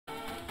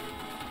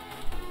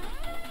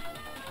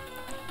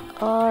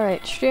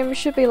Alright, stream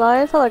should be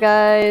live. Hello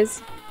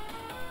guys!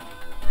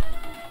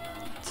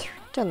 Turn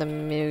down the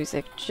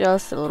music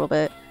just a little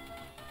bit.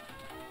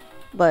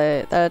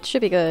 But that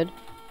should be good.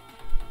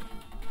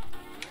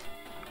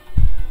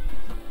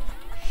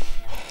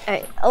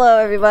 Hey, hello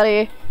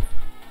everybody!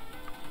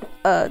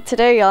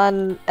 Today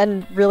on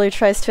and really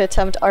tries to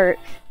attempt art.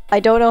 I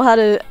don't know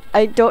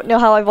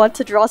how I want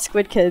to draw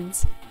Squid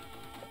Kids.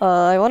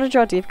 I want to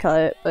draw Deep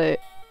Cut, but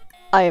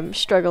I am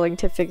struggling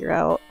to figure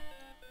out.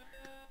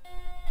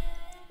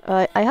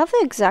 I have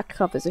the exact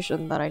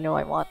composition that I know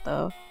I want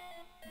though.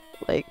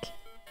 Like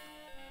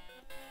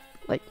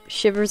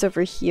Shiver's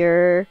over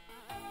here,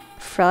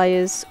 Fry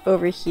is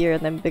over here,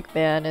 and then Big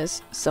Man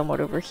is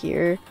somewhat over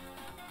here.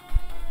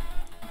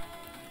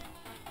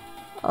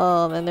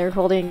 And they're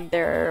holding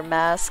their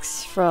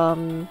masks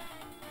from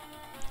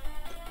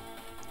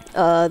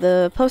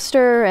the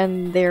poster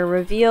and their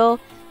reveal,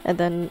 and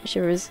then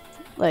Shiver's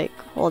like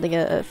holding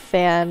a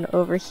fan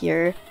over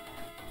here.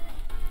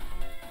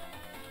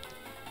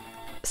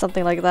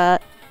 Something like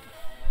that.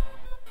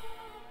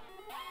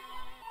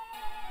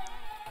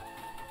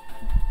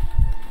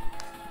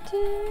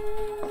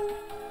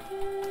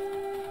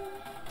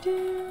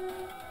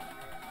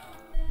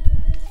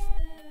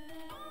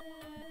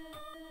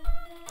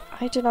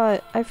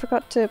 I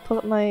forgot to pull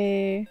up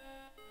my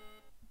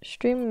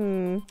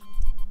stream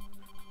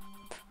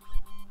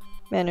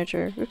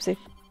manager. Oopsie.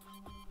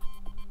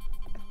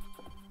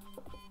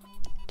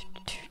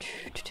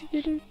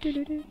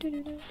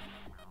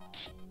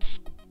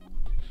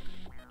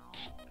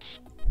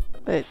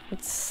 Wait,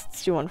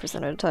 let's do 1%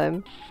 at a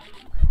time.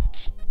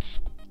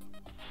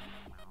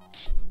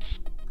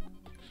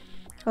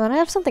 Oh, and I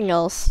have something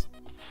else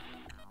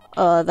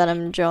that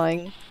I'm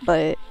drawing,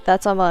 but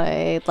that's on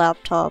my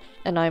laptop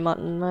and I'm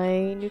on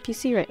my new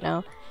PC right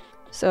now.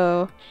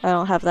 So I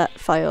don't have that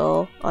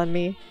file on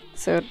me.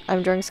 So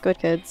I'm drawing Squid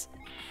Kids.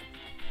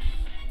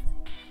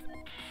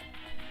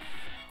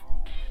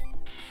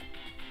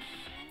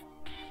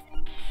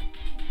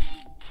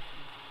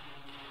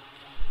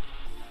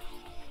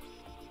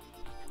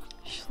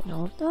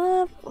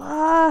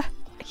 I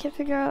can't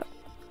figure out.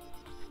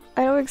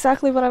 I know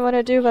exactly what I want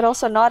to do, but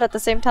also not at the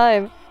same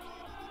time.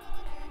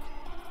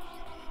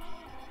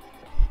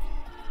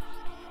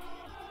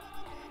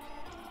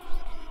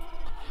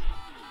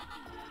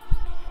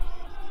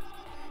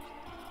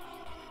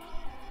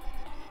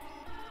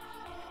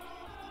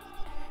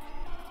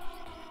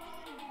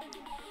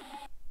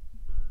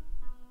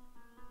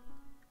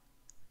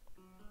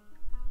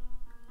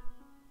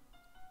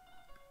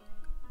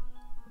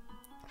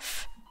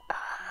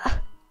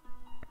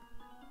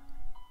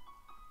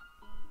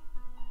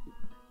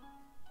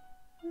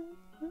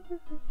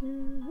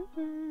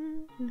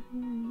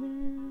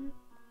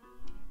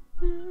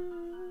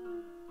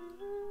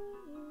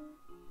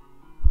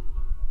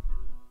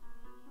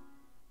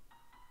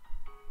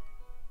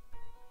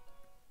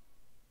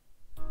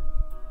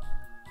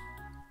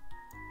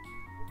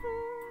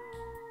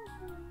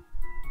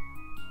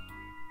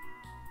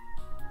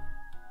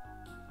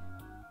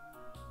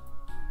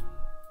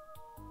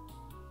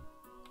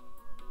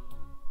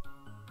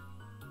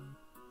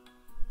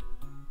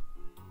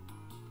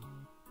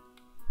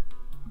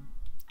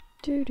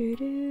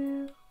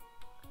 Do.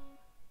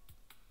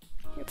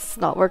 It's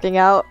not working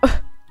out.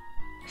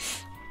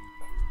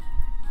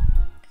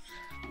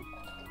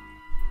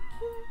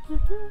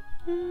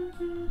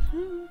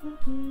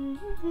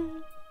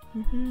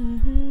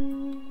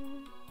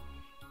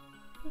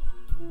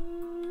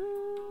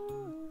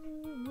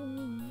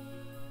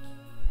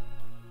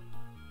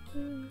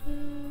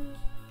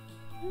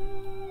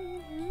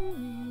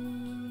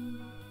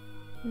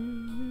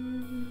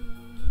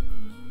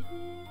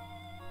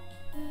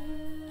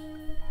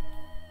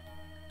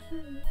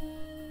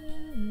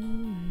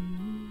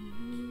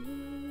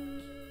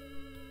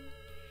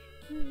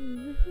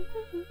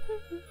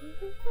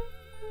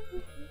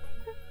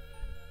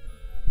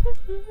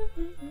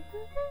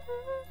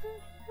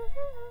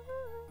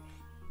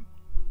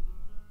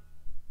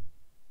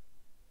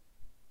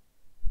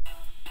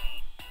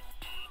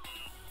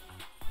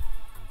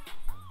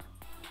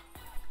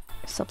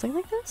 Something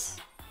like this?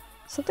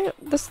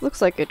 This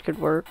looks like it could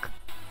work.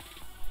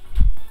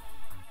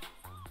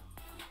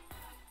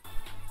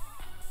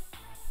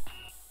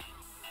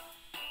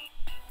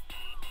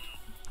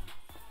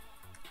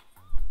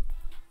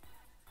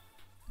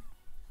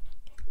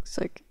 Looks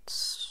like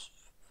it's...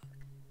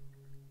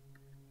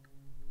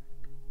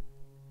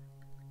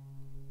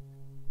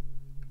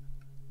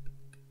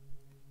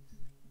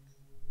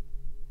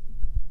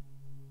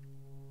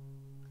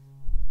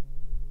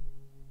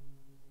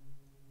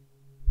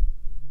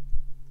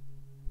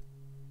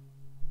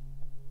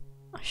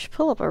 I should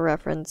pull up a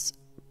reference,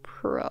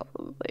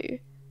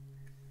 probably.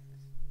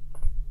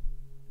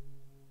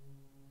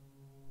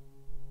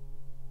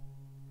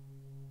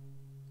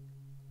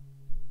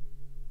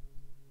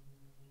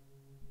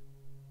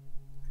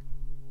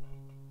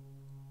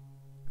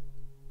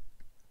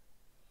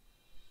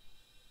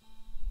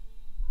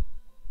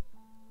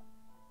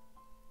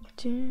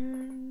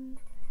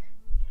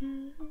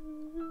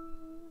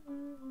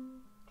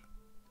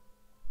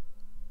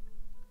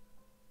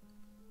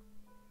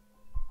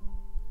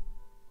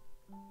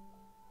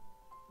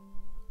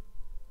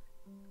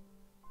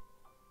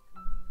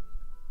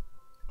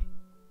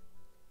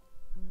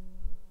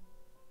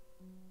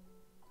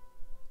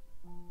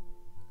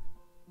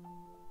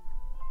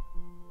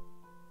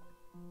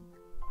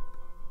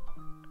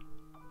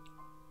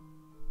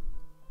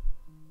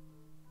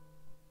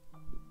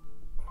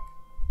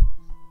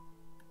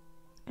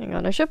 Hang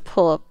on, I should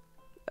pull up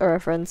a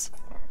reference.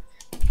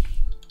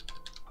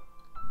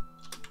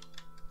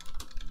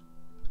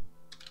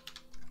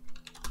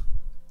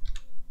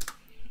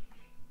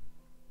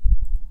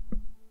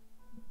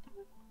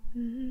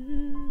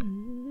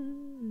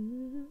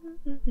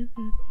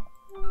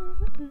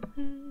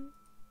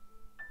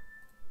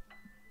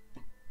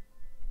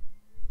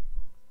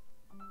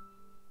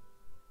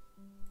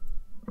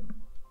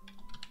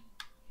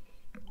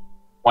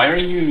 Why are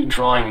you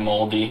drawing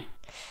moldy?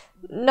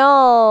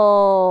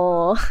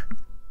 No.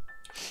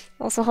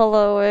 Also,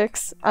 hello,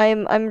 Wix.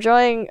 I'm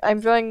drawing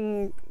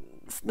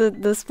the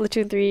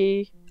Splatoon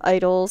 3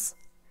 idols,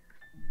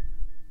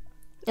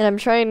 and I'm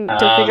trying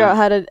to figure out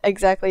how to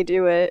exactly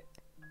do it.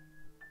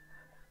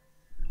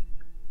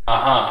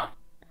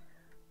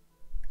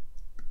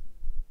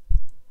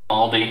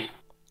 Moldy.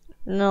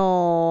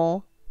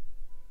 No.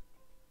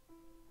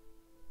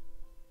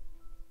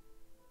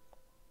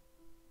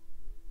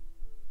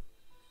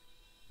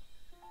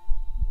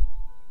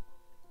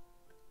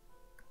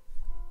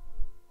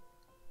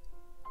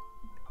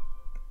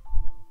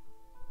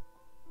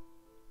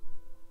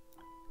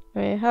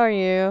 Wait, how are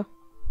you?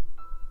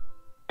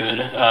 Good.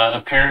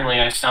 Apparently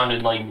I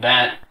sounded like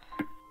that.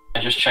 I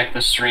just checked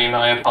the stream,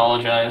 I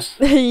apologize.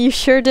 You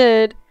sure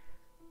did.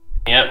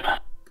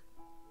 Yep.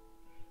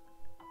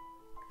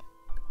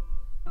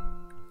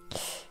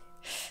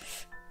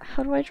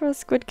 How do I draw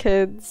Squid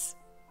Kids?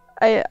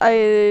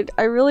 I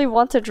really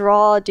want to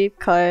draw a deep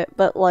cut,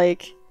 but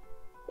like,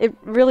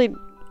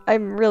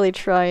 I'm really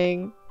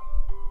trying.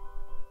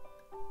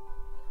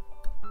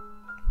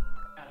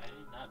 God, I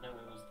did not know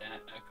it was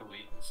that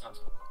echoey. This sounds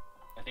cool.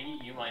 I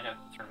think you might have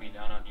to turn me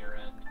down on your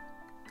end.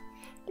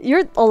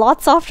 You're a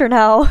lot softer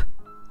now.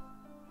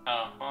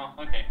 Oh, well,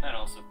 okay, that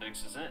also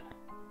fixes it.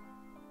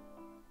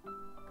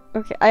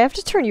 Okay, I have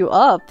to turn you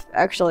up,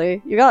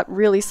 actually. You got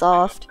really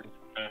soft.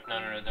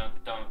 No,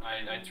 don't.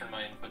 I turned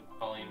my input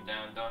volume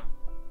down. Don't.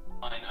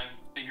 I'm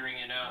figuring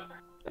it out.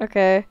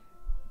 Okay.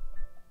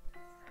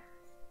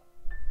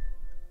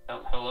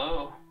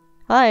 Hello?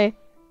 Hi.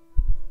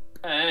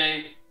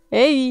 Hey.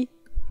 Hey.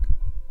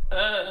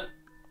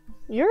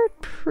 You're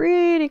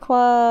pretty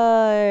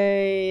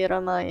quiet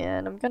on my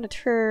end. I'm gonna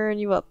turn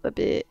you up a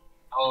bit.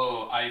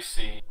 Oh, I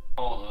see.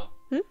 Hold up.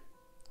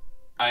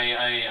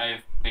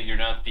 I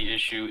figured out the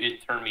issue.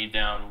 It turned me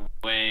down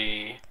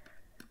way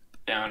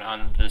down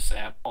on this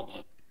app. Hold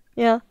up.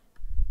 Yeah.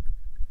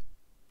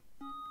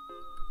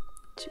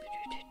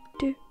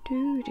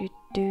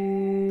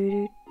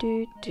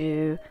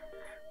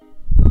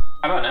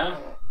 How about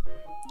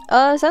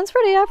now? Sounds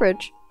pretty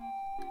average.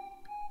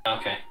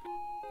 Okay.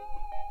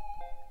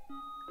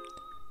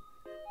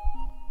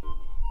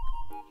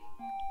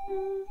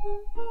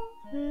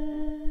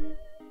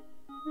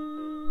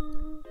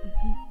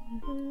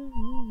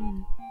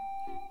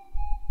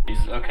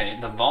 Okay,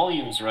 the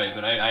volume's right,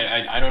 but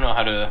I don't know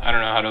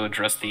how to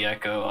address the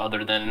echo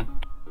other than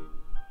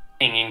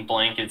hanging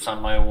blankets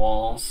on my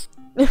walls.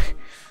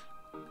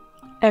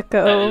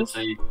 Echo.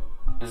 That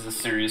is a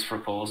serious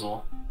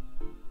proposal.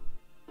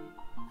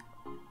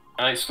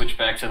 I switch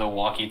back to the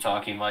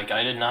walkie-talkie mic.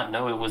 I did not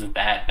know it was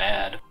that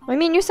bad. I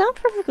mean, you sound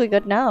perfectly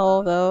good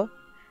now, though.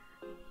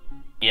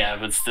 Yeah,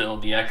 but still,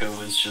 the echo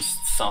is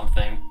just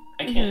something.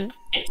 I can't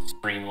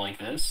scream like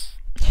this.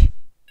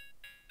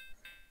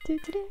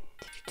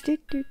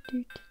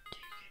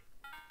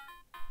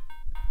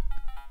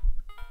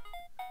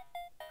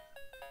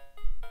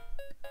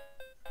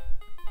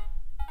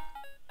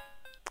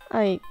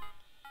 I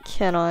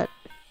cannot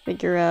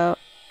figure out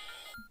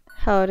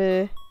how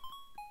to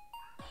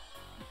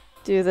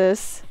do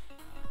this.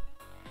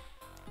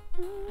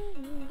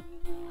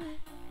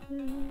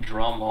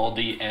 Draw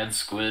Moldy, add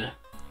Squid.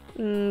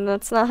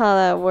 That's not how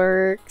that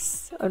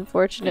works,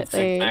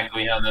 unfortunately. That's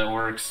exactly how that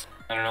works.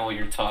 I don't know what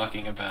you're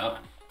talking about.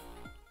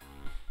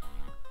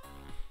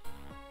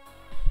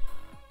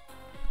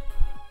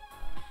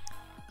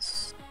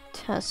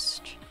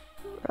 Test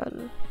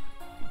run.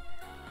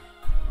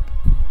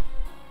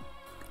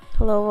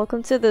 Hello,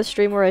 welcome to the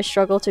stream where I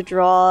struggle to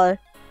draw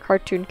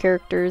cartoon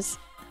characters.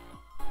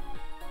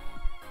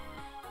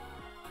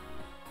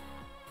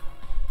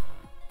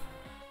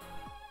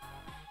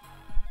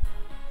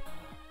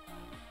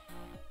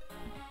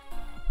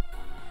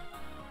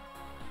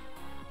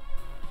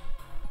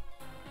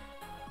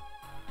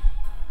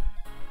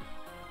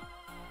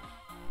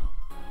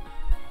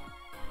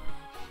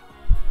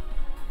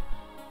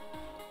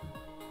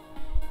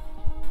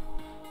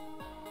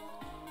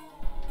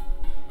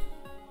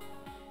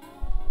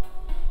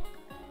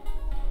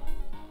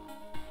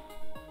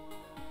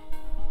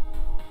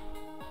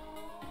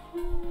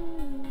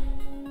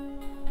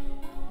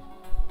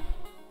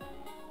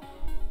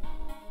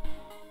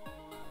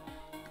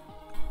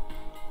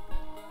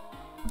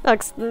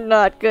 Looks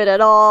not good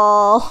at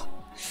all.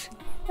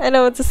 I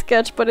know it's a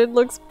sketch, but it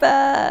looks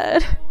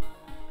bad.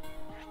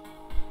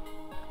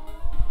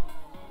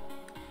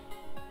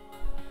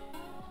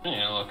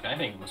 Yeah, look, I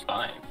think it was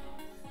fine.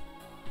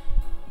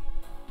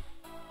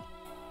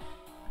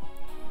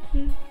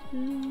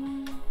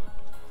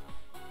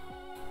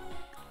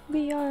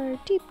 We are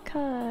deep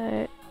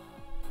cut.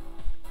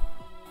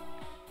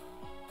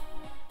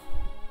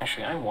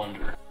 Actually, I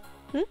wonder.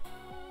 Hmm?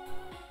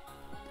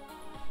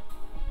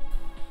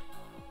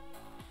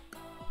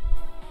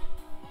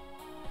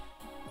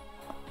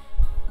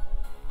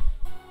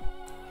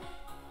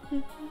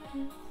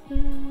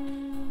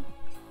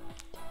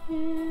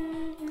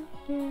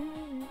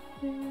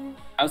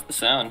 How's the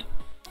sound?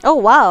 Oh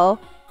wow.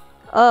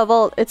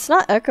 Well, it's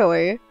not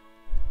echoey.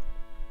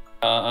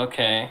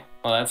 Okay.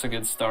 Well, that's a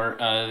good start.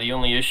 The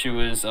only issue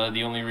is,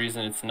 the only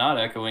reason it's not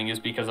echoing is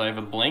because I have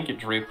a blanket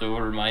draped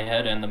over my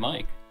head and the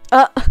mic.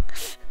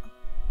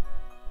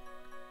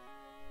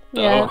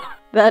 Yeah,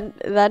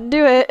 that'd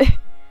do it.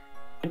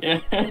 Yeah,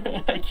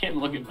 I can't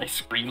look at my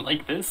screen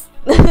like this.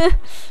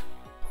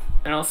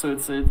 And also,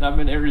 I'm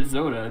in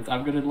Arizona.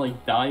 I'm gonna,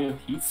 like, die of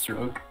heat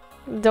stroke.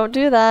 Don't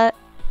do that.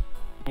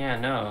 Yeah,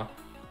 no.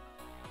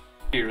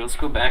 Here, let's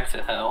go back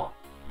to hell.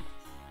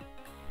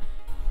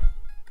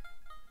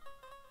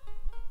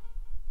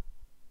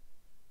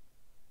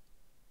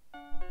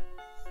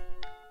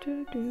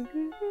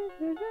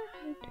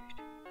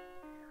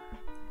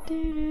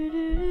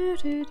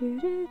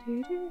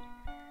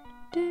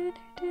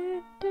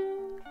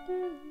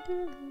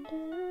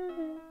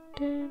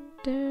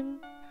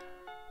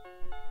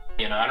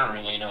 You know, I don't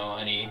really know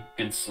any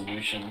good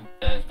solution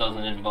that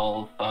doesn't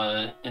involve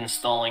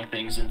installing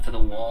things into the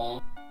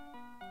wall.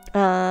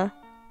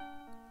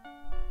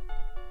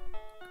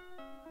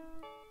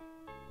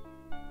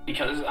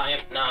 Because I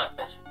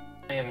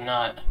am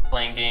not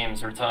playing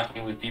games or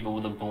talking with people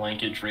with a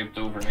blanket draped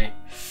over me.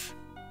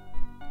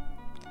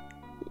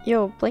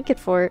 Yo, blanket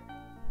fort.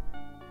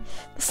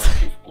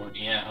 Blanket fort,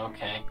 yeah,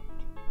 okay.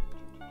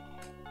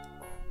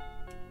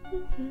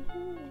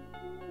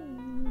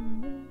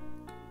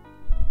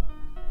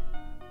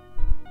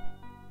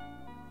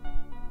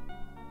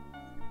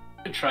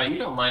 Good try. You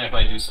don't mind if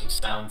I do some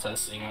sound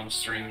testing on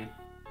stream?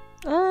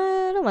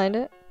 I don't mind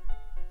it.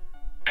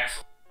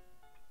 Excellent.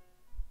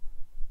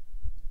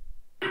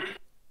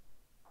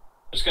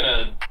 Just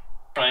gonna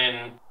try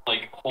and,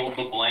 like, hold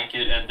the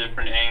blanket at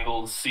different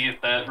angles, see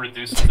if that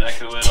reduces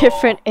echo at all.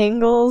 Different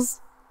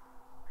angles?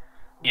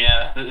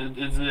 Yeah,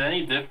 is it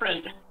any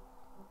different?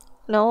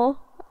 No,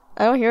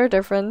 I don't hear a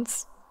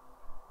difference.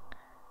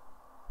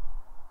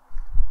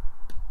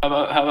 How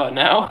about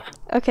now?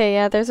 Okay,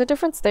 yeah, there's a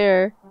difference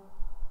there.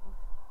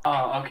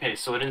 Oh, okay,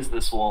 so it is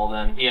this wall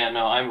then. Yeah,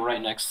 no, I'm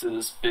right next to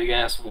this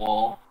big-ass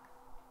wall.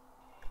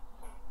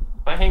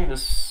 If I hang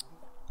this...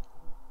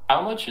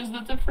 How much is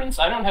the difference?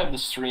 I don't have the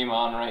stream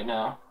on right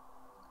now.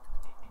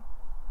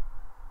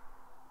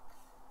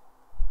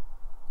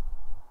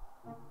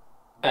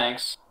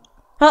 Thanks.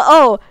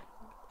 Oh!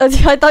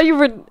 I thought you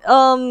were,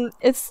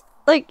 it's,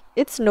 like,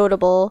 it's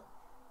notable.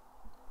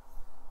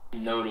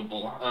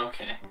 Notable,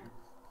 okay.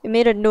 It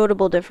made a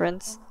notable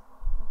difference.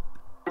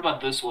 What about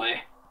this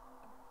way?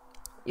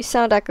 You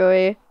sound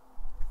echoey.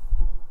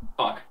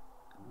 Fuck.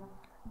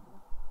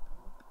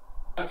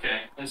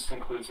 Okay, this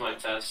concludes my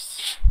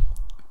tests.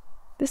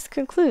 This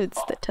concludes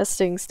the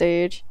testing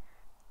stage.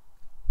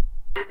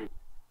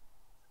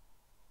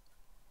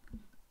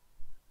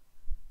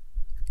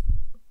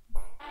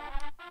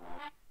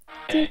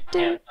 Okay,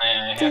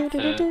 I have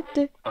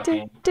to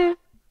fucking...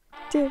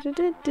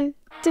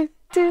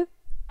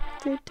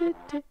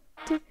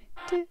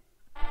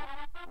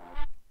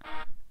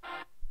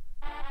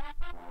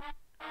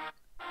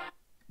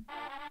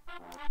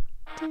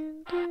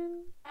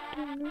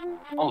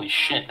 Holy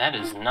shit, that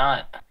is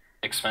not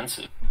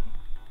expensive.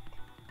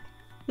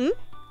 Hmm?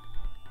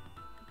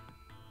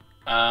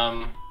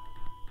 I'm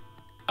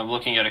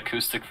looking at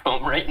acoustic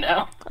foam right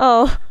now.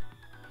 Oh.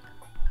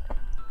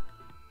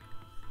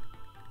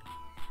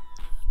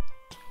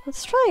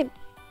 Let's try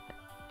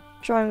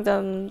drawing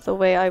them the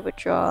way I would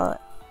draw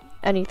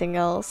anything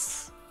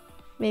else.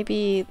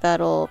 Maybe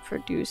that'll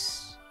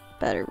produce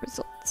better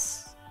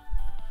results.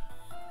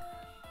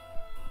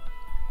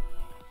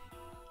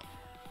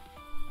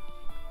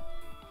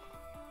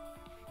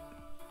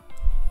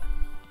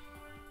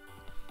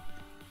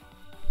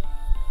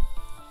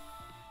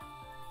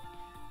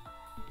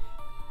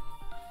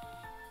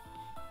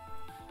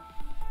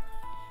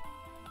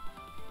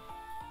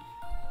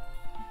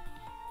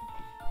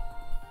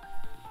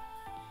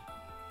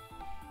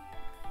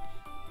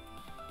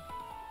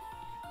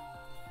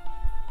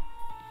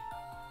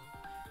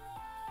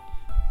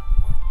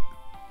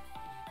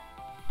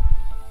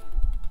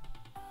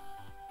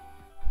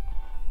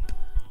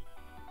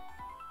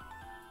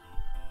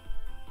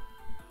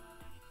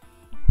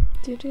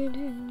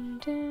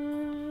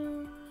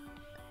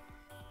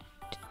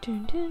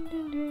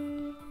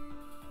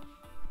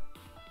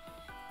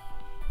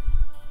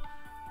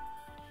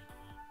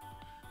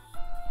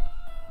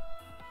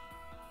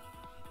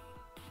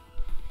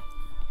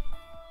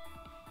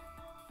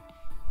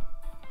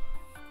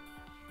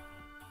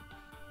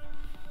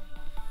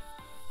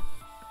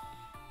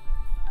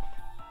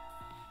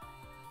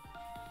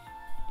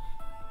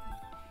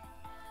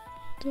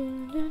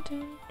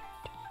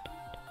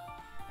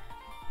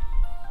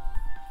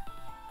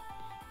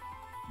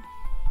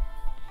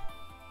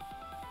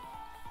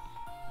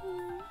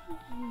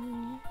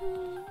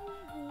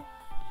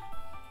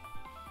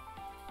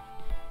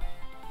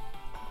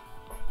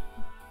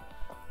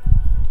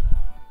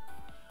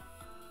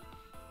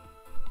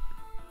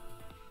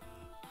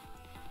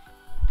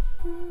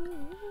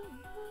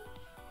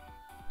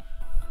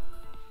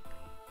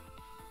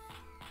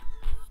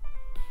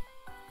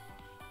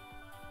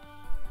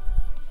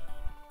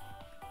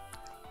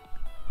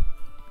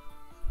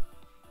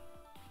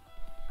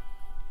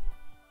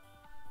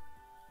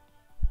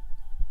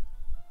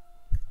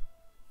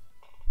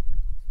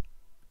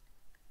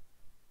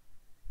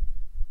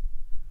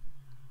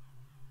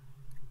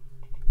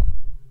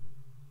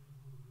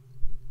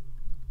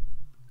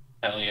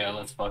 Hell yeah,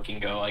 let's fucking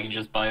go. I can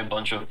just buy a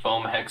bunch of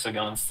foam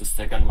hexagons to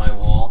stick on my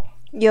wall.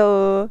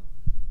 Yo.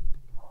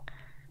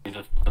 Be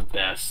the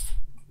best.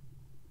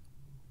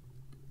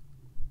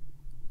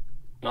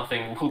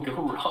 Nothing will go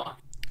wrong.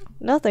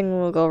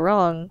 Nothing will go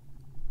wrong.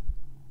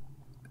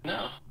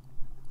 No.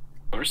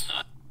 Of course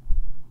not.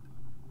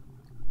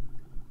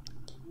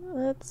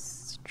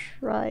 Let's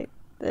try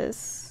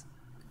this.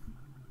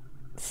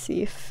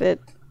 See if it...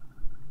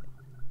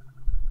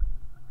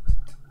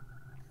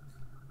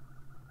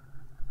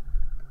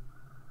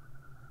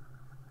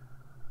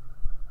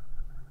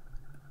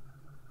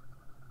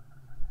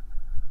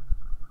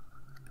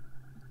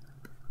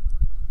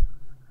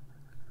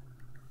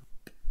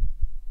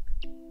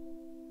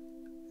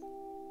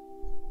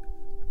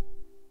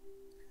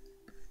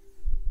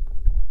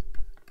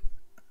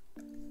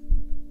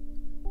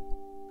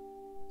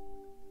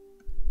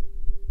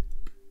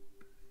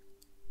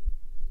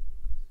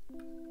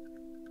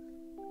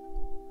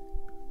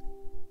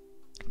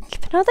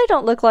 Even though they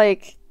don't look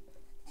like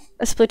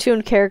a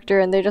Splatoon character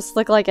and they just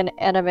look like an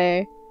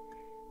anime.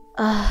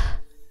 An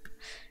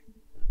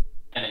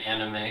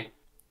anime.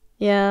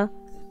 Yeah.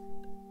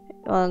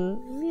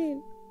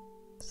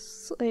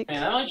 It's like... Man,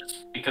 that might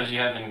just because you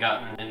haven't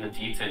gotten in the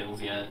details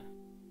yet.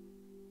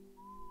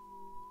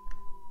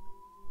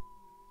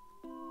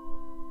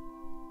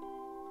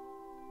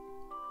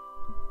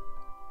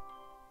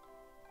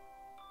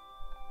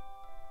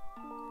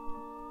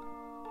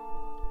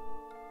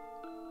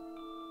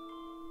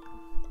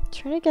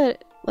 Trying to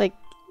get, like,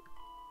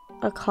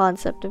 a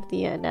concept of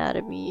the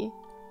anatomy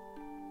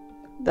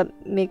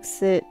that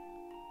makes it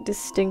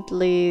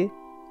distinctly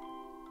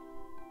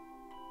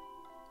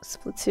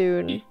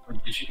Splatoon.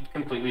 Did you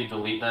completely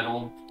delete that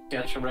old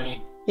sketch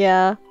already?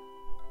 Yeah,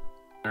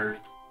 Or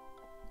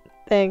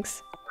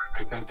thanks.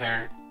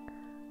 compare?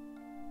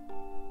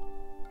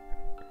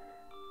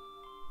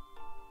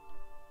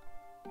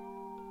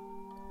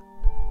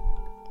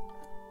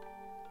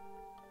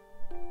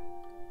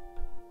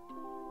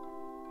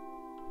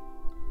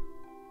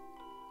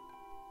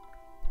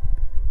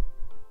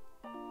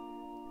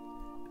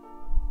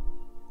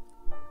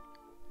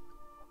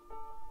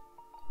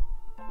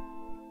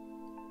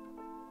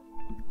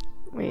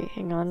 Wait,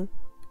 hang on.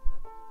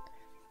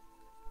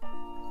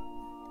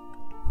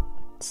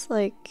 It's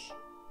like...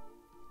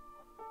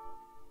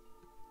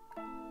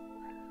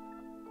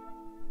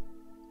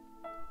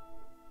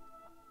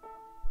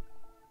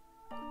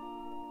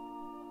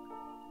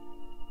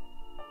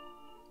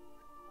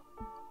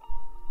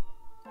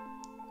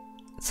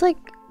 It's like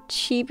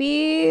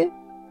chibi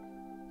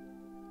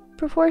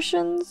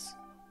proportions,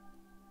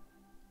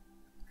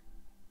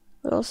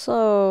 but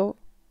also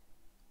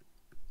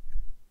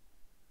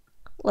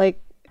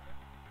like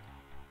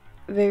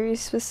very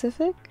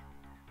specific.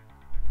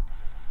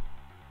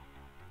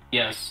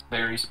 Yes,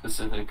 very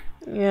specific.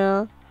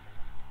 Yeah.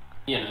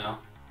 You know.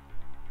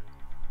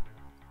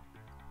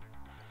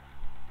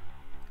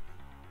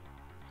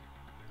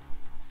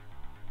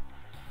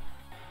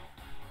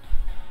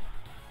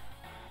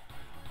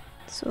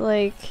 So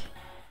like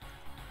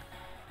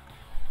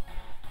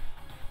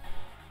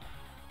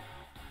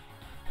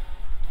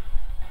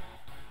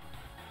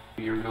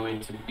You're going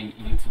to beat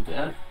you to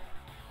death.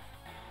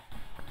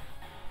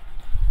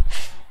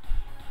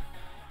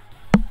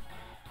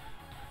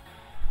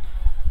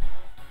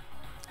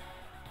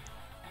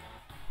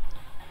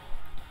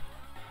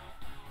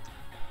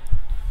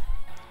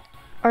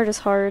 art is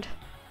hard.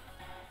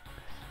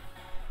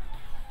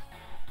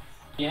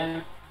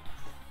 Yeah.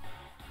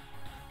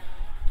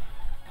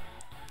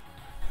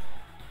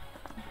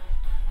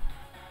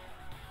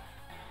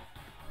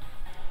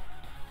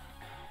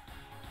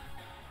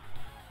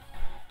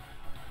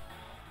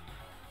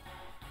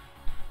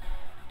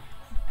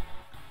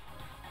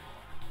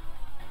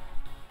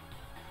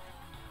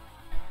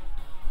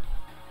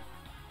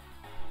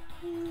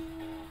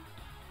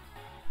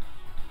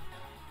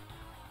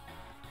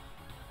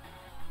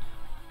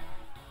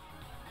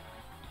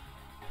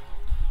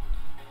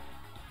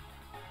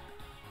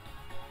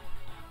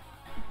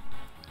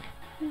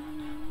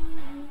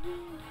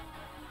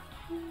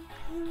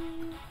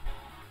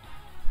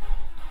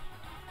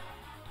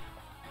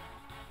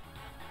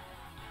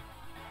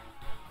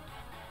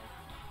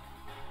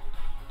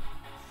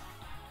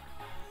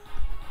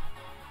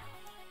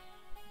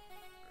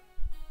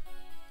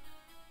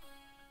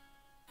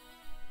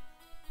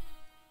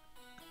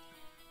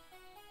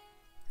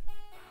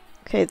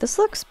 Okay, this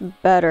looks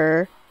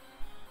better.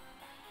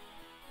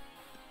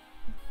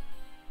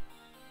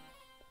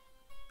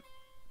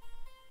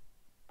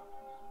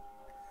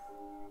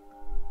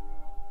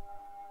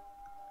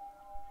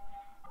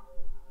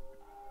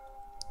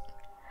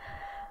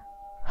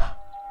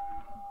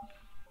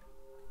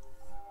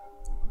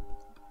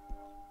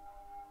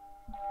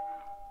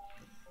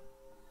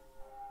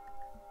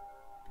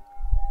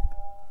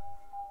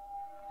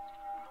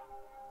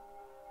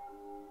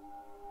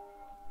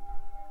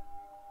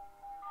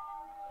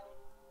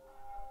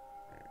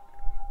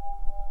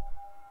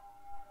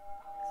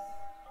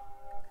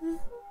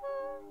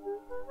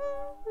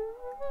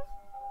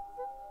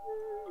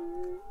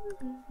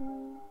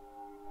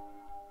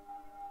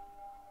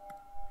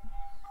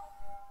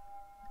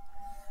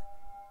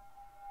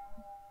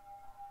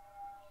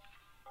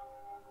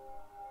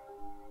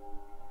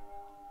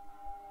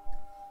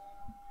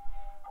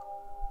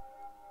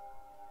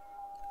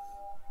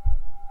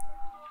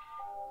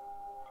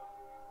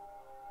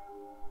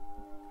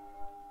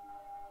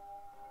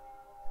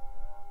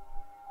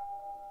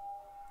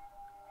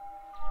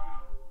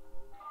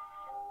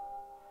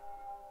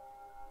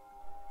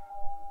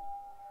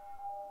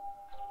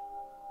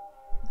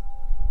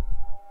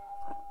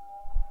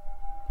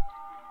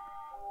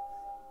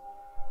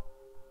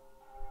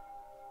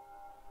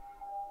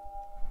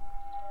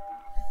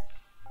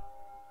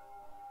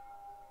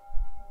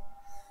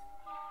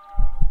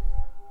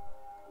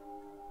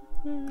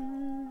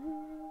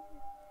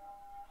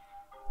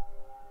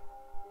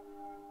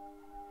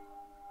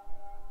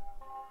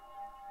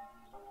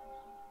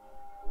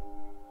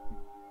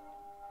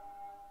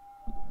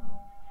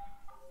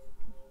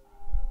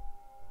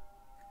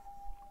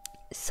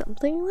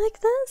 something like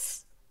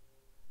this?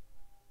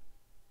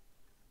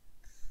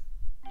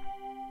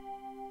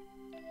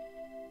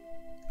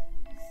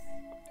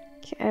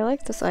 Okay, I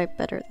like this eye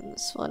better than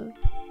this one.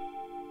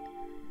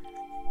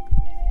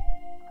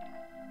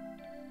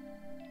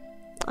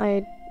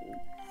 I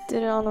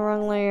did it on the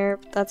wrong layer,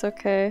 but that's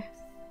okay.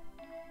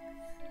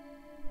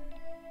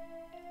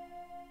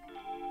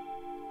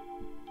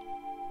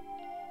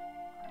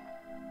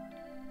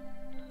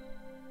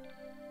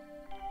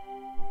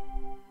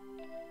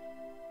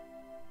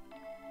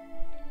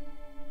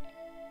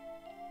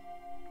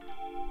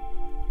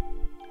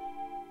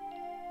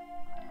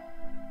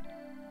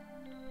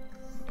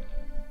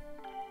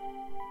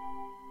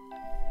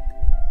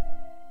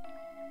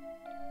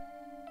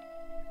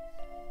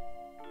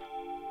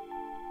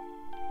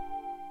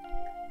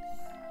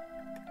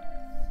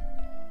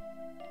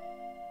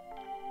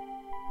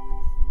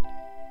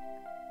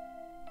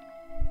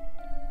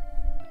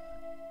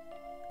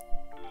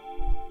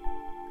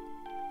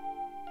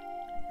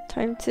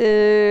 Time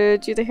to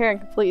do the hair and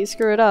completely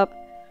screw it up.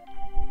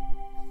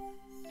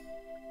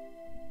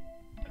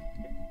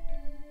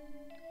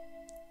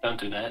 Don't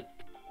do that.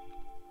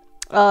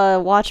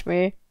 Watch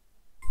me.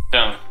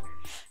 Don't.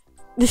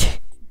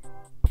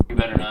 You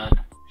better not.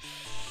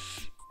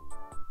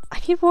 I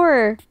need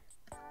more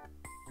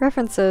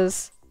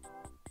references.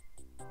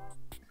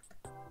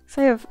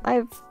 So I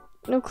have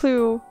no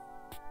clue.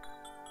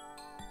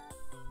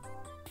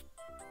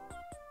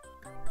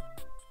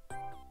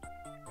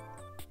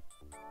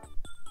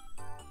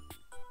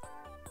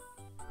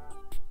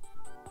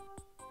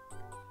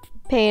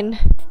 Pain.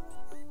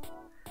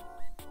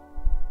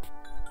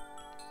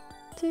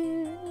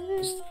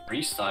 Just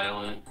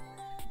freestyle it.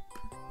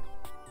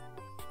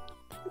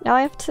 Now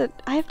I have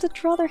to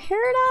draw their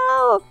hair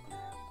now.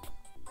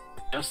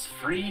 Just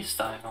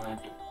freestyle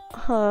it.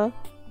 Huh.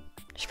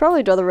 I should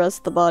probably draw the rest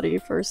of the body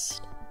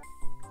first.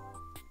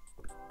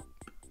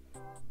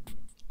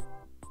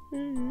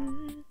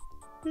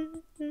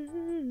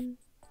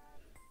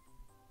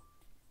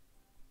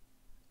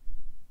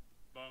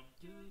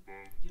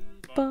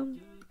 Bum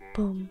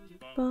bum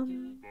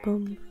bum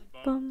bum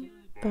bum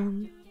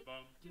bum.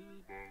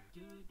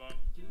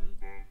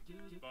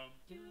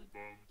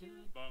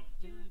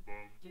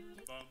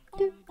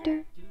 Do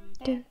do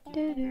do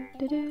do do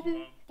do do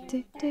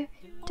do do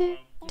do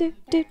do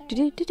do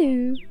do do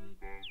do.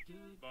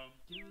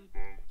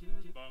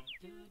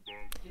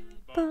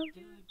 Bum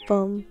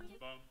bum.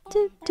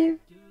 Do do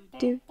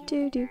do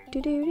do do do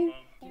do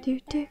do do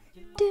do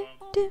do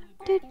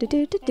do do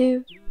do do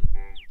do.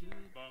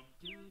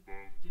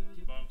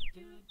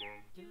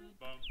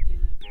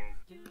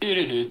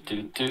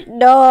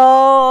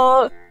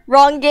 No,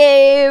 wrong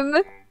game.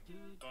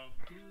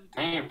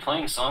 Hey, you're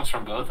playing songs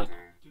from both of them.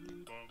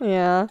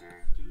 Yeah.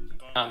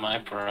 Not my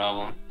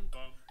problem.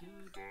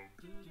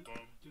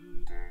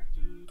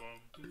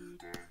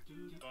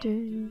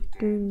 Dun,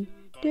 dun,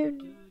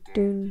 dun,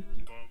 dun.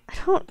 I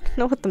don't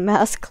know what the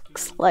mask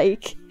looks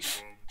like.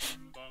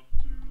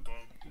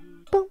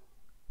 Boom.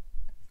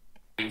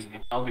 Easy.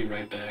 I'll be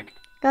right back.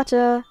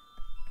 Gotcha.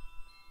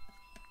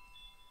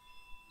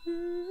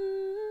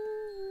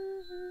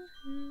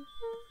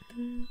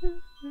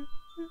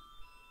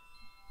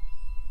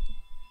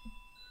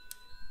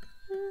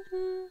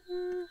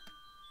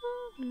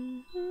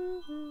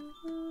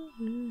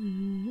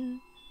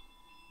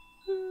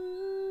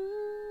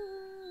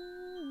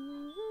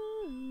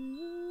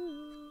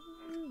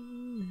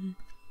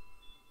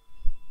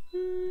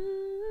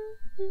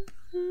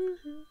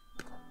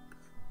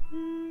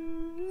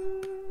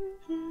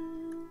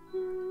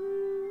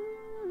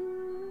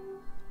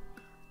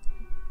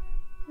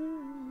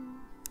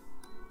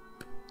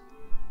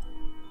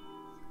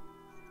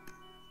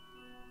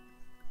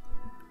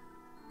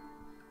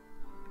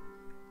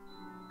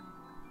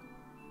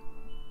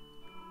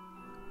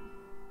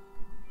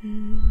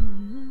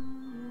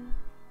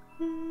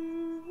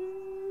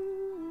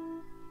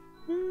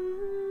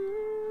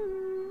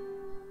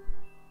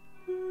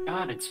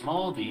 God, it's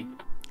moldy.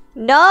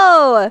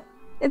 No!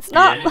 It's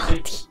not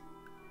moldy.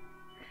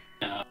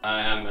 No,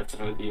 I'm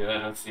messing with you. I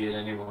don't see it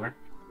anymore.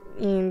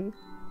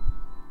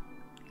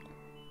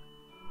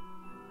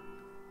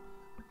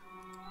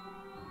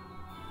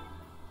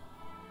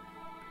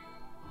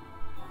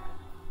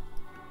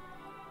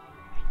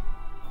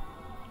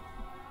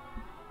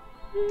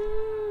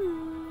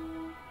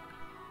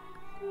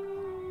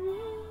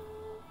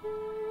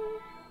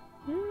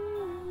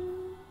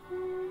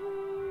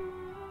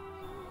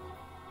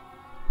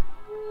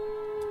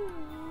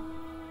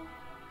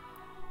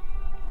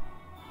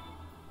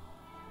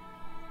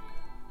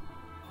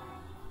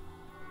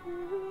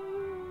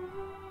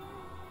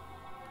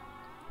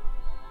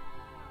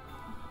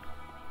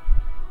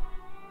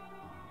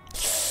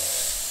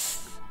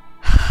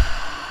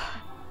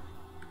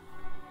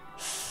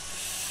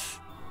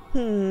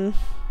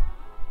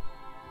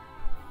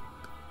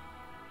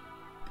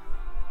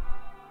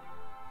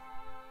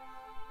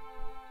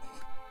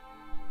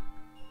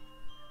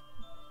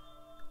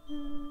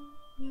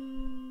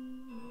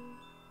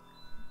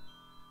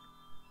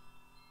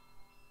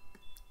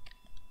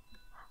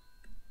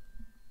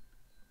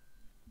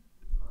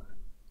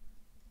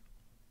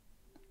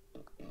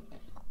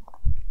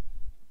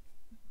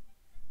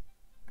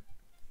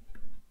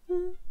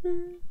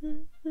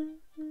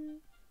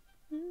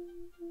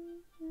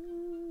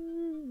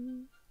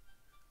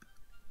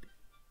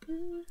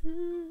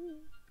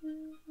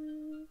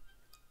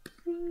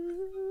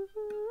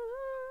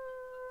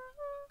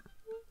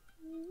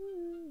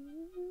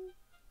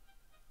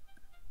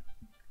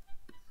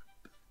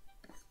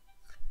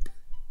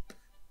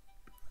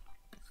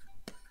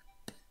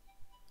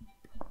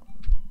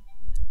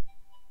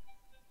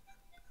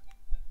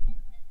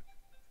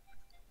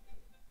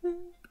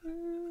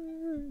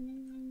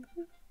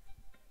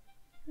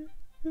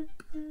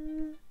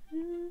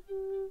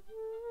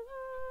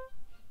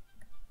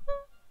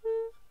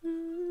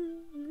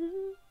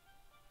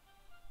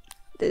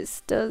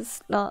 This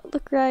does not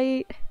look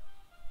right.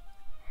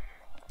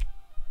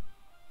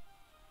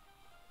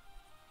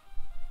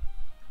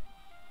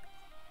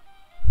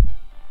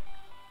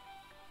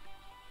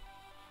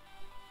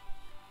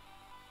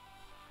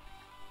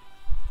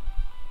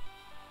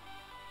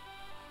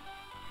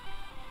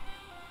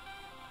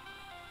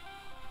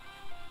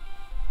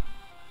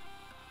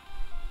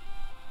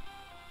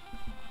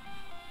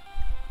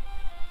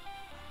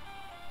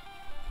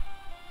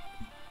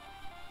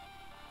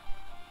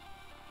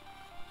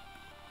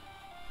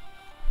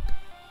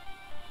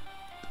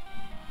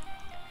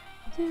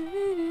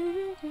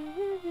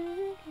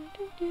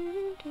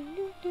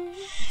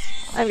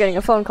 I'm getting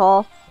a phone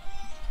call.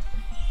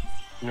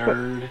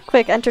 Nerd.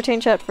 Quick,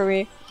 entertain chat for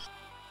me.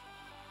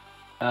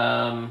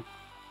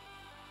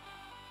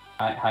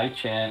 Hi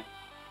chat.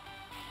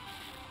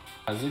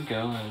 How's it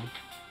going?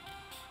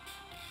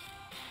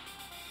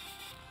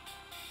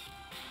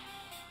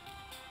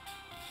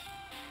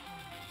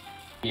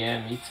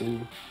 Yeah, me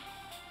too.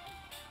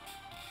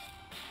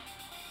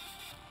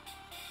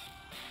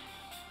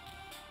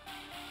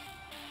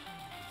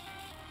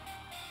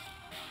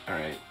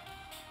 Alright.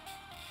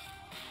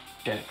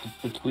 Chat,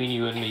 between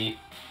you and me,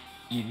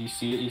 you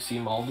see it? You see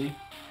Maldi?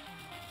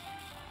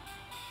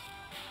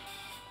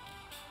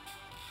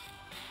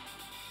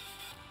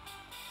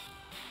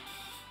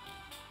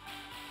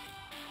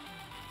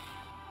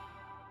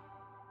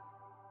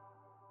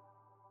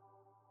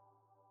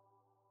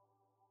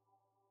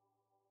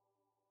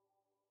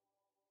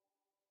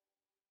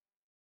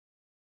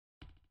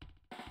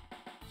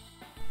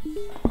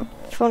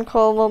 Phone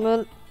call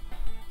moment.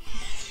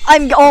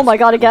 Oh my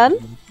god, again?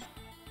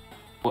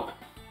 What?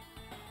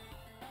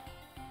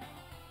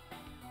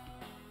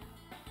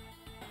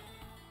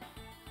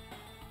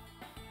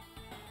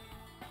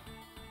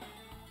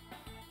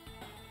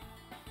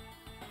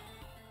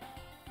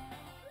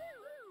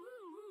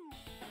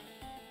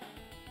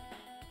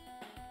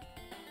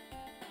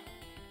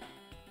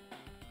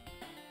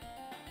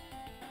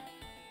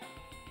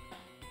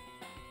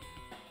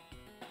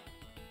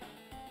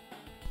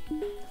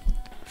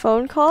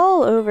 Phone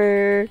call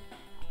over.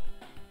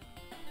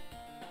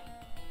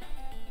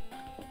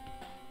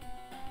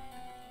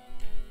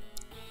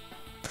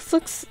 This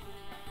looks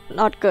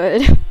not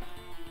good.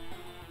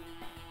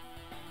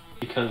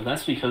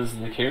 That's because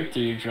the character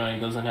you're drawing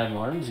doesn't have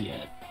arms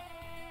yet.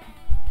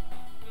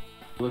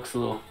 Looks a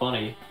little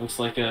funny. Looks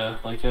like a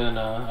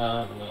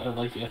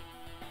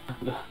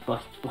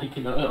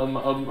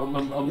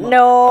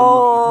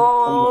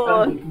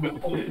No!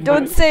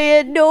 Don't say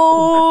it,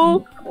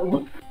 no!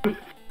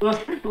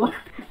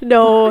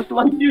 No!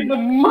 Like you're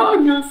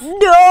Among Us!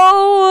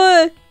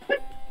 No!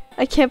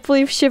 I can't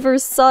believe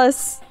Shiver's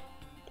sus.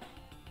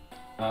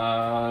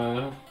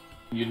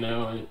 You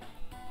know it.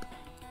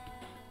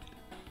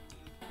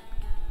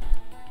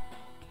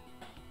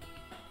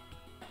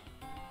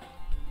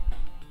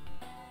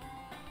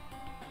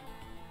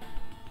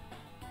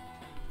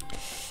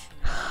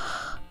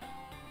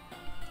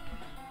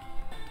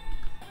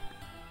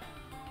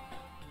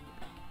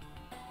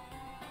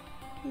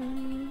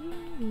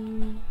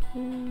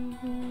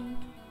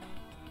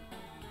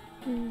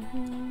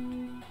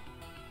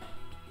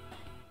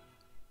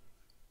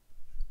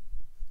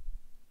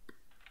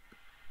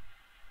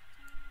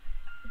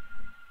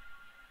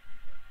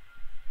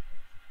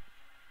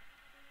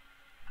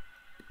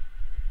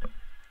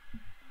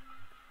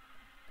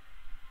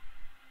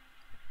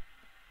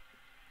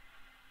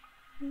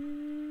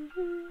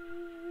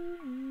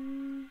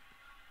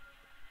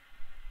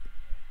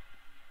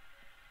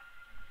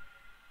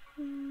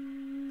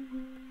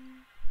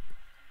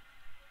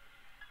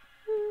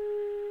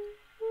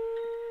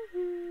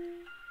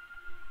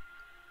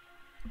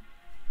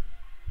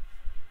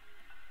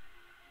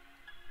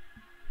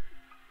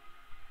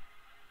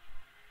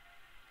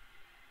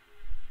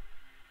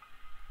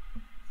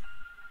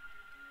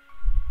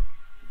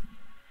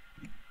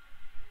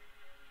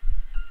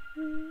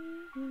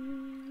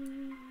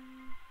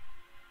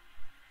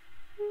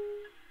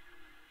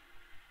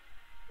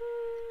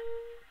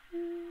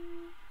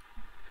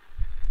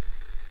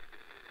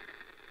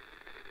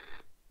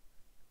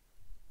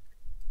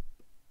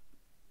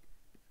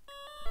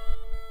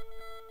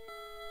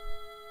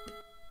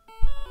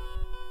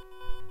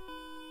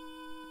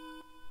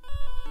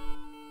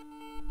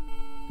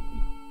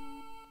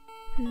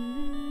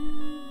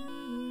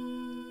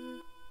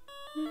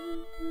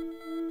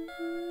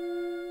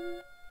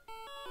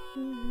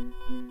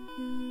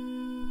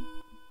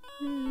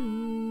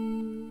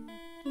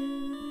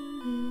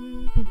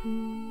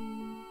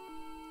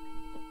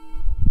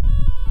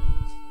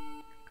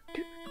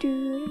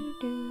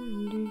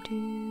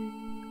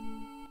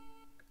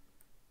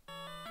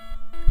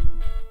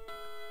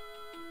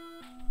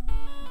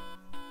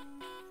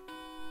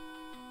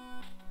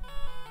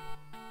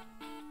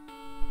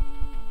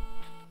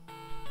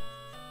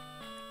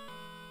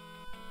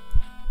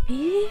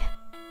 Me?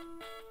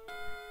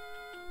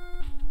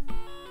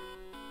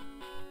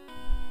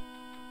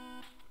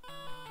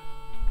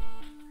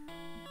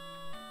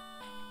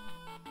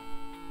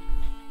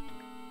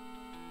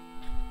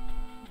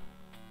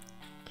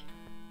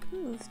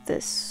 move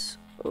this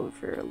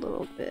over a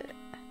little bit.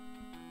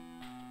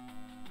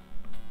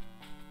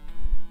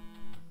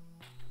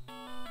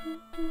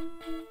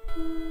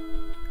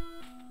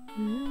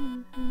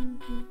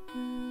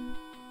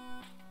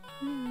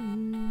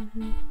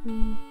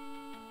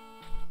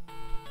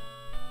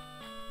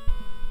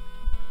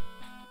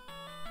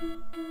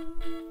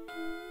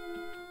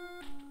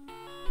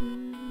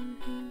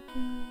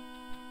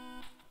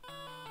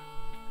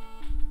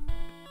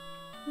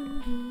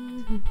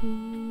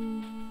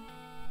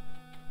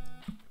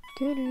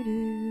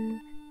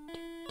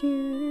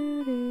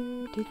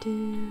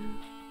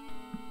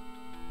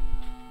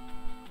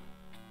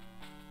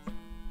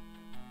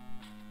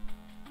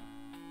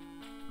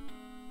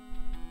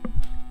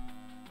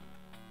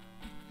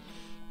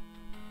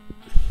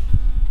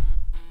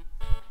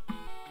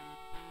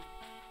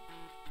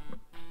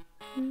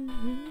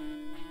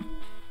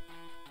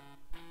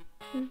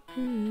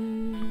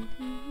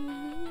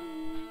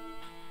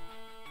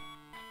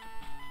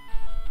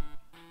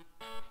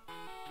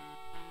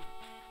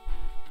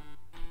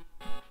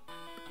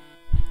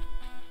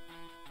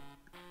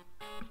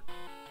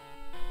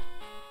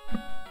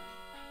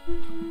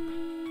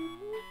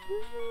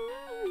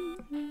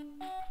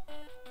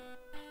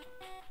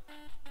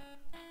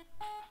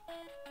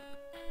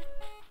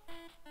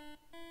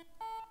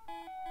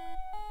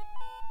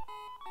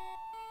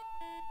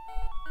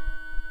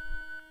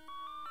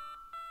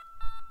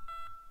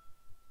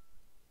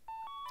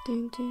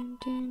 Dun, dun,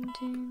 dun,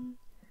 dun.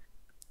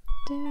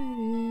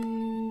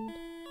 Dun.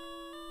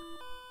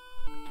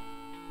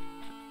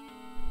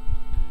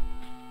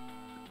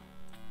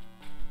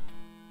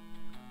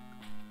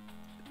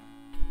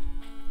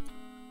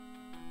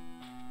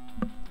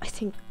 I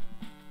think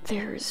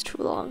there is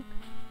too long.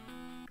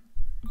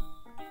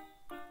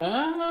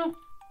 No.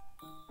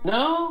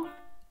 No,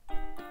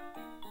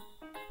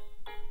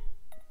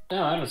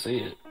 I don't see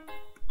it.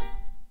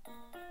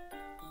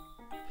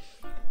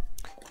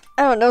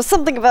 I don't know,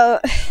 something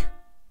about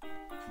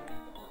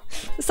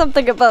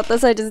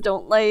this I just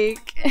don't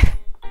like.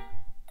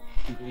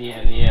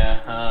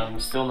 Yeah,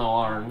 still no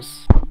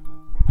arms.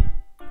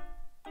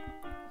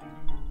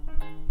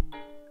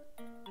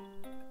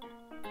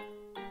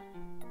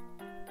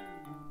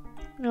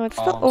 No, it's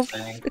All the I'm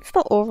saying. it's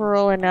the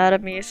overall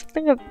anatomy.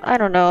 Something of I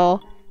don't know.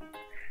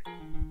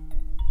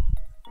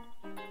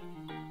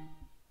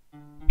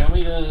 Show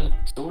me the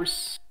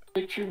source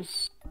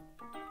pictures.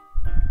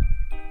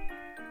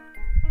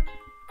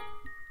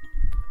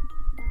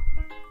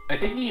 I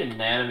think the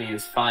anatomy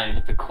is fine,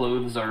 but the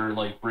clothes are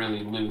like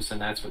really loose,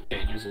 and that's what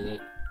changes it.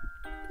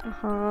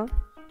 Uh-huh.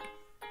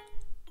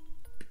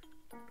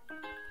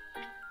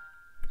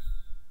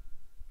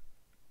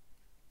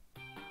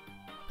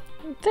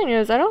 The thing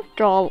is, I don't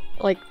draw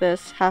like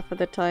this half of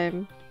the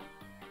time.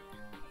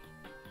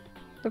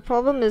 The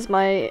problem is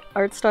my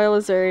art style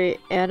is very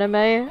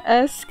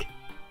anime-esque.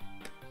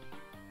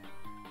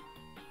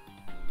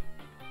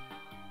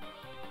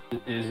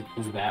 Is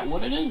that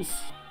what it is?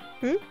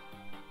 Hmm?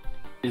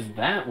 Is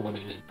that what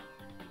it is?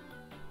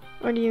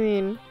 What do you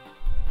mean?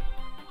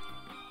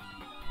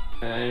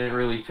 I didn't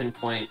really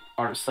pinpoint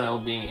art style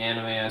being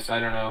anime-esque,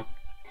 I don't know.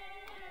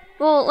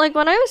 Well, like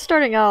when I was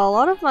starting out, a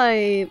lot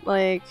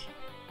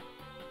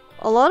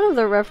of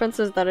the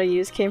references that I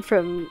used came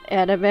from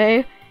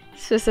anime,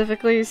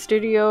 specifically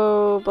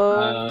Studio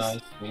Bones.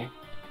 I see.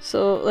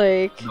 So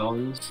like,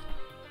 Bones.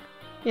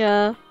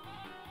 yeah.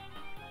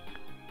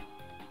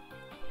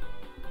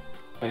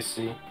 I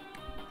see.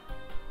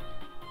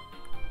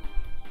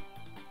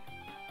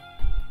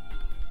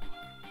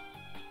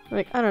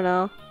 Like, I don't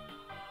know.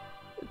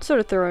 It's sort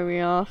of throwing me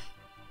off.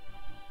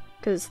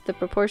 Because the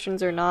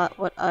proportions are not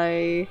what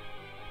I...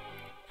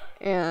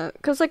 Yeah,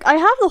 because like, I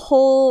have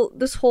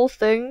this whole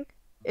thing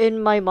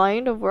in my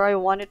mind of where I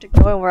want it to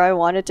go and where I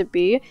want it to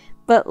be,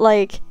 but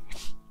like,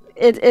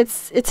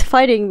 it's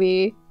fighting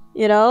me,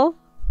 you know?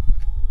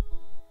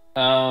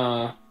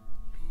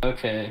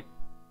 Okay.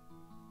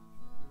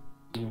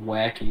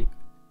 Wacky.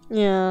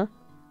 Yeah.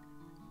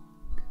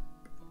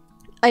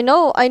 I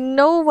know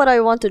what I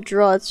want to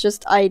draw, it's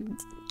just I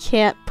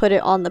can't put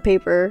it on the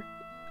paper,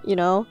 you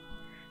know?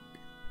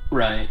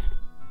 Right.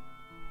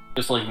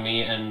 Just like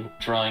me and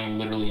drawing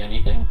literally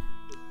anything.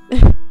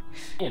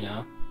 You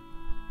know.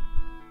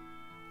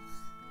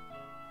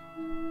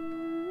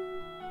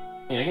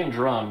 Yeah, I can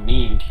draw a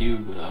mean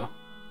cube, though.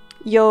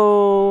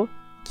 Yo,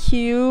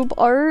 cube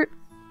art?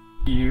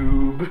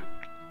 Cube.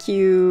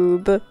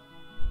 Cube.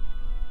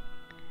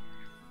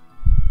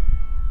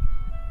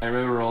 I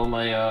remember all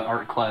my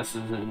art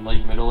classes in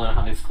like middle and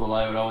high school,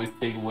 I would always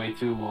take way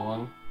too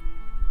long.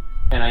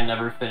 And I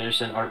never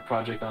finished an art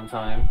project on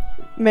time.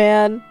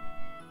 Man.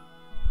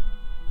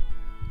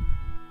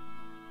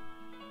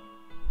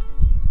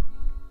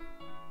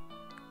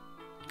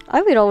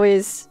 I would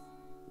always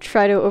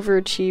try to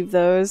overachieve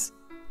those.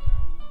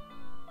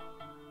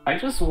 I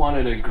just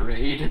wanted a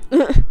grade.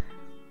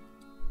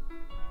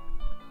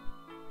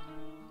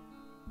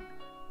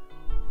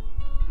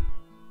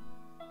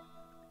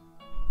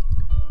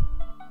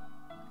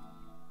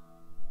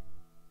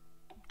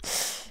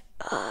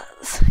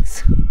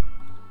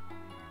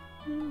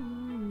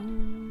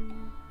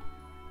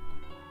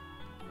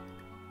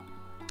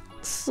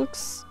 This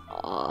looks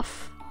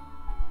off.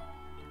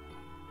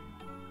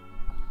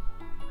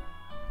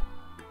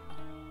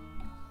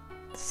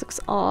 This looks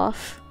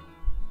off.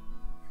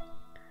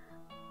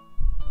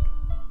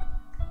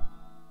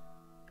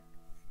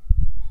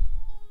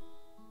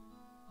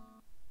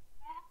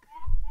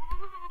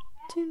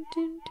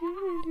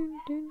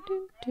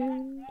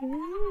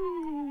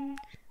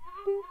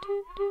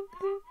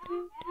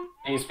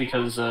 I think it's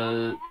because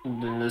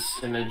in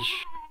this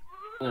image,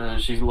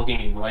 she's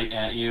looking right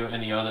at you,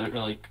 and the other,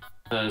 like,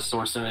 the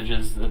source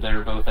images,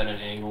 they're both at an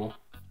angle.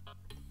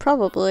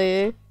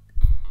 Probably.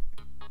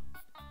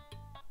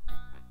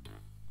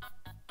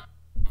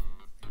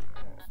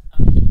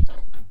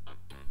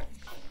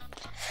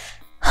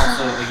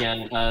 Also,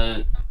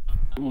 again,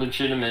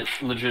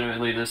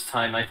 legitimately this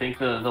time, I think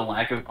the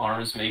lack of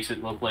arms makes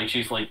it look like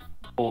she's, like,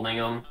 holding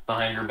them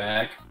behind her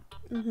back.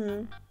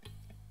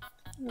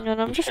 And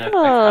I'm Which just can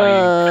affect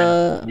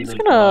how you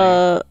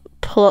gonna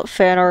pull up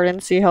fan art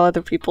and see how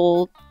other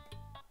people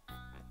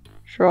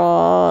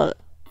are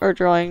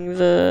drawing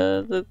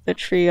the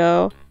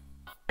trio,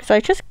 because I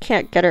just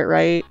can't get it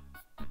right.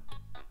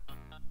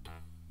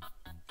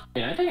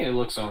 Yeah, I think it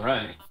looks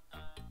alright.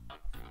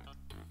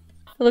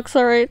 It looks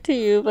alright to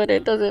you, but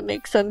it doesn't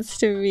make sense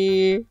to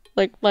me.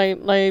 Like,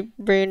 my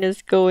brain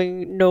is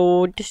going,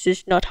 no, this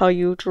is not how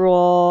you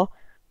draw.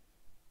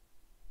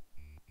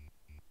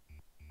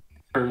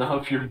 Turn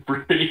off your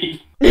brain.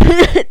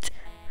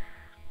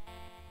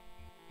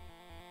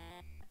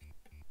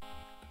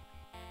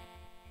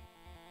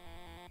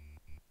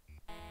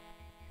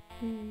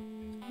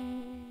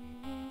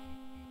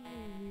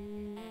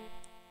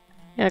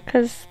 Yeah,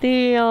 cause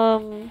the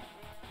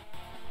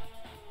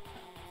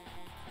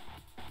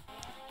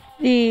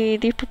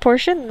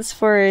proportions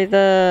for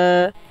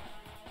the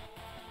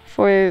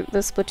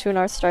Splatoon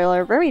art style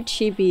are very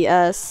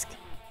chibi-esque.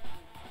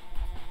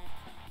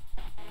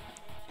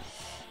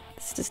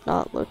 This does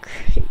not look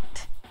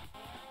great.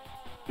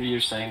 You're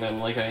saying that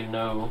like I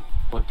know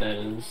what that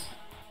is.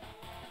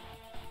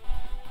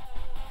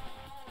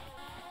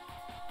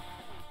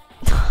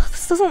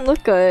 This doesn't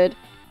look good.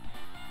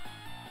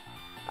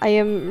 I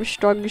am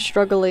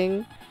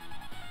struggling.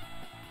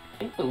 I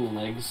think the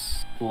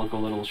legs look a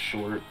little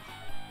short.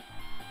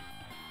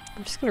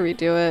 I'm just gonna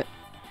redo it.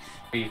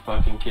 Are you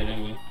fucking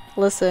kidding me?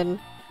 Listen.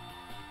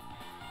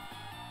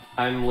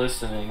 I'm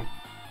listening.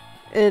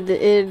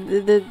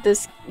 The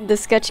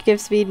sketch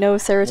gives me no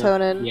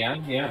serotonin. Yeah,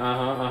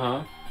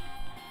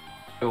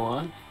 Go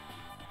on.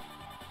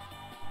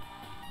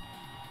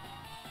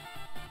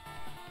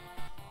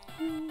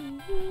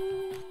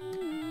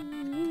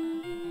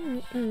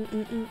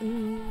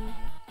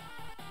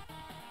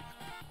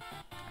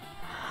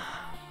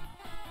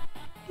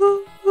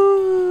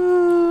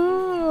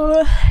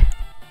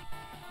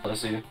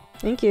 Bless you.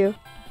 Thank you.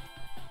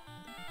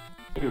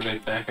 Be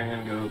right back. I'm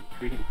gonna go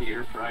preheat the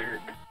air fryer.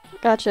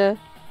 Gotcha.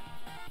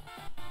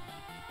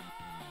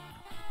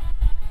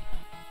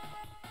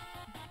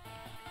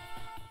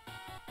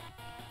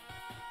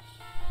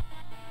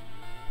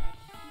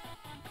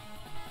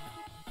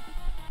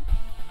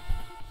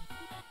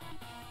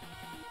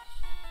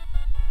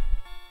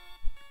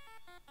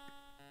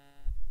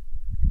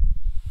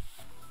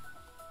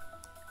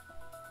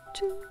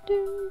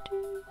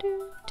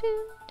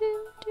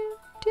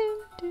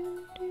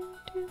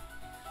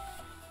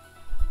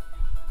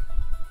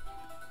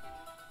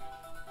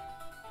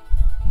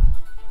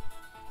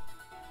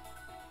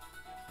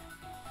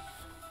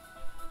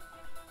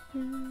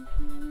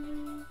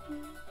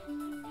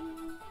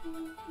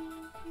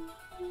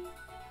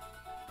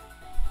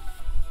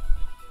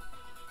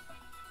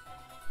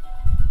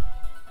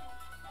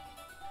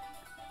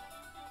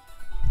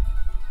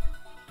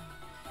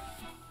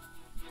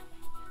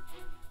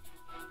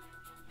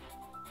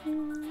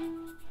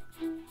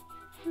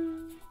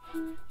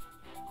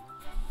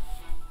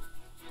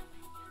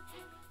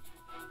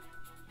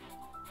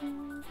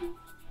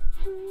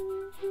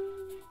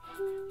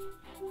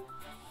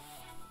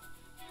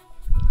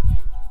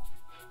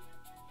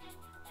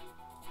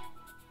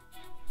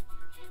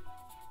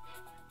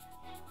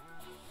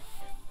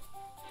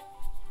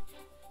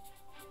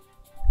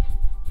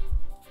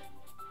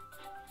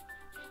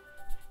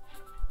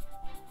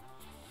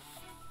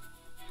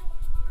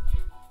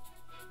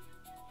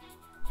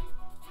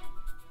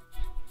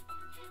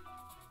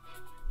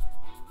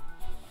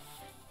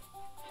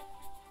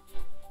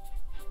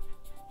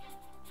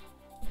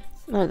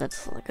 Oh,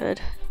 that's not good.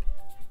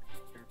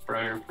 Air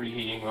fryer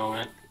preheating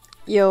moment.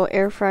 Yo,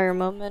 air fryer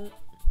moment.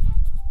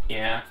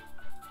 Yeah.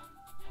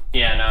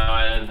 Yeah,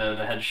 no,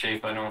 the head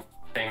shape, I don't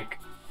think.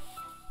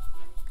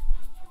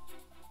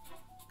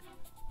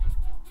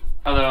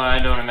 Although I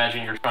don't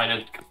imagine you're trying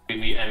to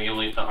completely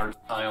emulate the art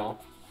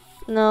style.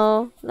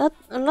 No,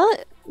 I'm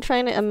not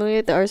trying to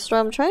emulate the art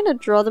style. I'm trying to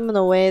draw them in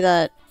a way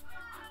that,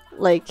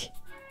 like,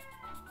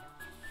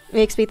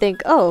 makes me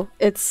think, oh,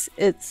 it's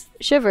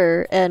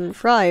Shiver and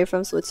Fry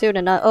from Splatoon,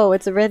 and not, oh,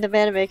 it's a random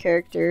anime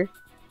character.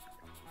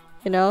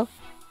 You know?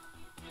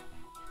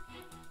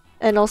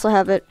 and also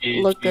have it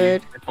look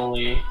good. If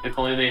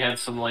only they had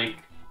some like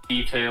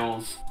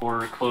details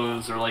or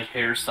clothes or like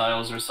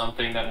hairstyles or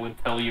something that would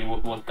tell you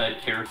what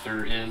that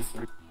character is.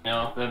 Or, you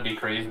know, that'd be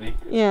crazy.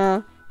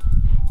 Yeah.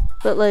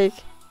 But like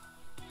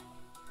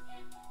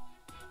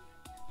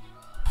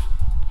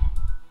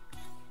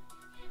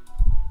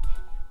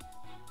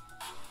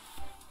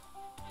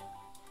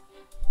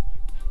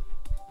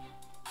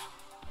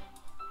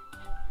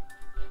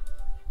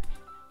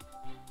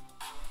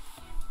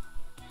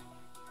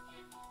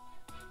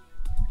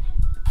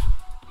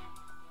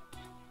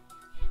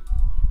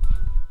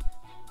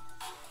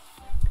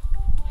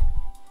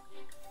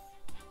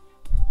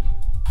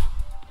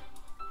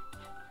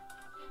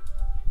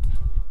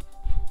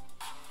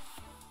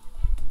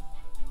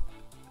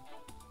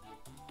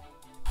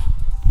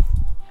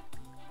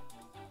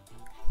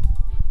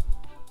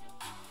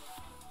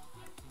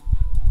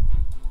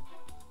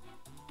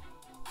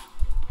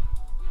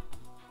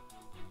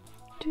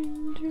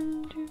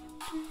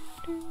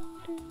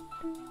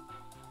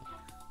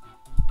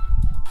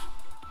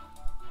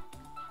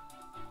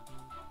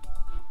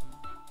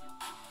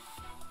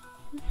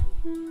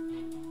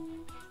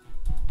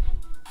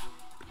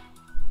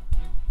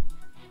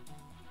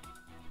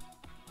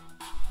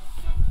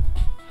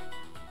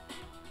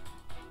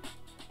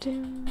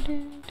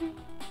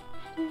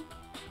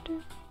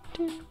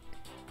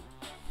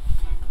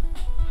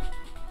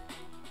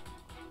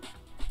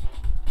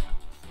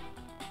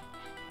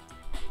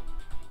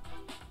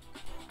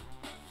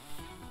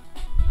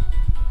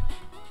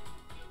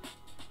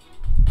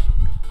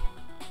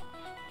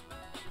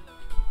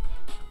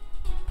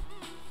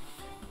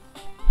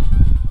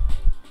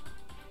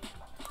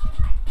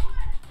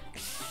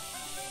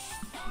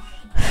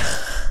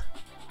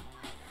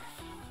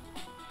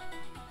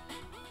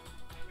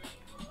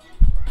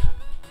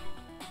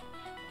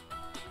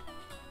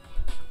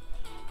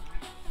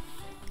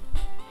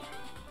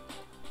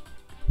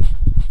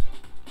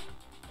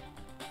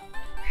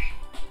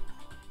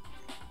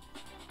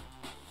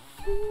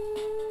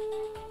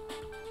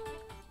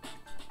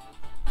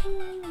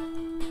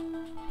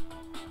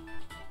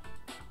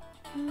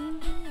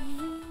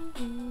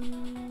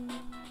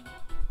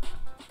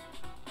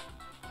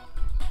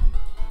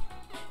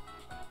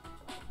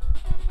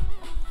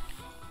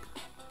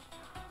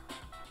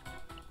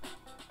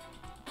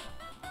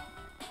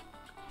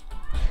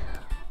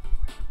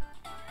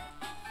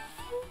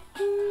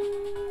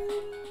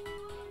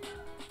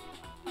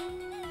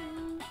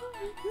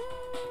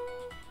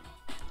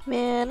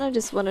man, I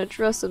just want to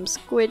draw some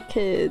Squid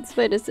kids.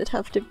 Why does it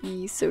have to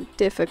be so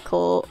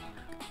difficult?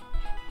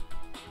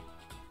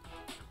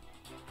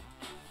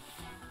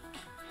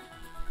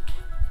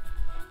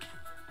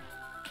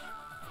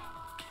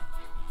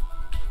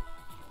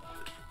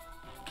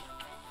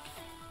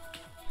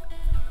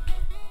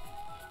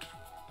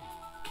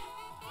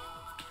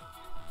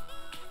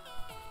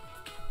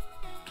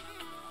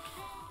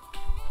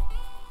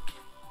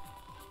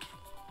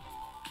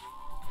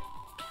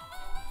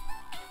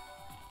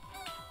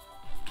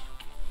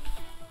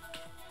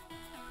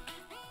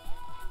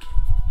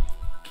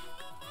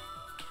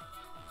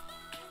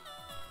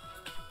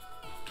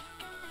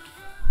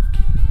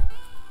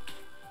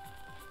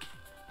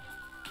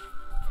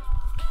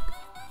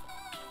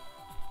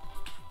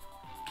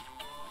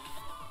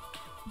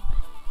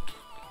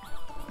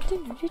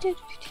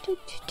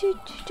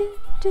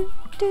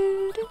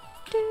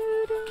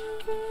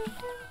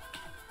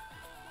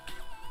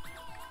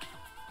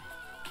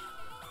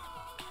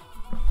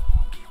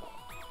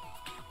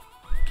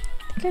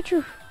 They're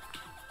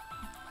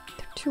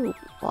too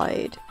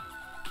wide.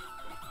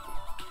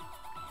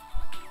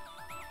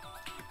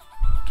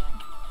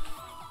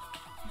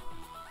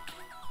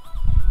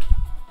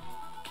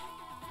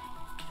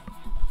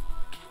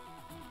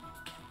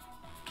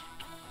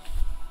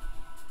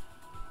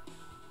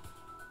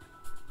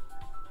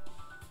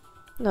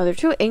 No, they're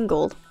too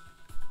angled.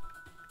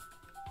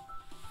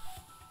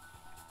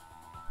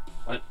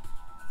 What?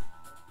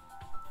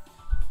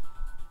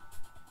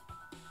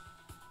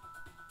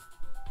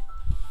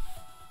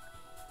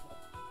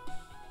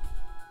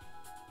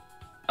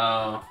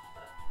 Oh.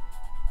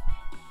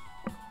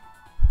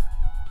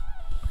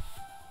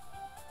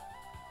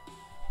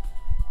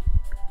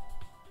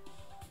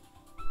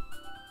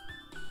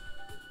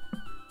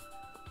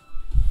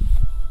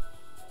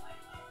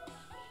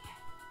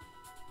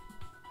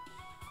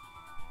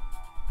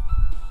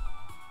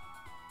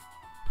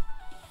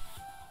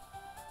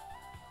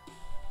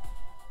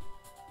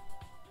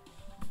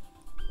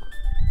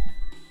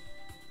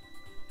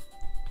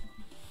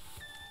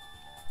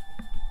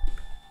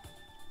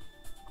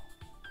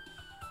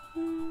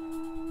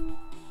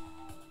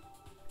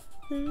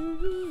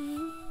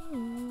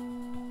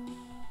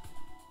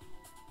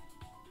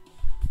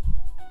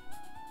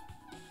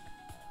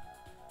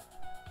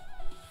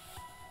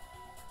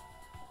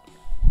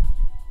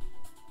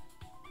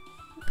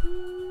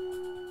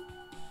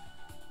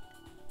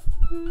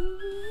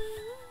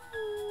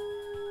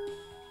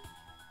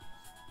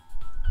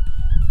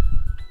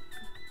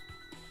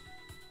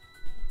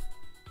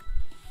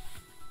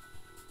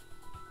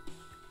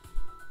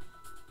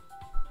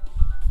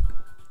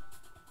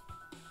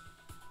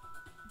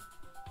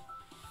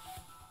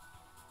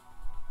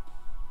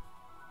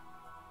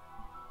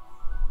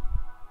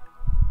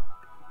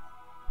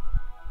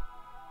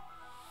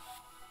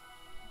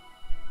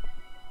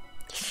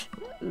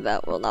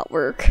 That will not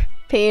work.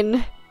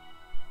 Pain.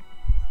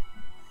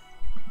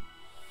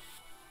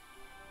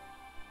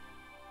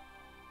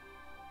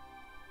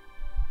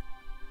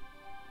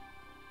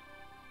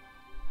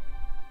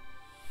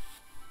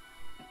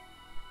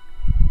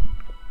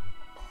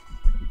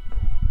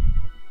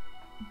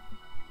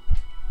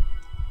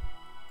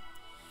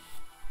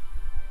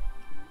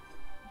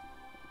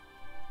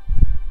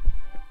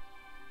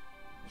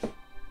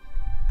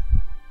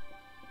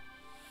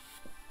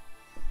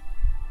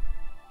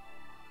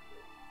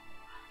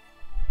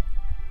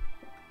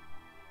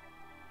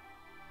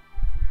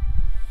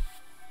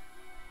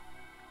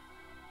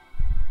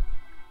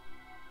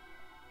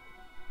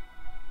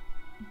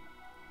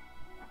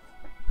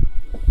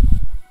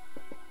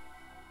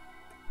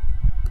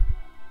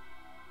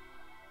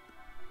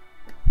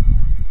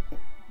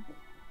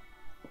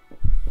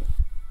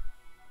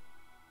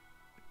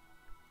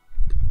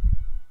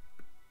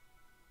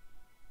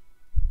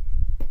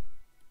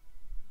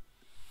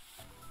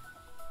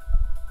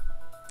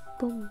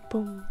 Boom,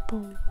 boom,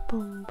 boom,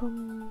 boom,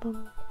 boom,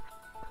 boom.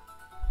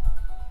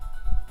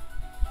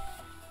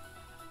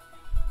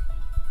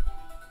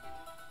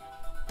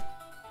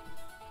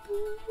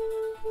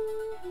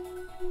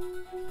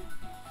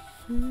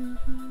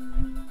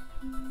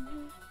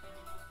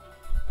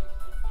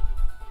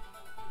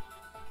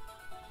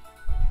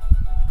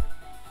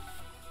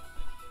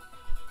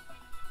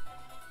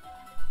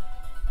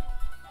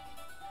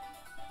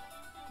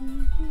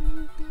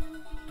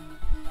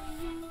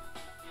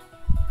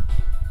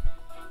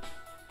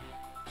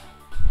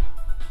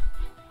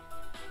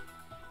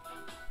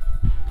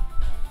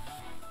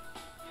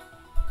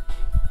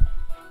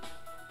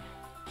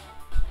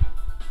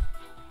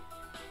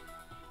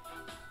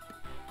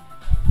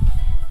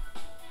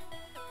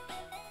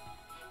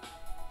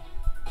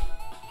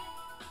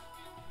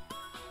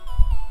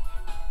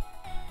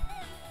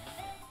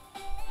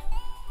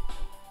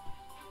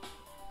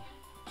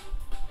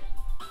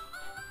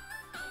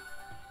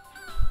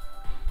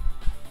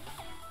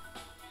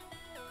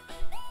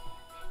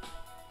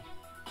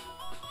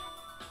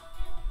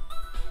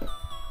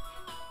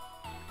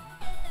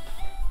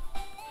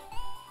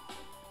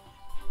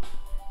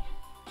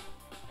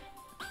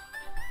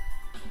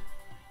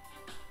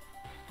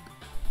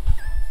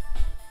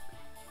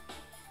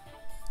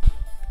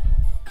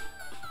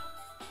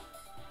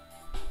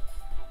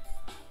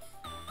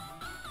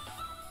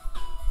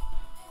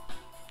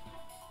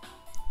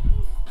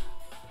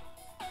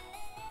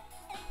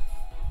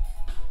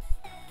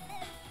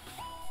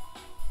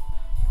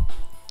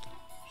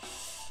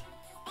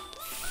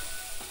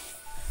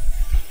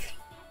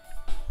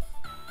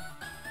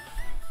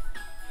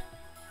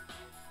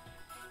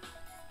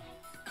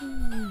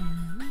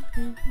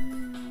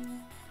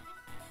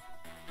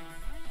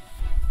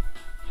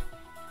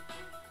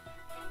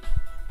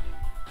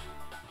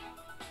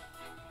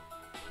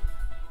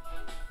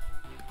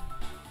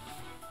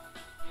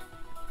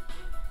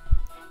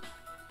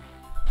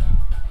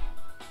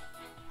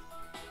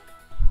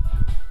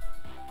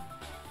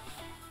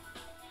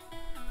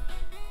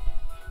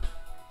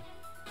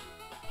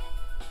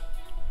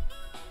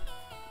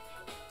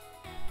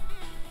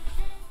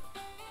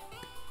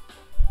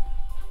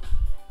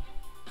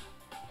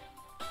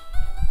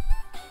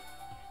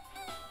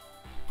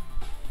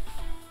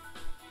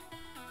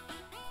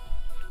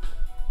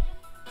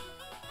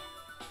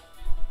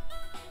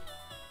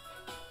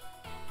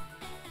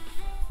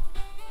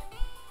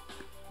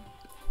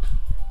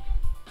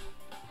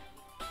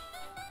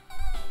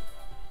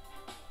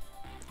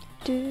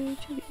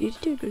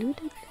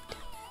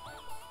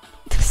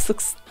 This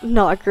looks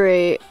not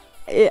great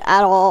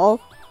at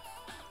all.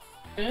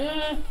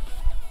 Eh.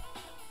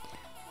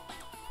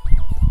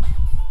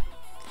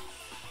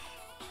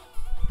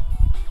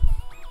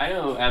 I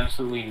know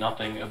absolutely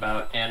nothing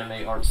about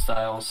anime art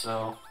style,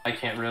 so I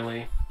can't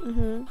really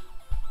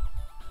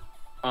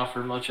offer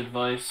much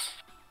advice.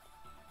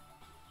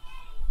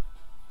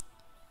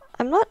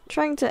 I'm not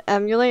trying to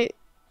emulate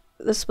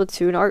the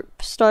Splatoon art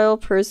style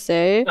per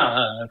se.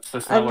 No,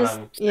 that's not what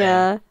I'm saying.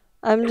 Yeah,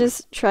 I'm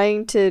just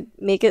trying to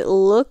make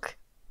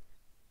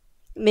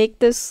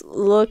this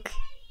look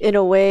in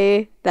a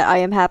way that I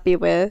am happy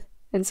with,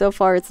 and so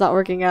far it's not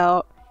working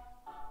out.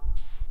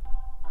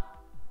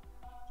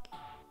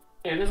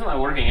 Yeah, it isn't that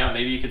working out.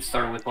 Maybe you could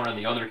start with one of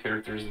the other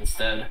characters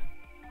instead.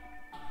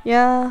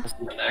 Yeah. See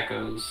how that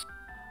goes.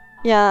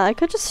 Yeah, I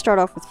could just start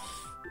off with...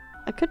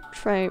 I could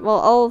try... Well,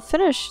 I'll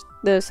finish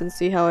this and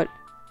see how it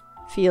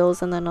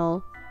feels, and then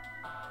I'll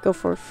go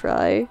for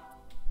Fry.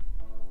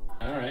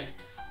 Alright.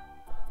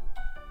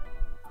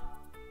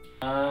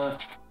 I'll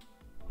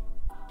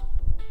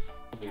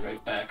be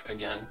right back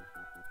again.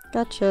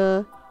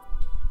 Gotcha.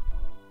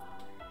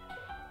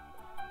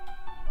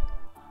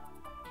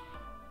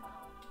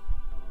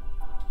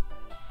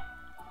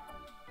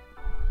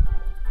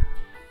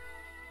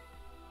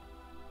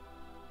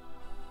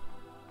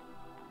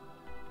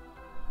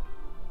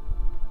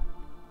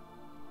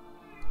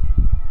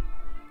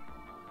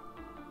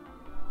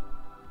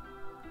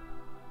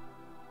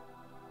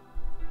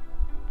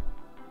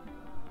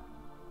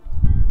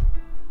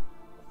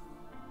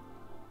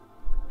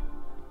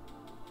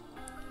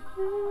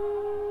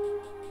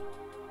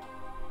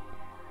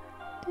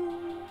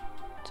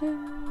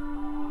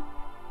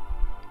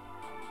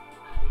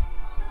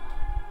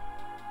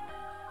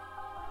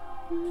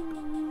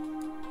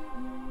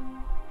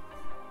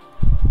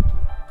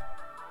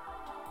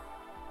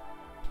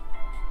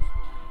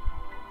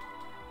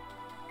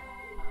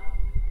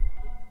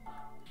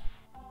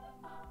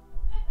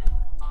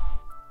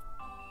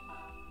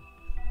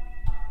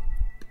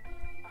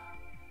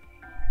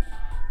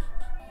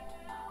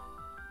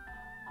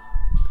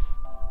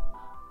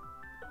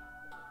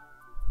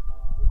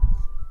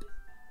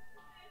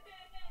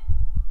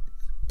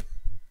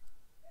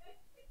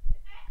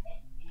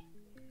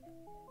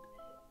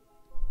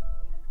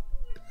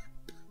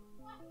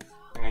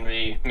 I'm gonna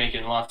be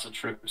making lots of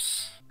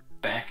trips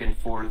back and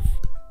forth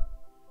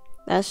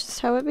That's just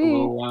how it for a be.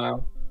 little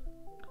while.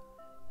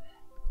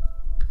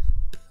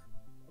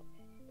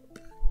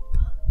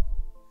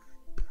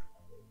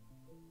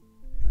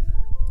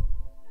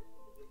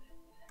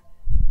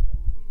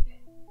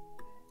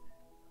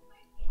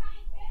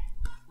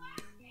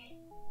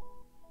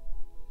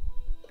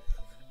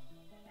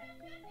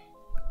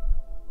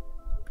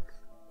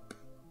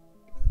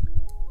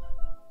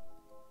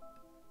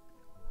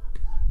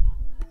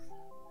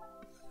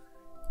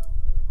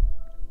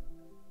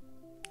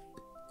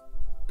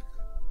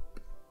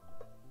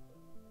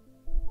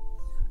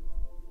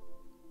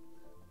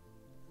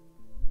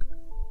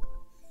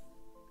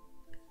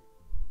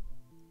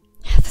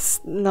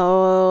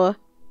 No.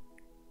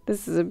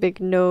 This is a big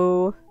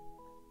no.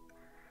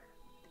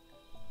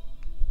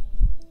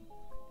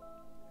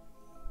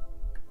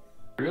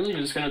 Really, you're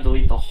just gonna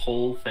delete the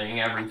whole thing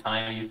every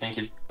time you think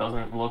it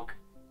doesn't look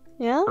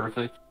Yeah?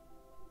 perfect?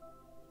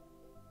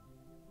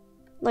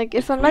 Like,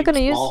 if Just I'm not delete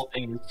gonna use... small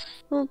things.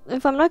 Well,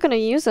 if I'm not gonna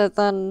use it,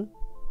 then...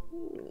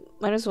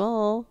 Might as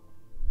well.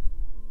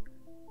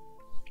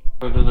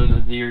 But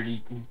can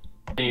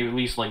you at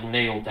least like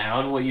nail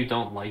down what you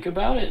don't like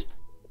about it?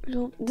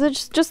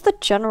 Just the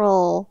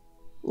general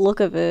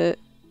look of it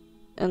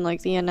and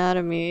like the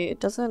anatomy, it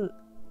doesn't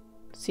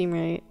seem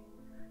right.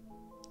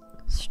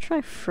 Let's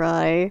try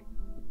fry.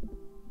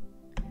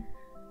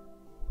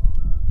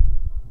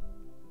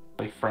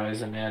 Like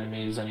Fry's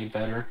anatomy is any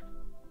better?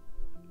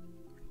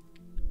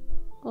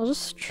 I'll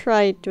just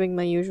try doing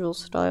my usual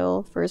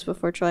style first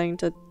before trying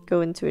to go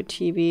into a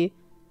chibi.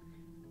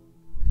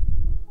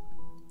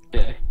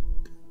 Okay.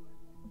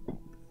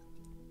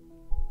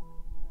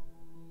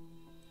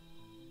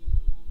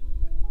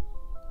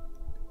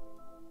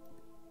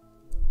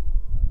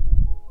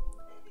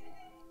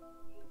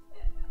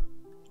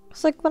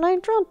 It's like when I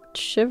draw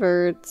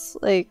Shiver, it's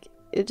like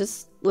it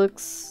just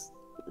looks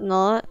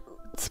not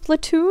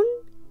Splatoon.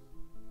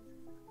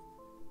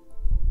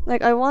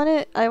 Like I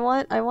want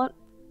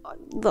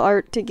the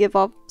art to give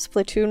off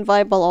Splatoon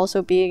vibe while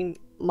also being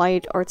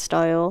my art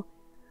style.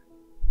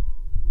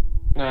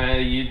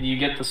 You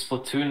get the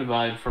Splatoon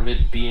vibe from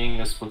it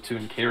being a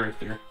Splatoon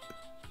character.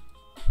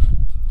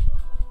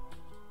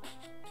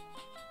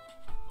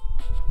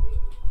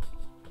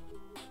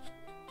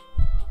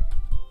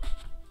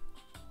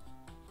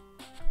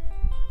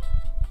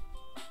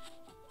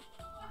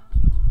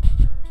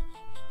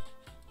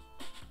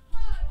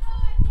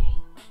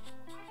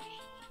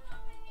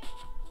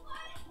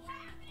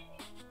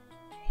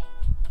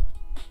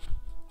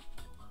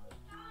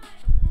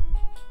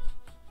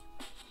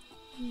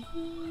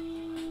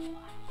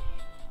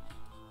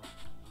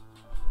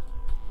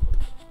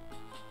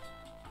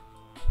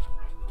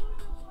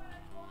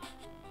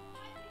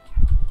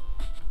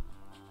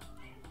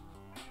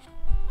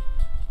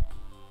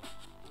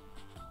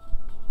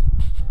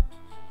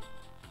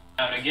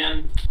 Out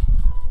again.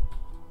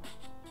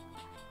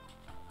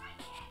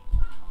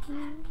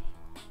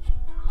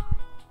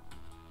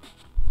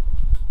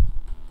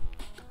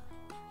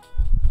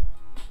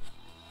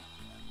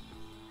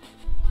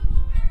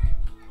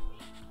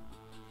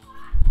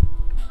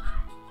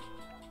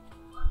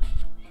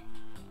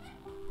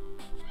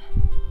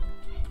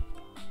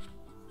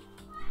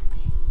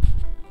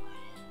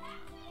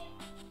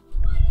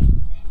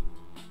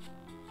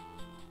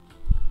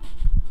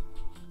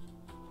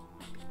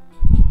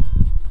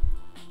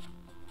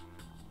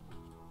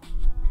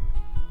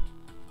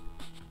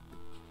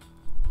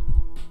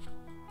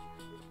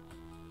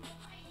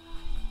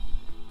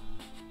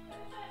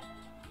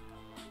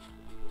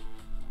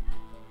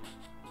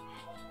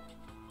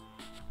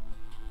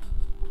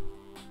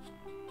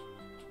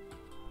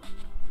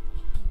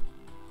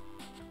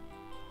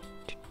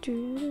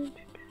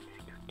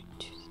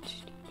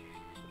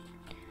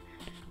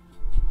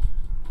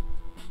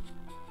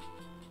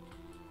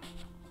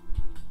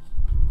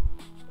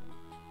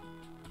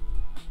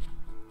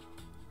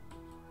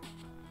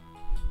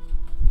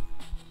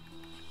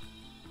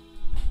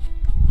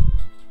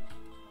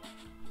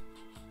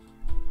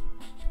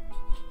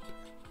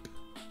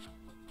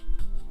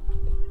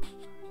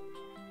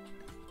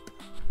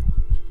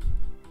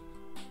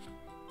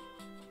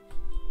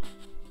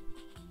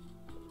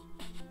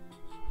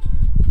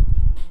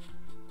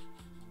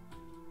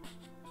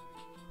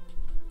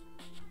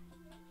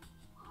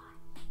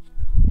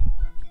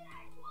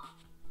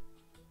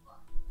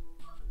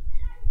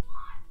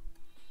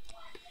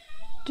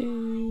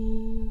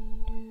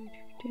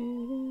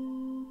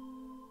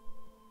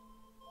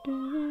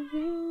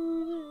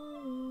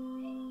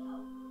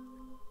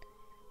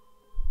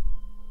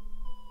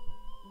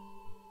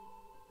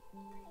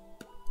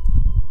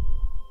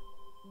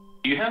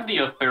 have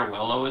the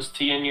Farewell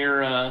OST in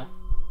your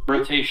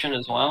rotation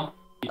as well?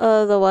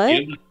 The what? Do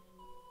you have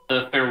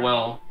the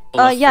Farewell?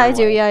 Yeah, I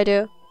do. Yeah, I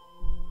do.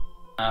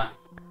 I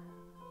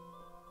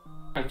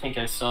think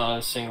I saw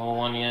a single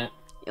one yet.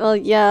 Well,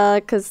 yeah,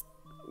 because,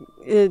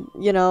 you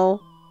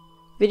know,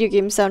 video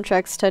game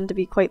soundtracks tend to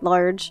be quite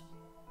large.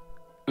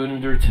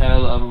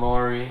 Undertale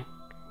Amori.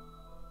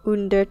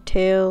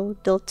 Undertale,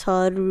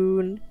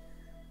 Deltarune.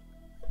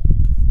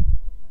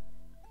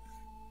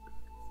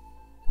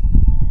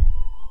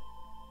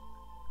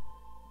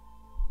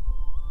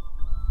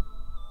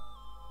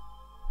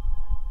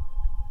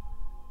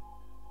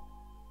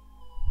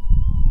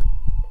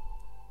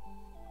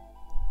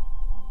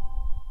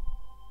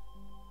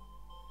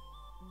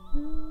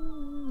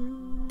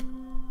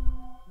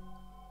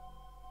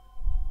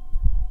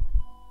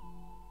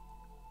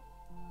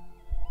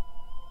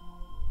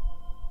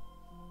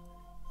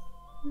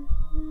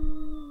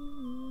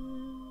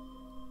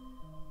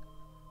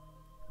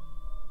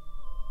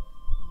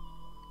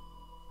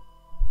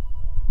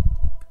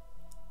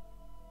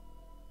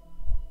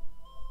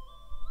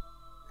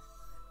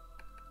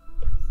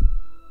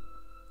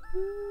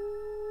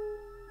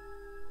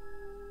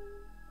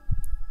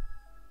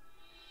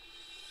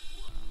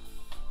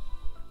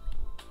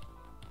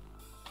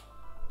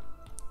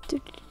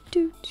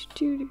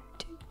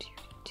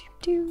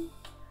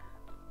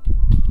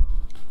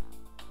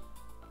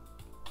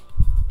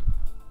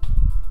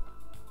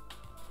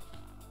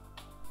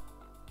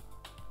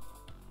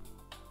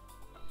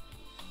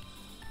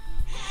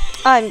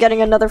 I'm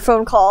getting another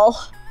phone call.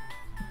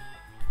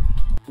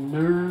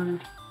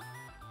 Nerd.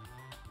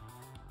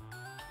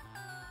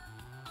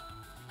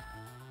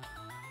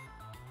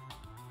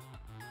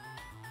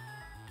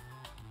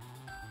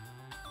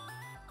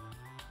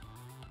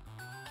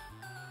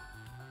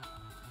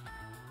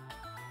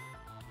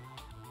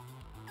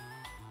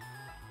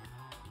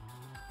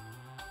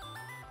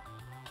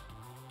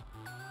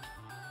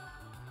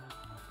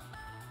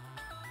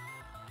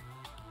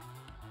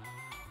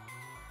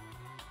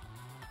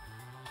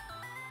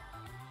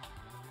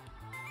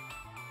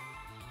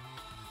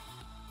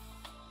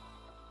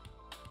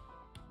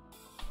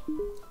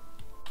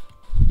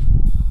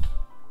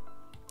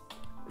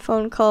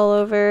 Phone call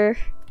over.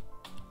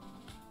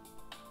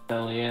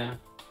 Hell yeah.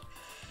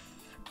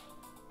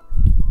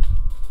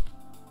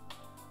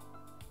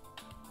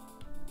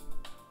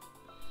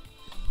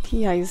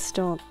 The eyes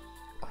don't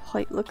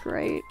quite look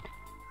right,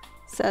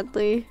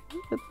 sadly,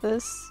 with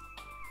this.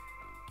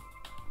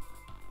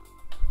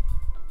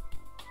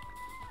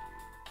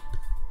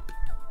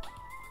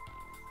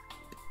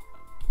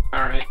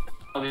 Alright,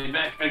 I'll be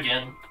back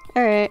again.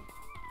 Alright.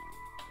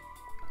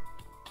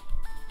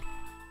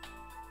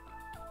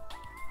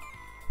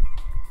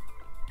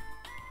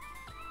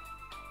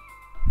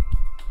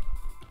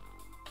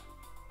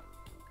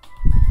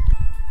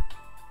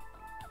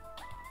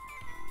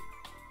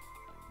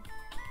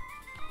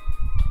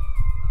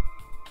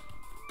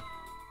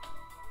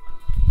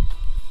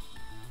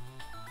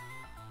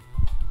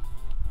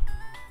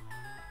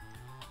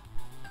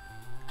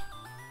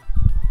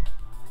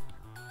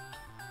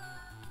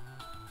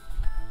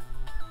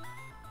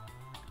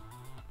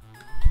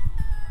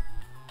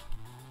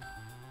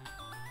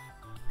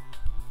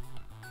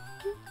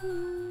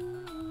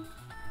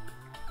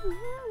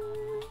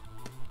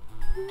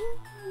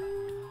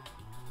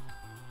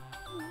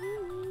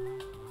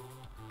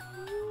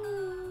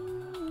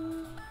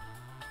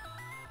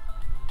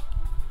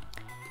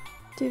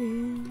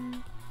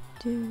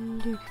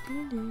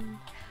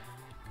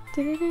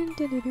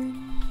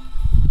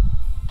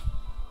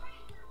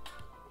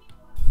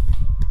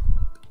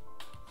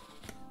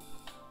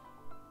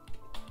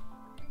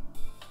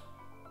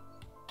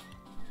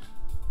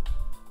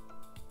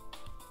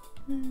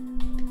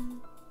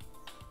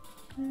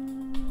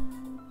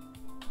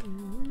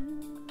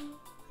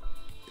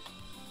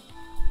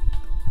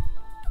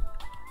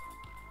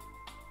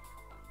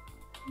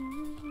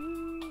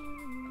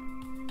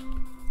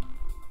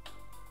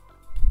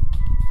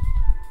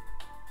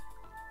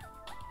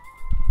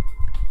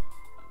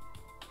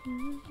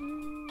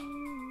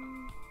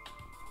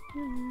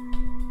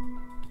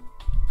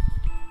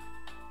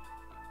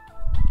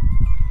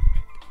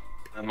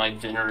 My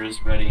dinner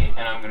is ready, and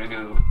I'm gonna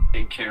go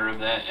take care of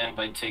that. And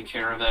by take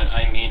care of that,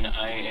 I mean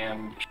I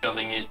am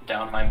shoving it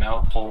down my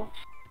mouth hole.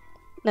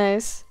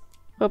 Nice.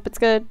 Hope it's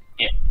good.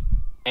 Yeah.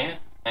 Yeah,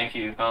 thank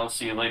you. I'll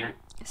see you later.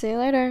 See you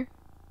later.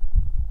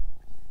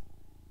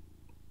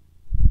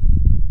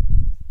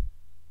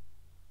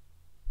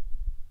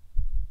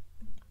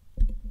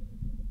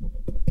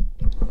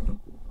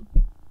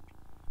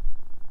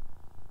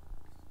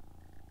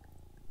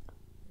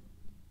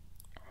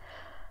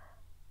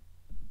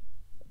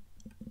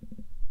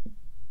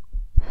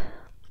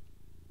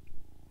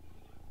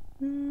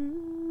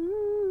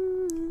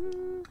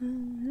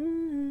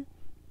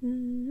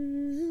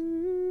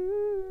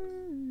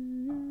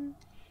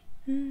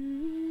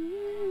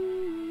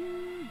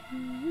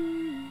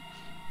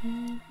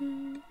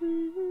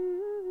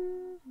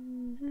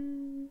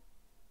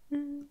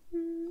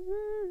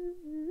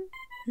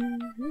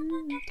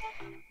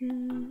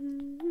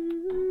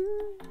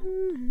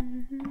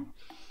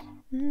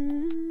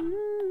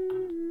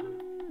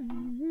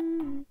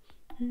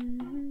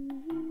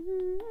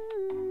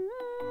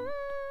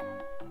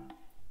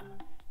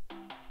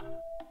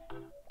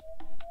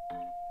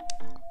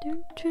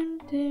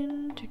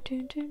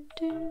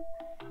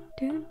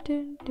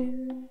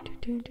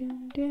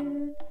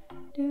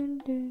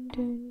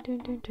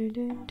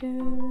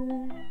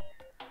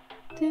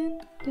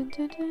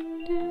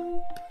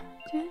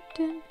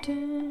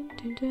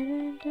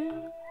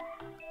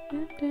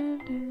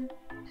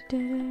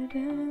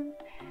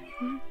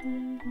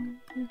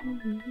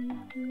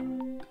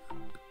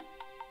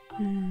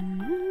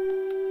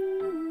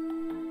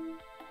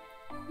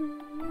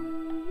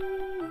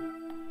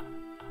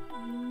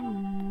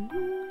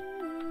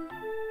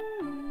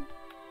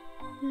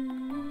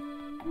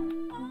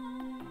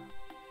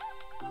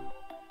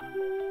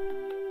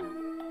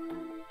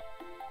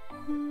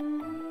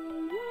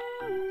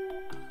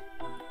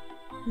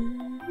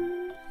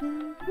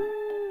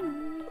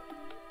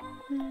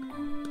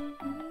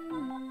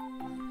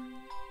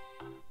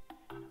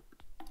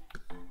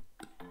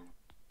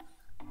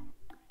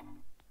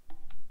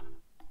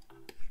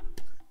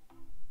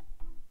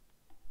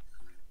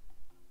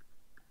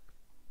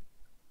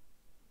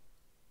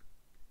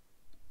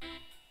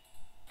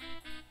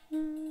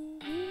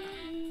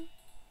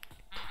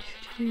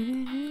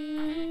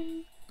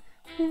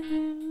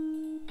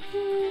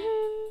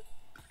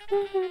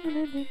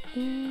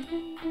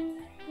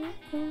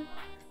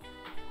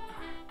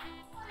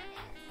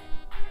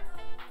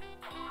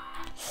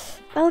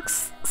 That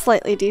looks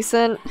slightly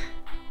decent.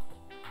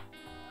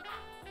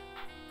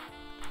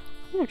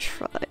 I'm gonna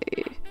try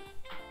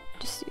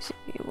just using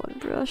one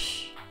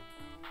brush.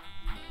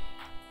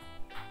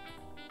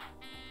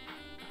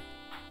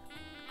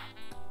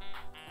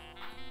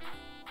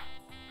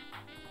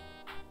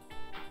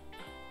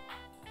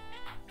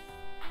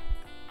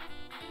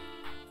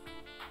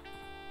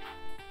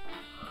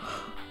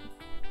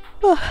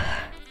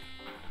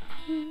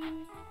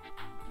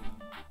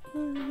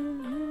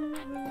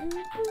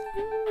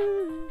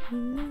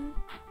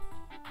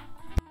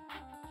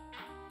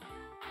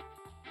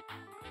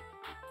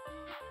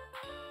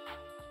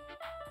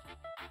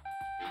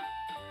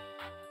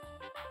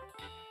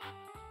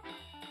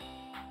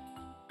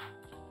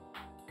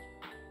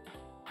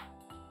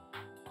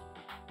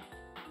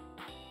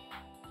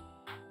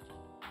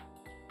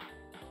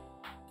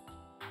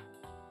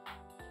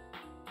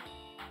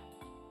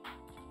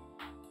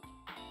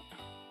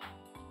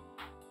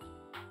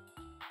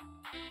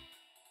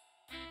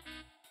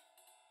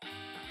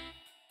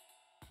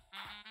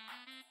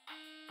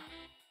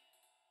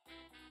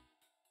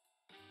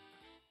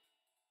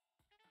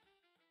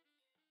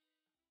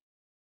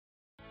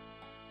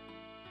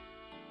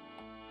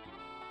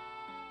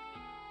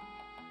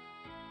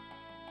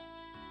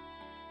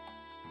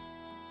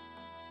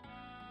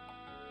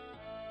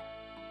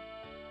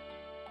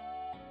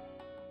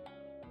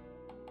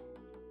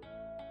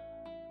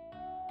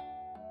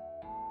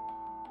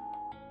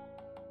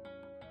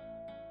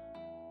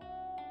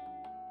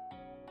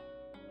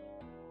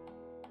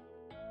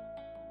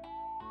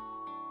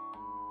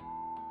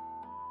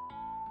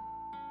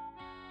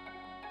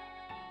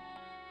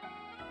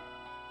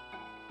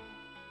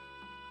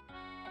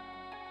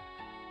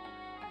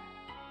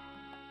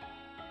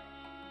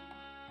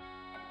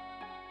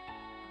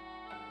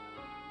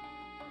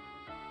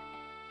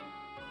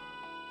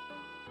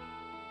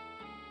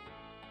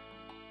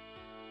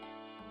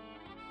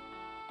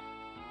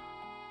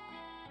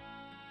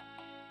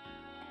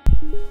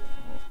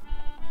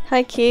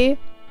 Hi Key,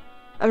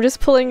 I'm just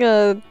pulling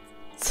a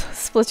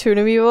Splatoon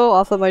amiibo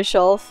off of my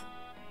shelf,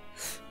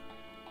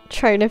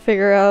 trying to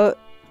figure out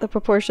the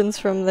proportions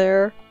from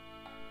there.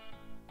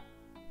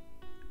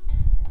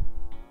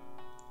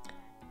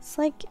 It's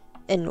like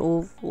an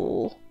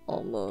oval,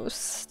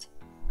 almost.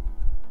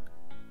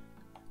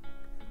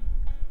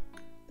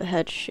 The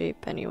head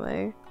shape,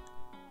 anyway.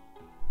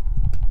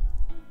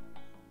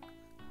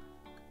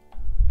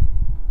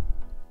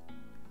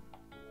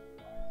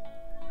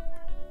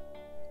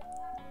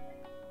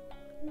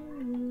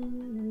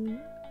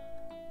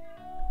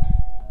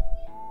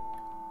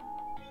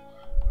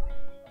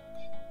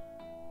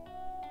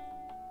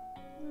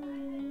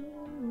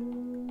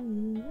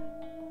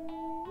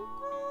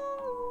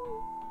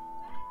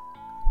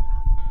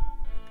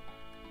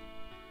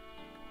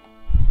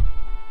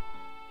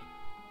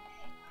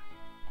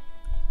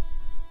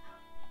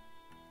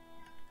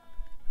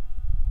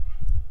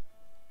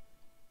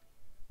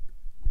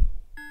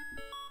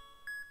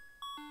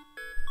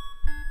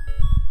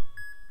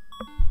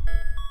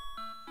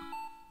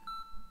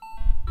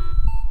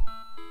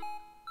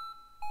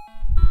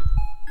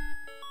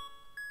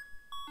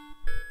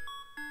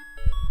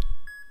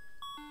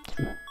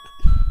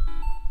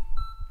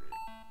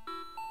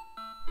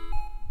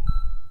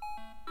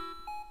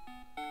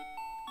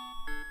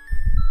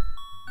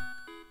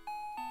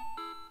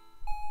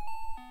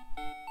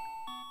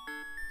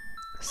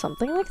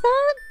 Something like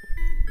that?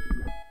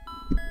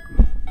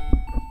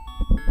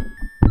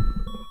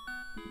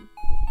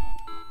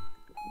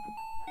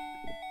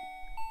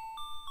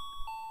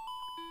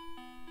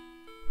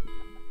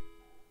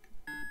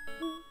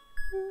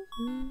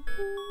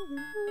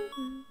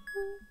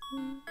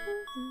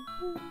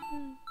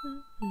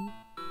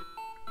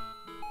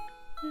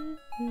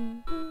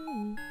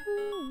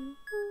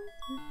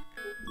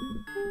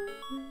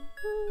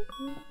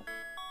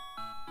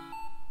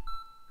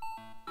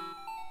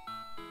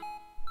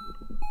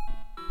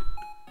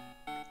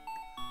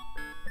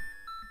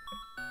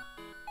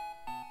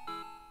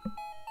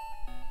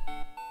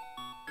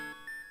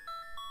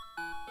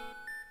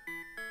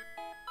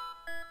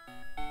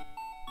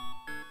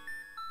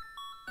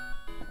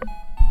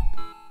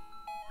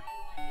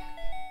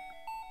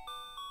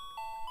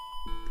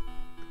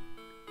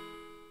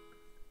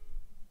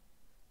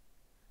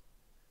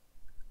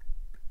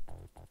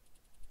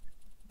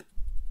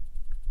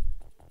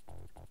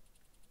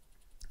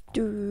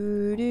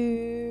 Do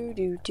do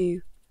do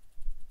do.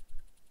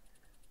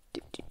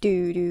 Do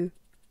do do.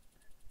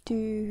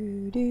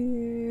 Do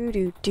do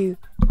do do.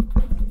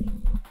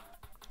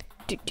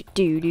 Do do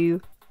do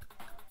do.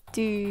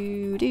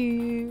 Do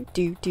do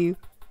do do.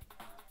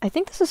 I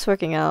think this is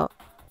working out.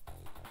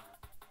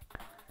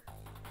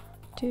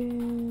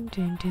 Dun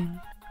dun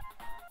dun.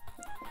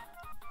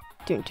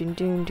 Dun dun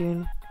dun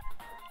dun.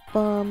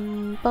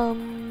 Bum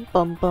bum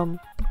bum bum.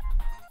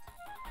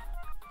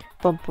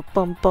 Bum bum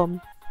bum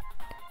bum.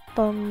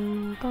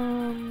 Bum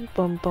bum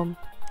bum bum.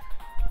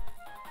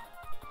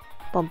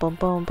 Bum bum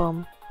bum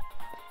bum.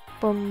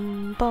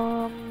 Bum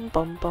bum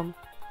bum bum.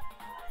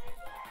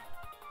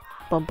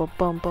 Bum bum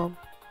bum bum.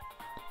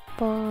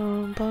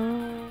 Bum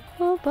bum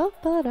bum bum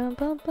ba-dum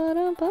bum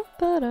ba-dum bum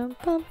ba-dum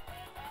bum.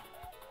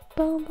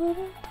 Bum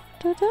ba-dum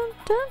dun dun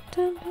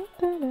dun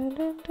dun dun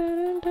dun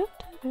dun dun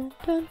dun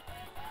dun.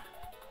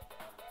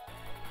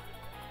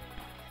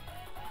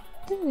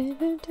 Dun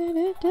dun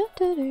dun dun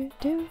dun dun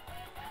dun.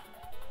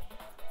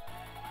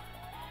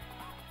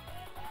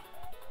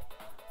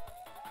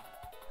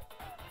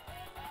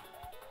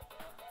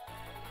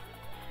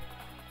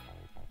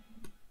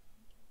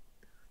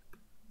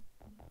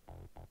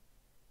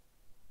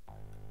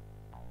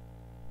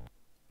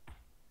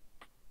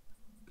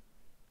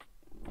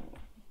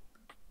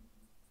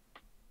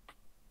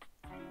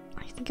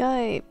 I think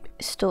I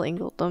still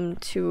angled them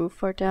too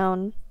far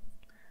down.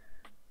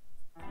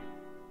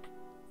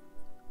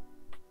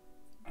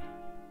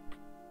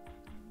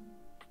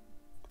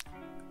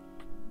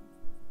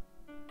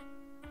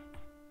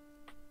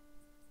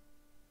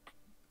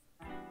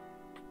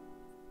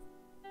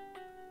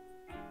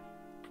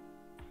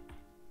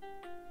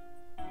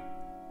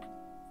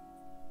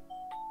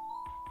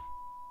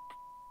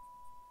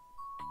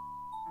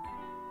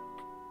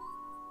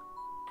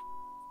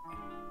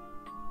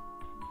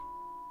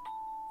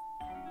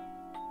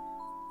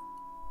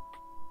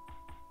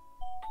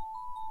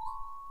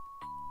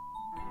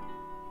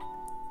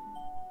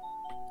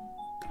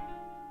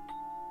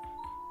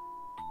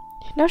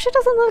 No, she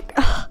doesn't look.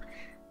 Ugh.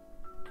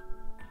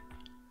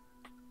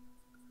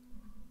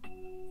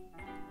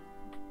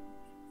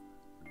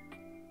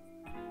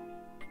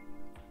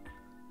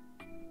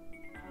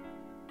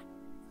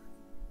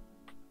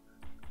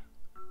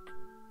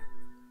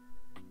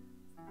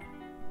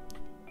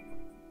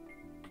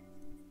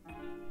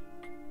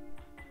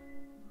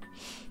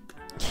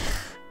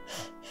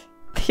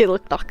 They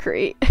look not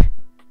great.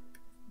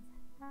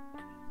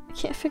 I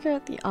can't figure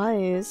out the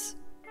eyes.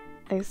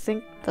 I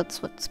think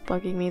that's what's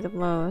bugging me the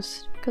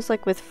most. Because,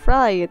 like, with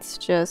Fry, it's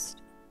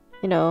just,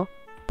 you know,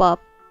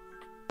 bop,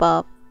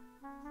 bop,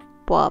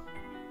 bop,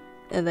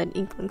 and then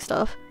inkling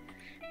stuff.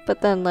 But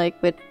then, like,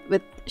 with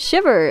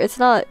Shiver, it's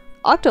not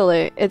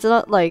Octoling. It's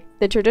not, like,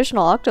 the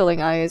traditional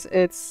Octoling eyes.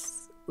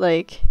 It's,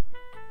 like,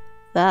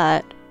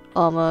 that,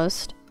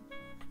 almost.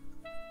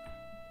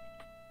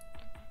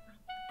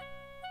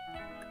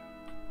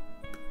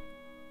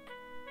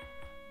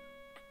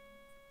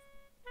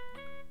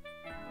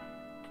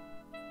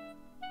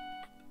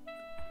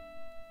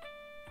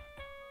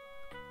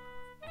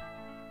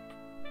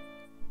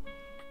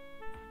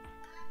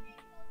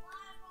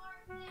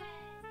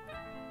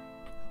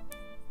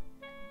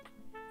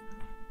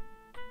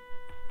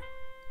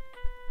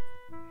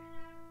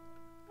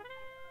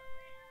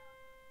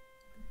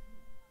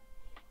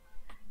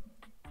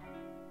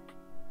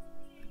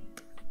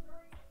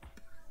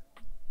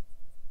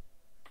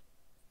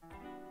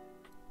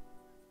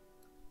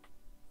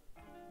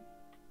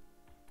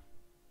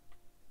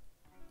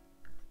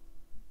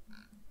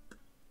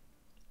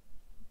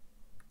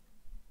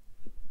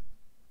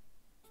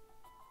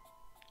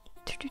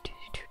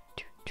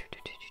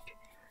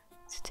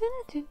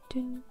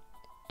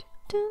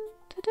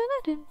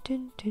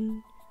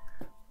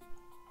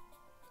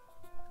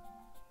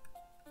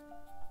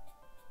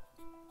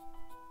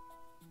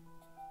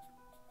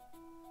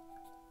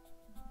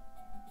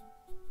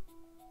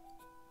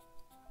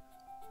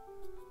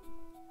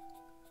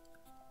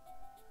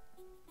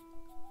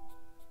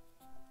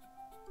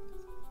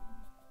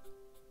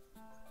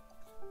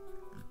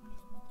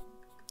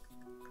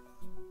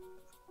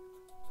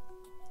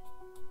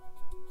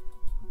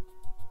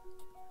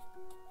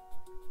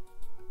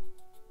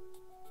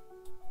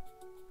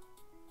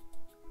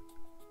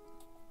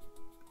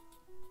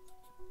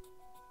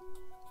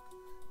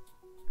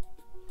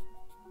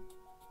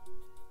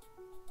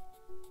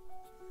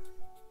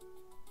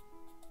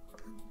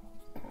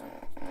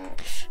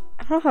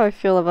 I don't know how I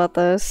feel about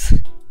this.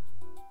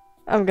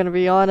 I'm gonna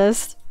be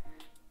honest.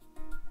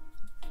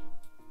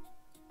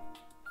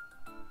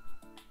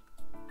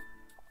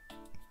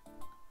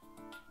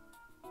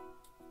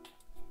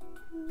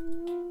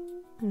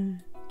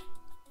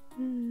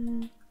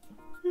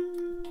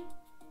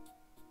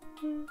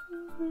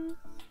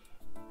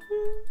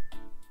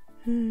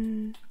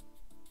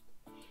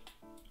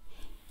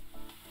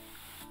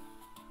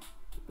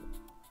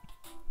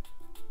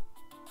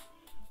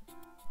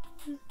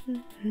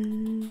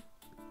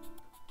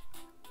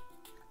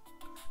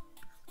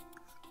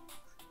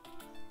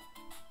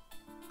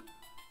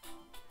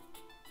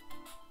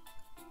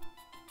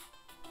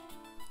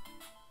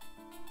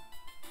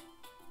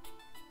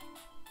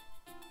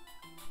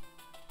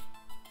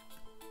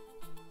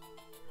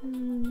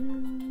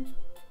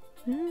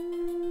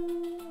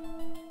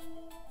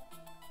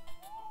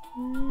 I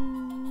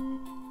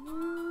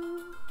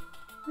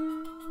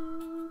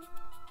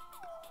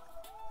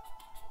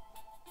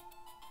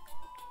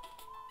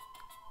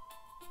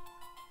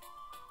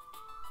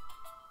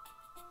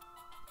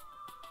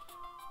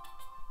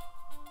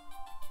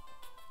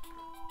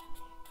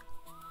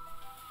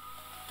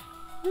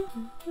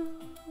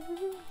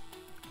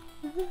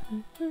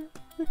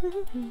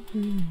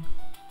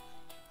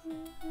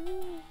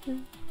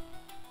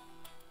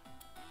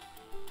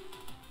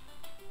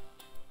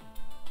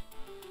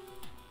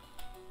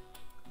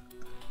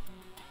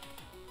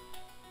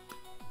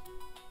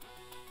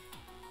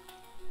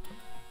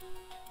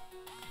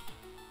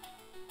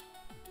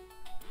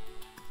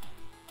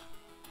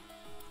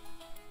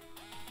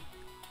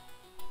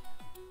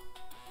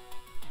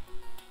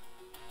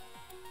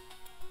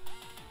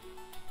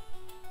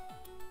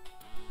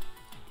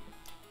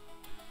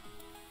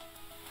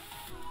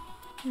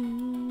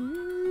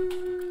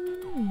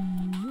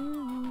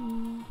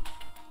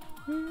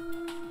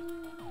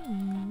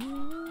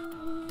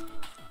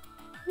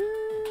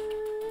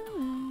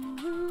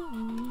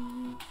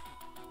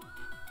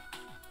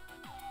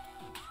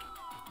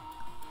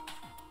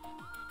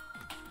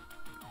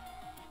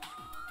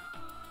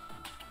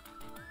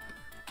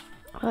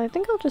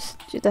think I'll just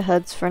do the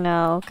heads for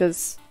now,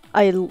 because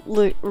I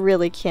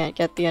really can't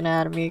get the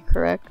anatomy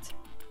correct.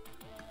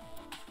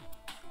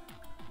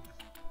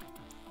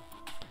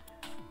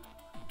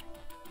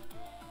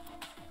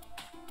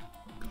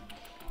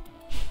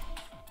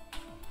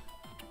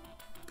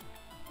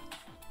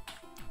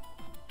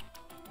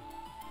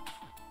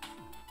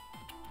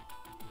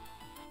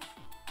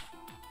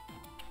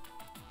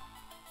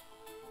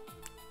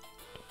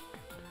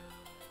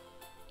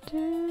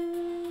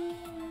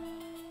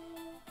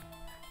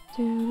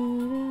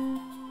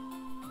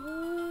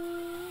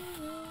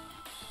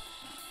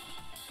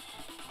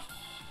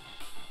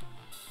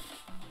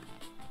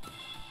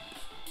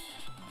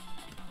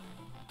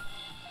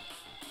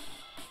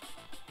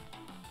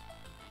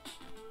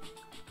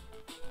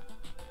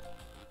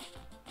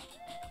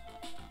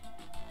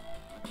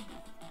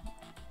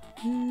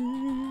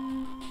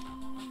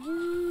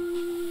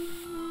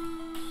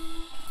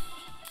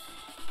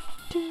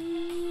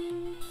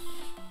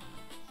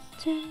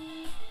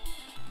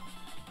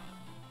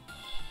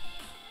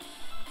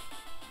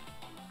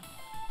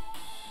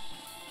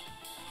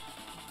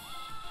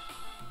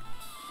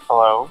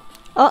 Hello.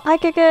 Oh, hi,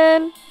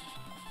 Kikin.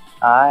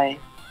 Hi.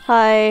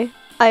 Hi.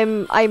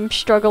 I'm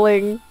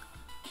struggling.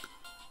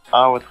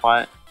 Oh, with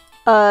what?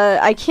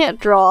 I can't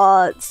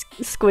draw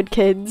Squid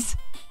Kids.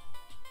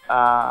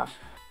 I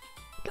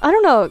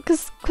don't know,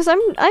 cause I'm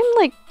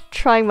like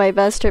trying my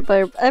best here,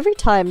 but every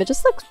time it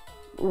just looks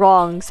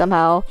wrong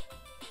somehow.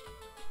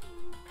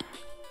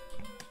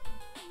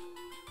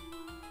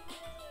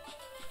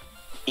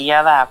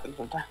 Yeah, that happens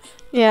sometimes.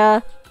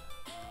 Yeah.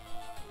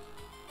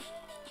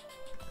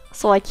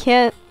 So I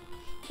can't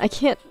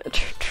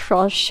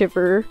draw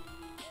Shiver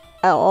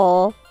at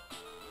all.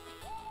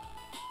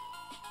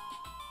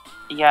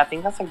 Yeah, I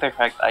think that's like the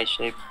correct eye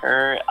shape.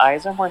 Her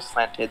eyes are more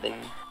slanted than.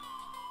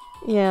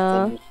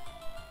 Yeah.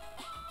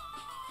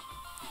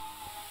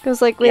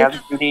 Cause like with Yeah,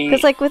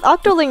 with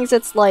Octolings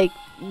it's like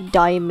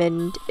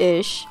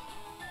diamond-ish.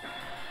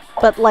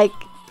 But like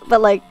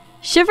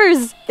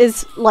Shivers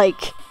is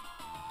like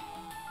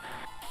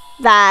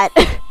that.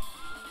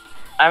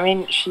 I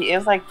mean, she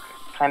is like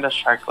kind of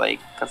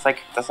shark-like. That's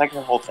like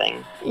her whole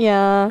thing.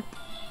 Yeah.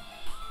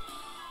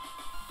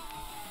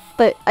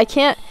 But I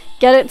can't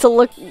get it to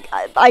look.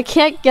 I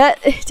can't get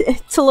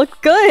it to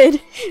look good.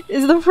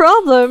 Is the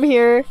problem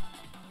here?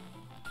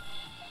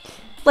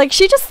 Like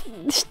she does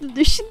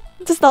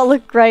not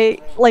look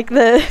right like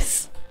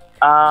this.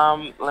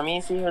 Let me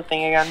see her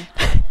thing again.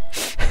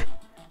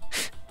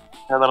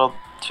 Her little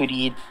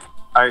 2D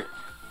art.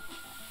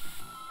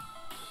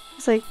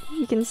 It's like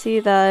you can see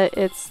that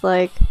it's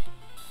like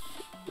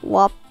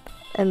wop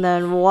and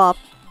then wop,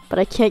 but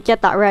I can't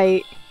get that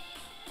right.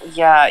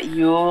 Yeah,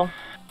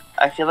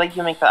 I feel like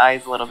you make the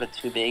eyes a little bit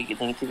too big.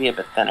 They need to be a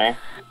bit thinner.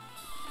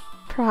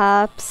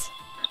 Perhaps.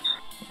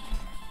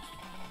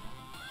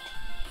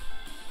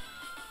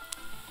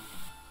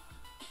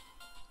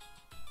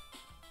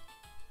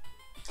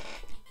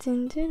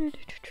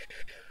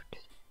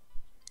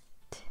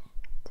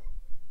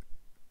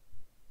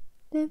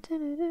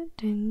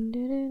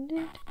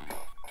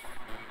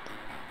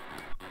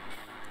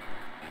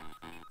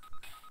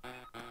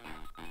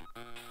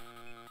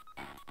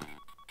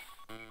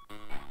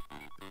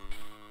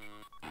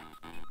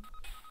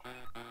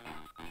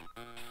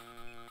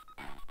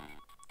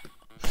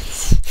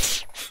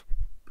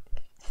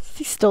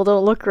 These still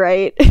don't look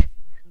right.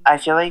 I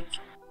feel like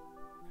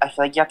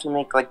you have to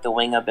make like the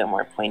wing a bit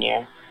more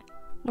pointier.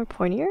 More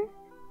pointier?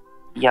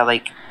 Yeah,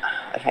 like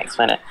I can't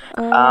explain it.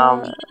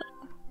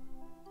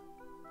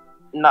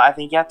 No, I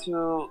think you have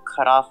to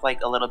cut off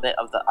like a little bit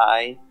of the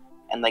eye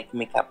and like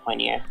make that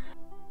pointier.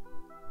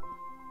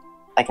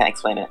 I can't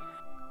explain it.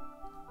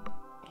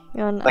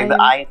 Like the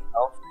eye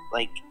itself,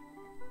 like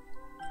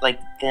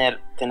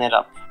thin it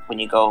up when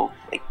you go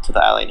like to the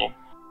eyeliner.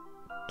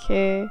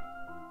 Okay.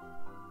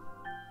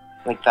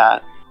 Like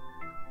that.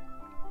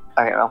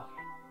 Okay, well.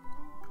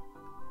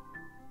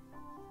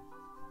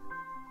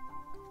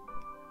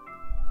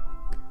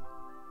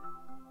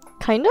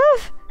 Kind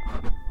of?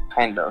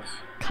 Kind of.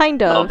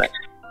 Kind A little of.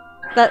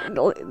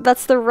 bit.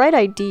 That's the right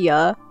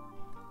idea.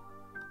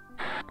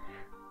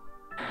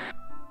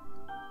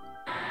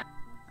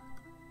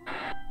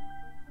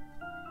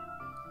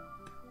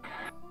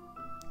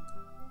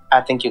 I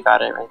think you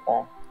got it right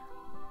there.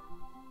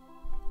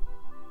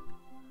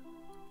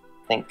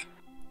 I think.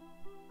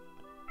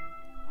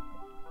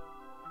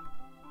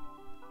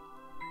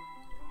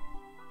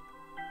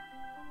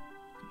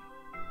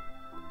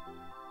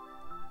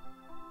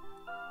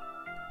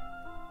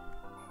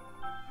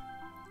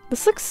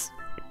 This looks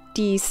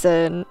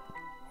decent.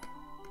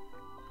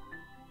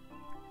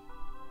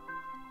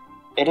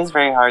 It is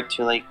very hard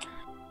to, like,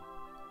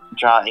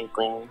 draw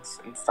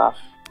inklings and stuff.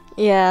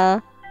 Yeah.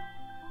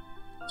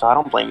 So I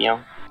don't blame you.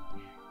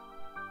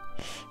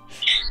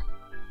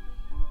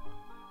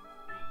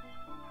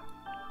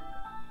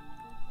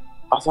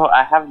 Also,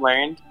 I have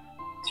learned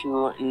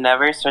to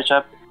never search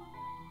up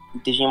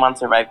Digimon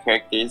Survive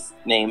characters'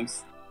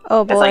 names.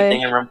 Oh It's like boy.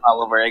 Danganronpa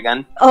all over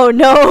again. Oh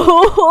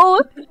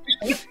no!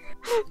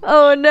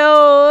 Oh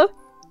no!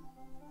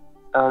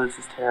 Oh, this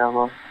is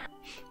terrible.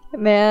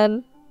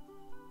 Man.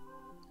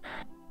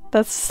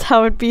 That's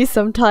how it be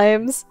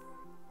sometimes.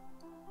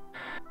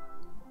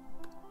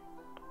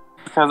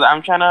 Because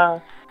I'm trying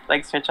to,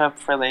 like, search up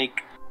for,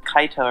 like,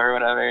 Kaito or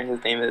whatever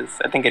his name is.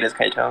 I think it is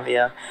Kaito,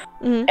 yeah.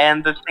 Mhm.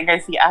 And the thing I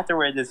see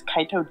afterwards is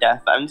Kaito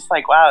Death. I'm just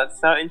like, wow, it's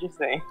so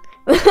interesting.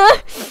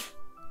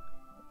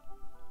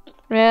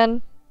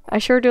 Man, I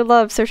sure do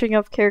love searching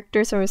up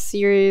characters from a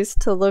series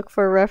to look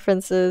for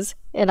references.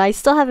 And I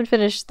still haven't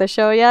finished the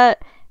show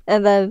yet.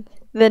 And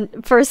then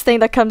first thing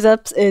that comes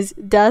up is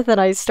death and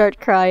I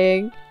start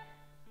crying.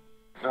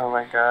 Oh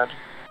my god.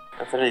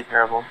 That's really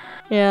terrible.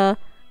 Yeah.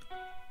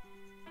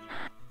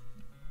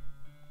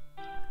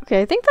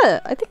 Okay, I think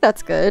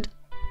that's good.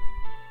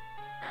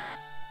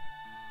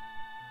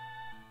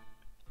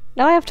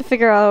 Now I have to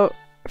figure out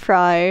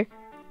Fry.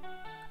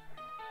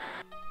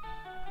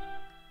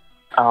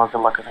 Oh,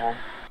 good luck with her.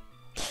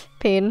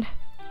 Pain.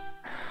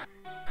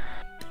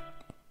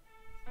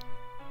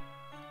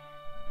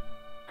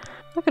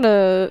 I'm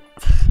gonna...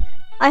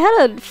 I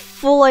had a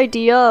full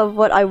idea of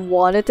what I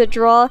wanted to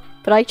draw,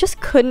 but I just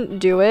couldn't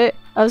do it.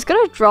 I was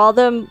gonna draw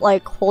them,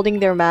 like, holding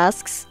their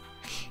masks.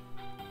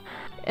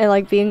 And,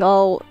 like, being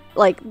all...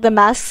 Like, the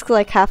masks,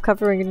 like, half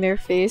covering their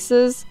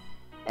faces.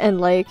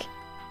 And, like...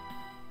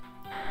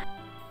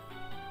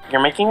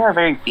 You're making her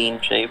very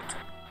bean-shaped.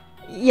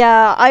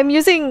 Yeah, I'm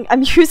using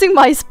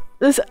my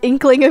this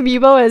Inkling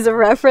amiibo as a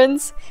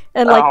reference.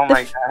 And, like, oh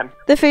my god.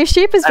 the face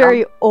shape is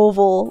very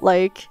oval,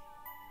 like...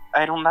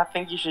 I do not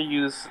think you should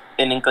use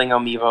an Inkling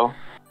amiibo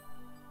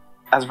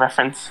as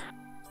reference.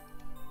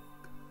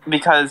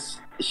 Because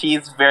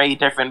she's very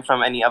different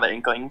from any other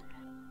Inkling.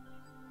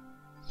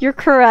 You're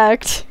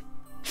correct.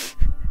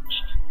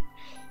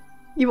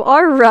 You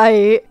are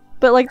right,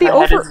 but like the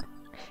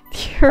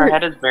her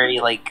head is very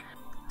like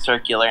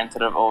circular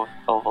instead of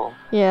oval.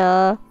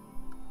 Yeah.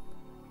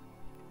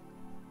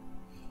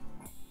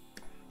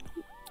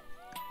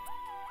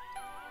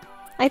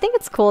 I think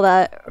it's cool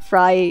that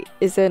Fry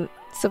isn't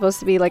supposed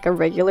to be like a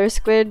regular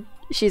squid.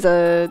 She's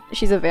a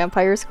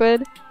vampire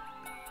squid.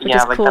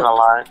 Yeah, I like that a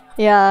lot.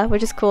 Yeah,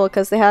 which is cool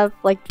because they have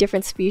like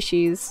different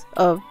species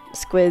of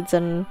squids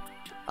and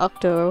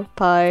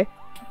octopi.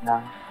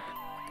 Yeah.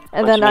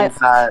 And which then means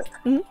that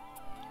Mhm.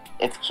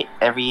 it's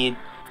every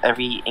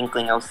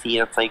Inkling OC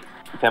that's like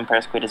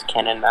vampire squid is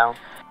canon now.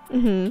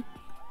 Mhm.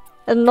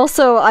 And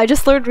also, I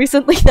just learned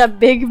recently that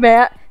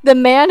the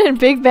man in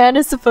Big Man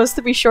is supposed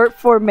to be short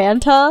for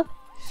Manta,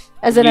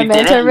 as in a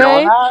manta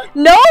ray.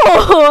 No,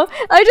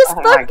 I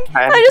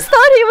just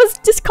thought he was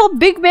just called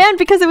Big Man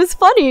because it was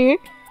funny.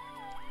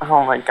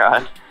 Oh my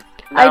god!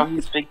 No,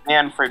 he's Big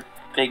Man for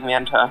Big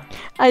Manta.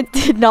 I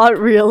did not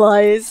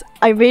realize.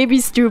 I may be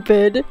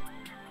stupid.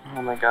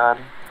 Oh my god.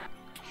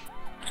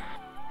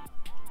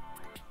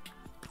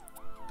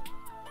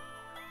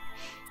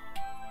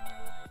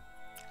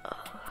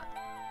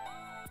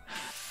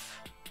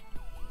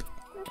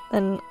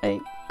 Then I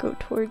go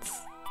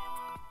towards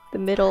the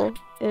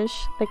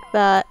middle-ish, like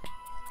that.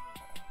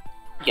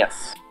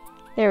 Yes.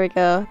 There we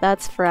go.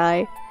 That's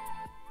Fry.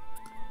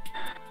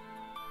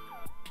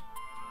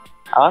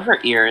 I love her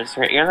ears.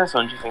 Her ears are so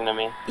interesting to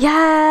me.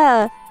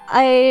 Yeah,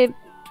 I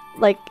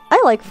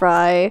like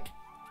Fry.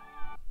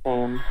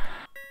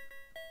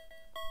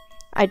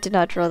 I did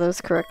not draw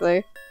those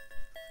correctly.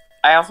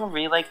 I also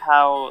really like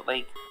how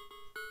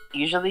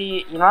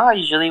usually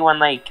when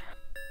like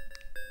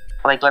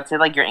let's say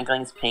like your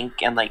Inkling's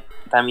pink and like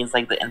that means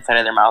like the inside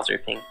of their mouths are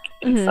pink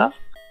and stuff.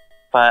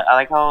 But I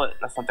like how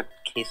that's not the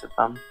case with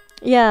them.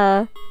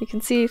 Yeah, you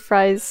can see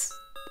Fry's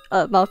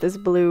mouth is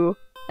blue,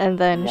 and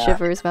then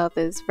Shiver's mouth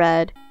is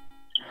red.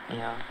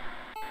 Yeah,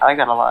 I like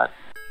that a lot.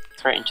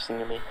 It's very interesting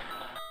to me.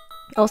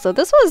 Also,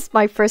 this was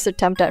my first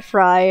attempt at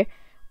Fry.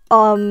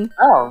 Oh,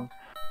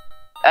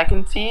 I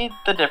can see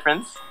the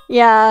difference.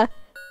 Yeah,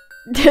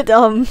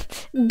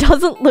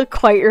 doesn't look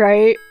quite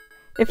right,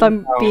 if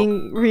I'm No.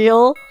 being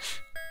real.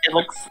 It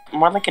looks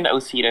more like an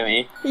OC to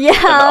me.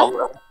 Yeah,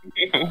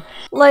 than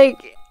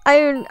like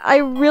I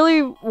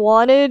really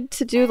wanted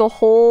to do the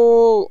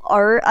whole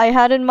art I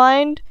had in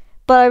mind,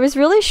 but I was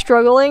really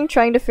struggling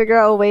trying to figure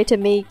out a way to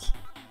make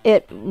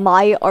it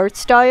my art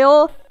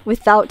style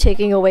without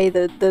taking away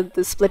the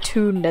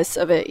Splatoon-ness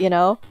of it, you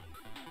know?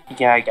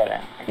 Yeah, I get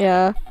it.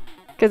 Yeah.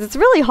 Because it's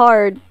really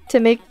hard to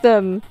make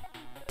them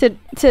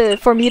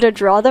for me to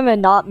draw them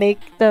and not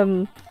make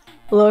them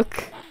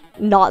look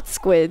not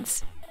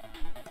squids.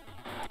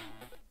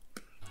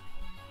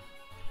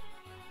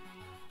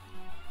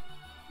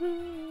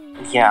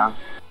 Yeah.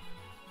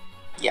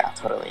 Yeah,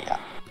 totally, yeah.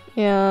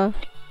 Yeah.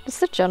 Just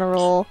the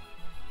general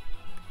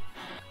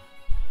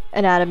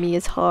anatomy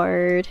is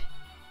hard.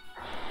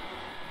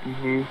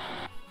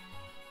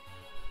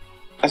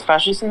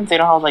 Especially since they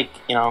don't have, like,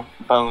 you know,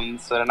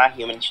 bones, so they're not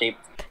human shaped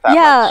that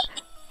Yeah. much.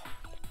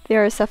 They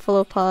are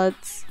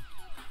cephalopods.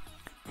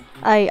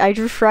 I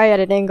drew Fry at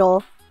an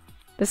angle.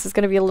 This is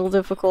gonna be a little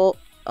difficult.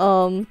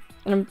 And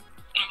I'm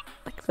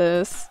like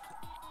this.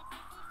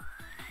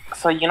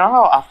 So you know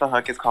how Off the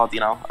Hook is called, you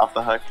know, Off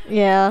the Hook?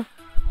 Yeah.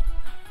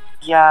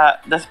 Yeah,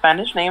 the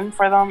Spanish name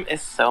for them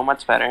is so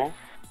much better.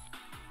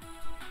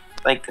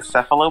 Like,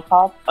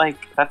 cephalopod?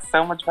 Like, that's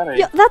so much better.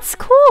 Yeah, that's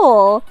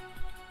cool!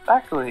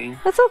 Exactly.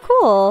 That's so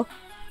cool!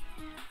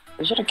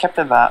 They should have kept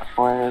it that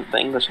for the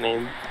English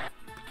name.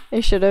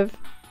 They should have.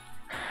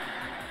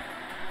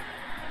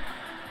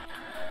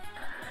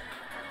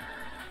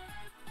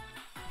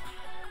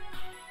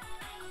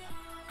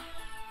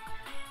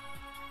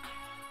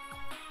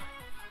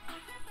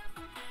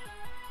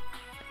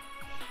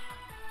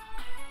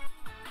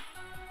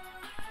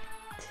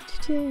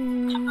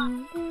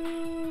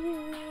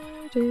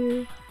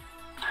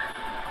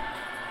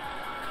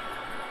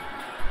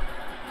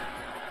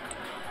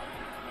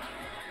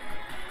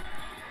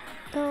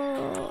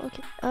 Oh,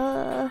 okay.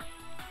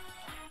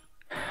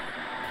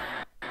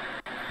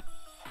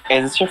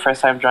 Is this your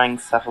first time drawing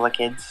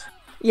cephalokids?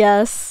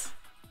 Yes.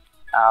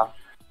 Oh.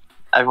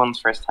 Everyone's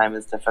first time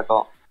is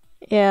difficult.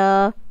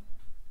 Yeah.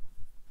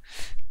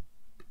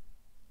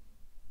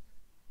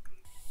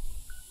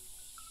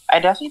 I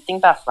definitely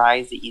think that Fry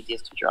is the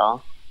easiest to draw.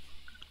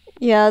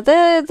 Yeah,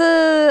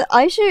 the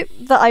eye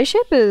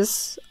shape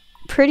is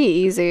pretty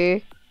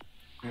easy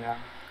Yeah.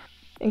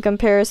 in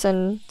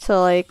comparison to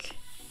like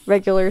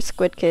regular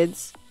Squid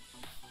Kids.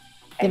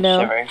 You And know?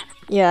 Shiver.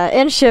 Yeah,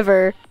 and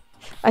Shiver.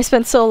 I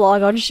spent so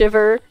long on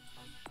Shiver.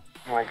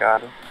 Oh my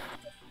god.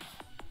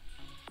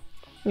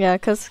 Yeah,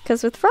 cause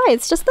with Fry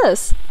it's just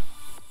this.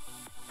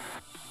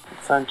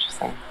 It's so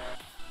interesting.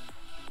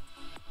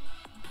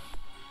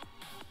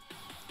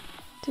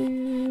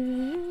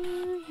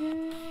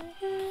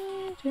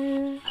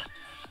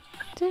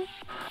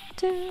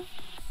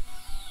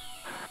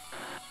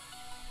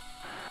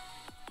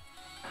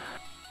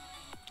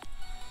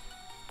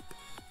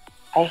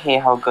 I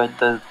hate how good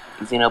the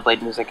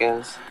Xenoblade music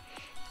is.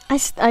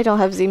 I don't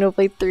have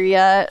Xenoblade 3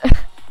 yet.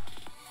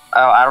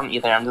 Oh, I don't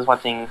either. I'm just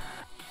watching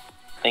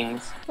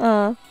things.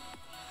 Yeah.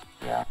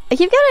 I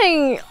keep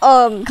getting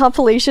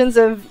compilations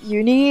of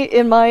Uni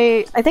in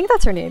my, I think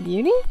that's her name,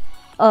 Uni?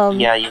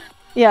 Yeah.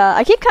 Yeah,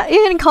 I keep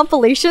getting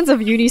compilations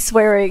of Uni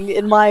swearing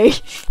in my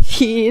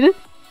feed.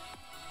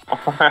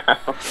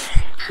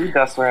 She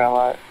does swear a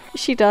lot.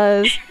 She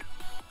does.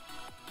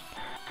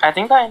 I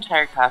think that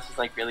entire cast is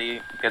like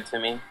really good to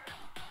me.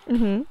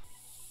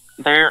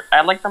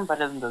 I like them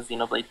better than the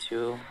Xenoblade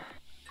 2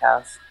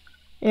 cast.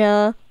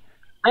 Yeah.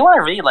 I think what I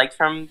really liked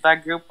from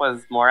that group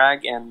was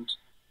Morag and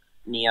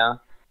Nia.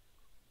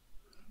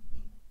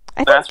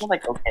 The rest were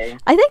like okay.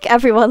 I think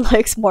everyone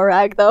likes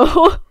Morag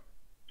though.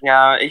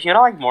 Yeah, if you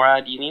don't like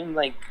Morag, you need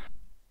like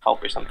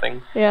help or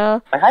something. Yeah.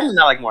 Like, how do you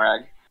not like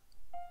Morag?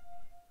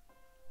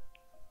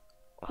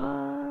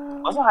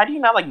 Also, how do you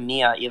not like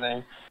Nia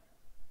either?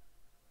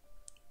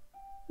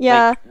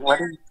 Yeah.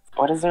 Like,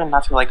 what is there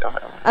not to like of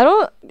her? I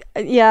don't.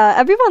 Yeah,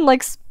 everyone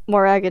likes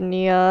Morag and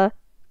Nia.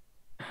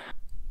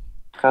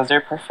 Because they're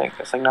perfect.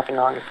 There's like nothing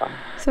wrong with them.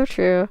 So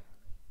true.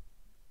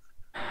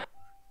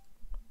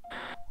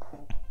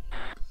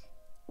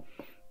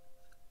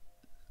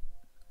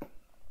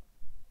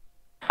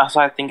 Also,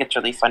 I think it's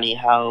really funny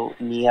how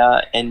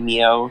Nia and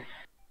Mio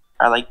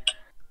are like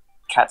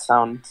cat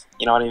sounds.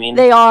 You know what I mean?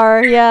 They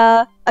are,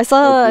 yeah. I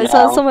saw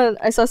Yeah.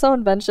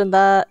 someone mention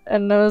that,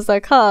 and I was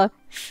like, huh.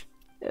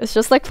 It's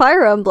just like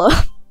Fire Emblem.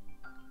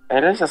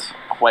 It is just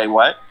wait,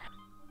 what?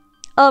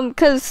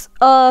 Cause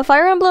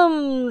Fire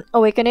Emblem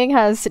Awakening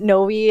has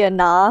Noe and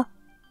Na.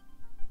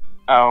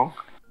 Oh.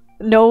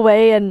 No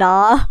Way and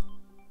Na.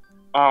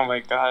 Oh my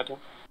god.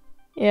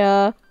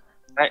 Yeah.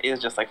 That is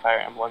just like Fire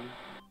Emblem.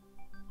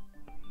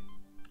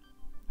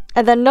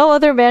 And then no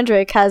other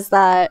Mandrake has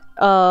that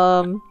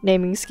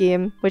naming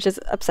scheme, which is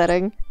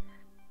upsetting.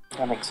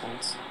 That makes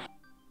sense.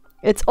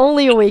 It's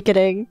only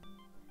Awakening.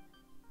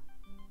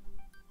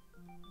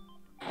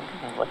 What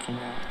am I looking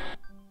at?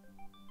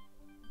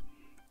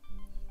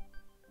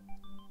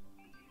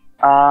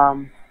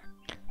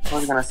 What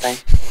was I gonna say?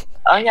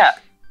 Oh yeah.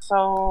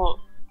 So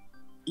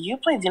you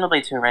played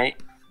Xenoblade 2, right?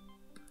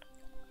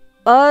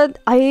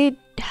 I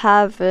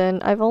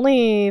haven't. I've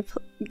only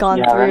gone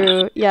You haven't?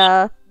 through.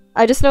 Yeah,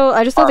 I just know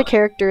Oh. the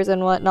characters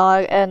and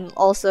whatnot, and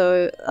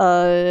also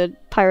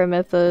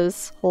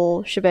Pyramith's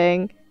whole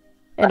shebang,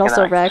 and Okay,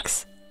 also that makes Rex.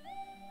 sense.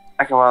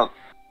 Okay, well,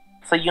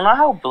 so you know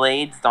how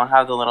Blades don't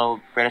have the little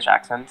British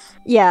accents?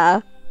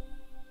 Yeah.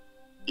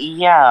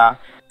 Yeah.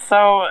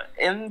 So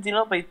in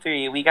Xenoblade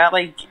 3, we got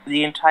like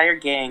the entire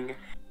gang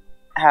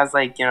has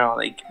like, you know,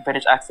 like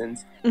British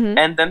accents. Mm-hmm.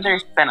 And then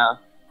there's Senna,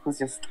 who's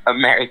just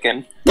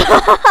American.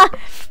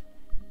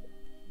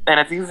 And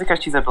I think it's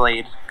because she's a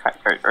Blade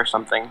or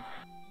something.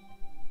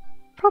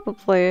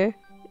 Probably,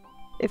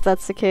 if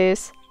that's the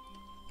case.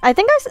 I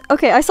think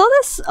I saw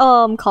this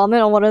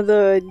comment on one of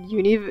the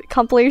uni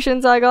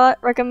compilations I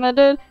got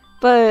recommended,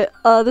 but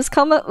this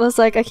comment was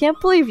like, I can't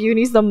believe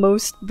Uni's the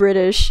most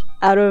British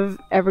out of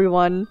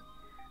everyone.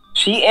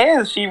 She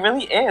is. She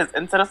really is.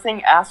 Instead of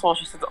saying asshole,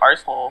 she says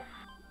arsehole.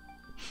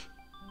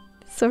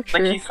 So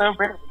true. Like, she's so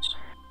British.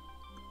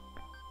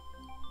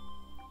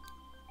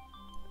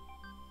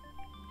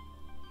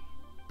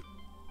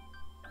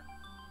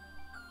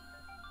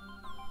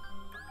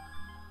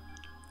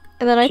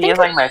 And then I think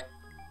like my.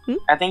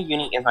 I think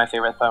Uni is my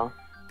favorite though.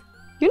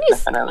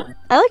 Uni's. Definitely.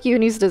 I like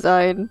Uni's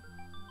design.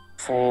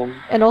 Same.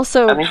 And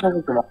also. I think she's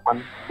a good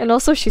one. And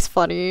also, she's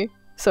funny.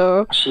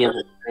 So. She is.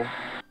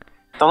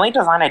 The only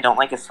design I don't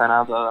like is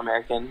Senna, the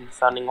American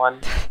sounding one.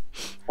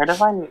 Her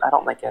design, I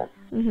don't like it.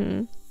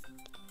 Mm-hmm.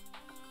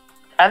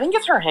 I think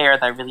it's her hair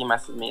that really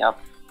messes me up.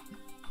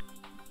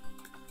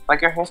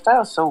 Like, her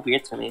hairstyle is so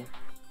weird to me.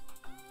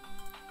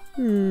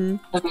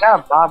 Because you got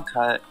a bob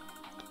cut,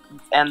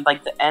 and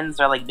like the ends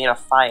are like made of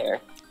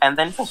fire. And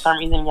then for some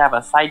reason you have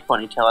a side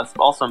ponytail that's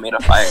also made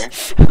of fire.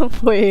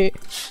 Wait.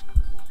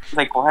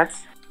 Like, what?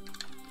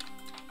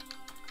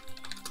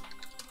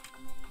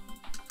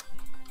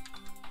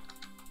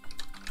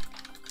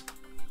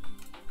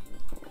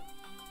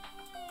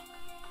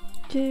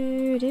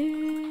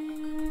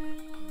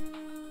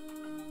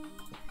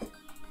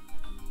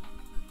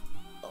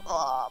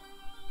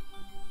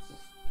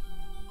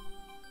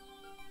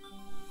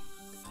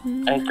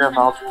 Edgar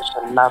Valentine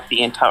should not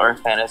be in Tower of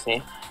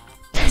Fantasy.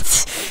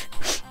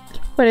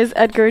 What is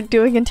Edgar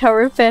doing in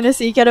Tower of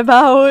Fantasy? Get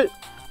about!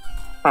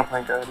 Oh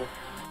my god.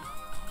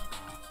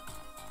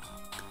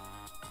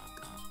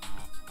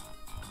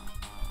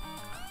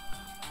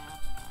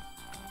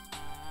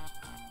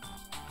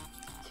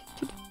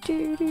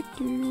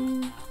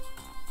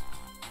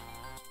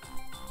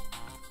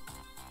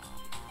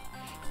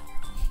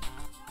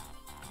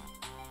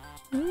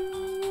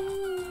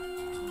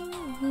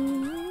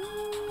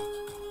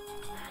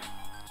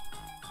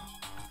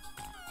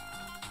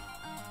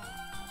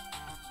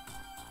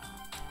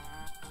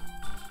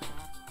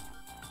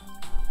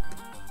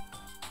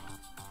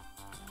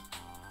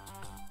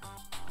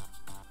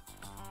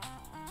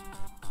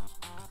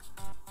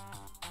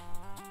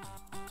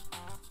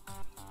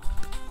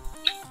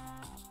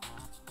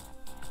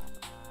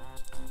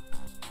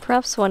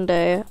 Perhaps one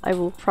day I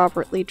will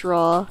properly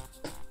draw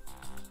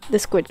the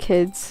Squid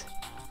Kids,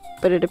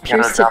 but it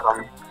appears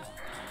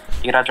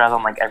you gotta draw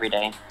them like every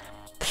day.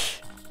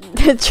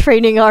 The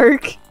training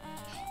arc.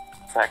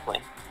 Exactly.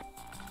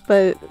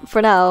 But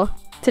for now,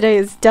 today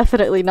is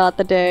definitely not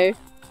the day.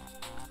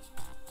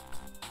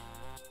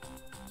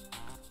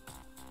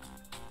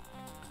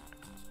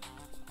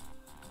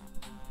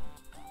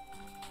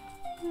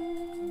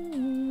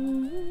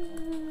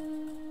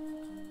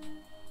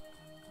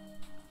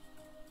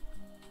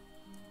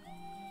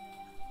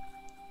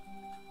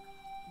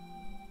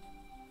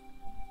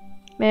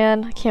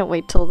 Man, I can't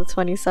wait till the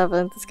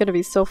 27th. It's gonna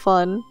be so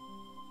fun.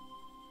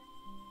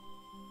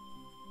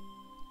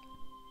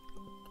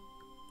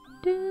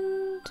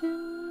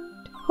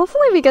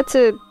 Hopefully we get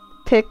to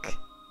pick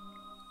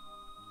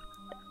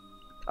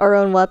our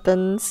own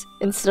weapons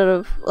instead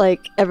of,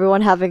 like,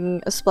 everyone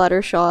having a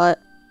splatter shot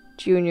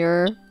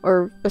junior,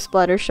 or a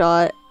splatter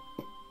shot,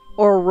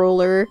 or a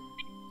roller,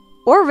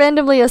 or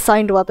randomly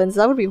assigned weapons.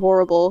 That would be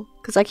horrible,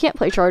 because I can't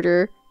play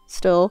charger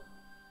still.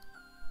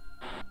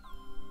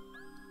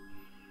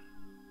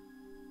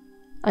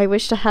 I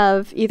wish to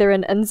have either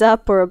an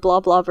Enzap or a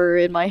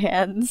Bloblobber in my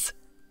hands.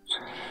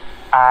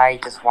 I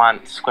just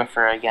want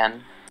Squiffer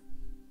again.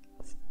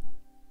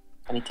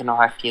 I need to know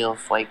how it feels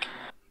like.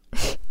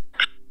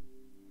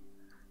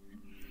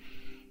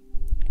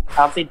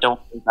 Probably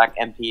don't bring back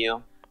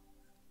MPU.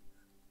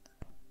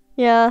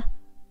 Yeah.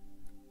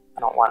 I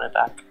don't want it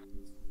back.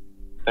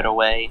 Put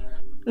away.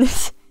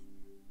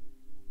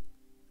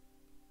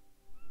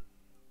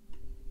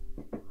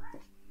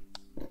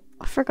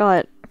 I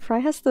forgot. Fry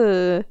has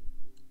the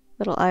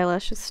little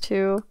eyelashes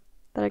too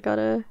that I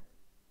gotta.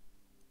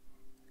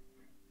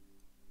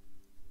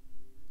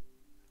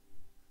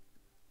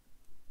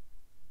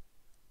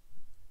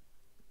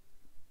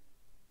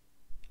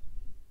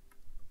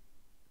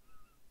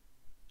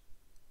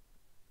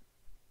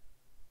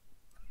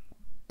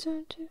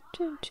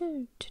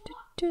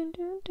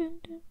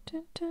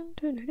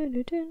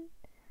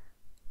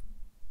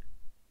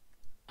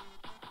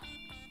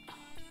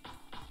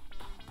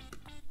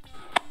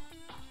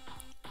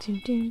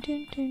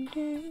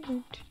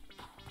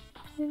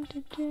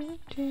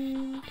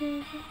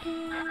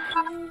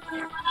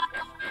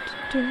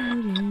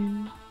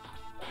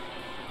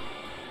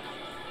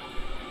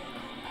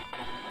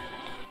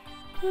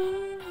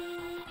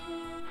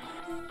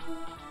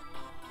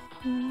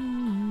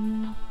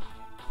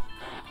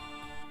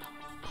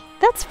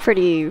 That's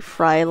pretty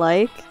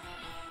Fry-like.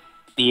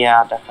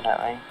 Yeah,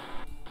 definitely.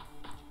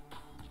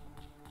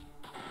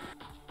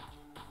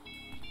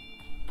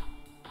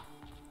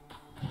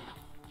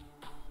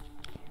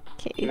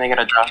 Okay. And I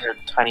gotta draw her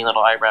tiny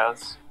little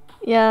eyebrows.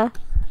 Yeah.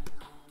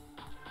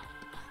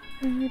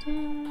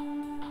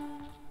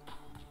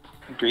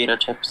 Burrito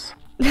chips.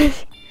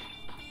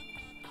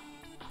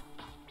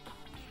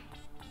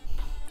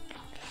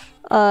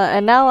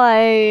 And now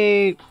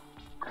I...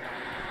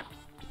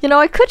 You know,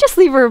 I could just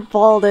leave her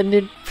bald and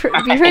it'd be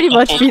pretty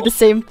much be the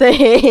same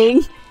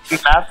thing.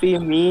 Not be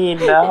mean,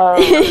 no.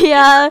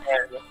 Yeah.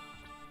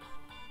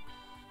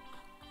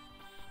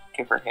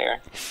 Give her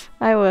hair.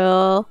 I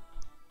will.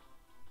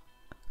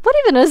 What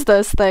even is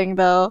this thing,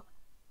 though?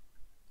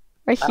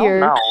 Right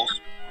here. I don't know.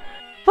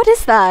 What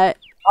is that?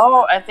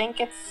 Oh, I think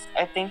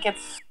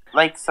it's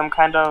like some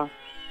kind of...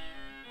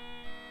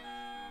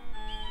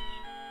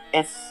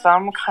 It's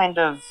some kind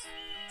of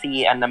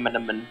sea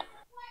anemone.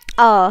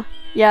 Oh,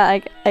 yeah,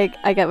 I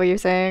get what you're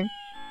saying.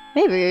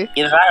 Maybe.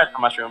 Either that or it's a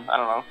mushroom, I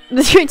don't know.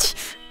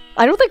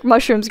 I don't think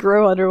mushrooms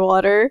grow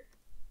underwater.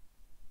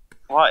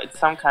 Well, it's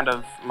some kind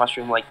of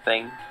mushroom-like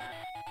thing.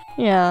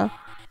 Yeah.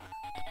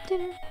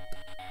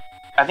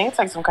 I think it's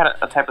like some kind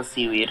of a type of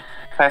seaweed.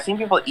 'Cause I've seen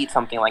people eat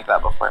something like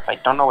that before, but I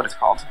don't know what it's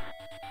called.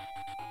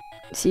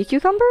 Sea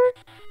cucumber?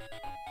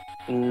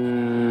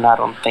 I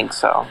don't think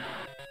so.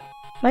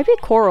 Might be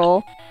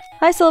coral.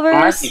 Hi, It might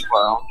Silvers! be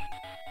coral.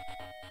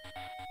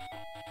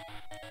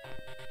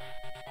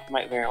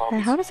 Might very well be.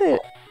 How does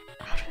it...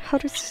 How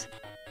does...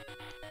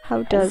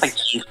 How does... It's like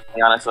cheese, to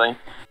me, honestly.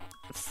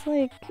 It's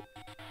like...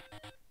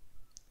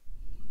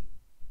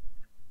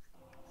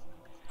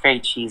 Very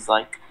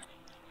cheese-like.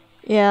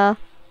 Yeah.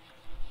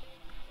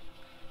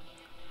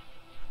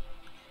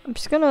 I'm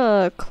just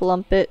gonna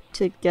clump it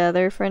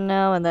together for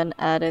now and then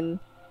add in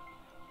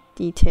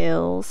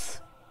details.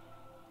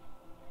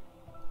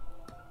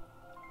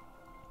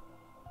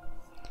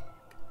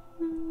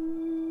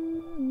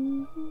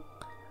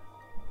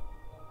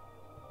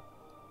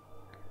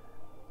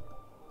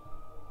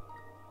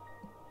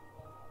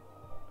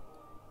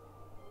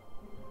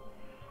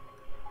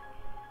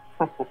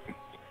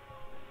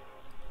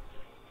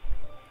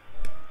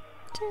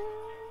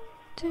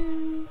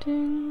 Dun,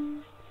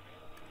 dun.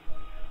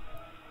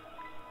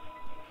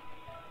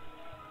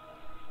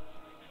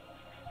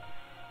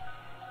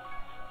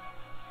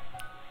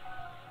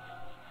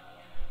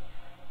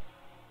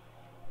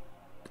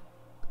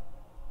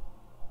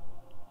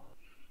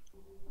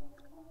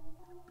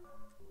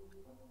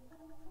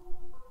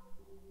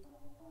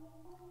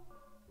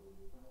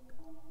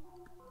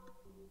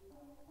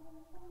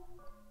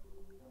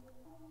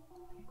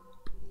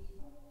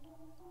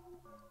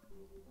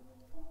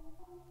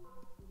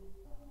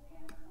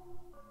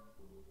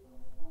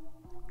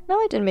 No,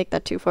 I didn't make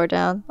that too far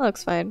down. That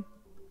looks fine.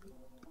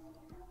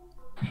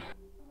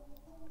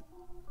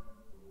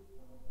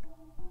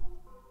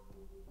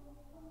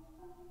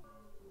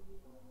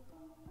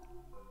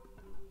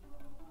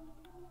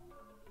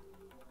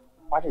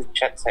 What is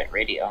Jet Set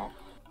Radio?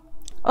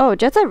 Oh,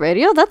 Jet Set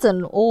Radio? That's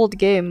an old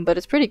game, but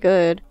it's pretty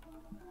good.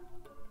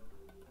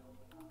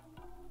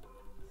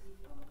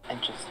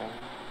 Interesting.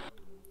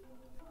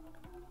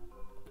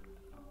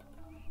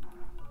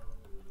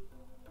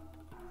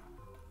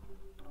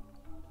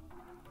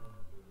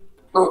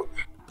 Oh,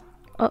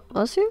 Oh,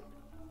 was you?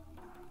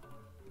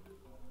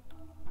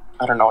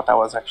 I don't know what that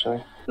was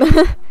actually.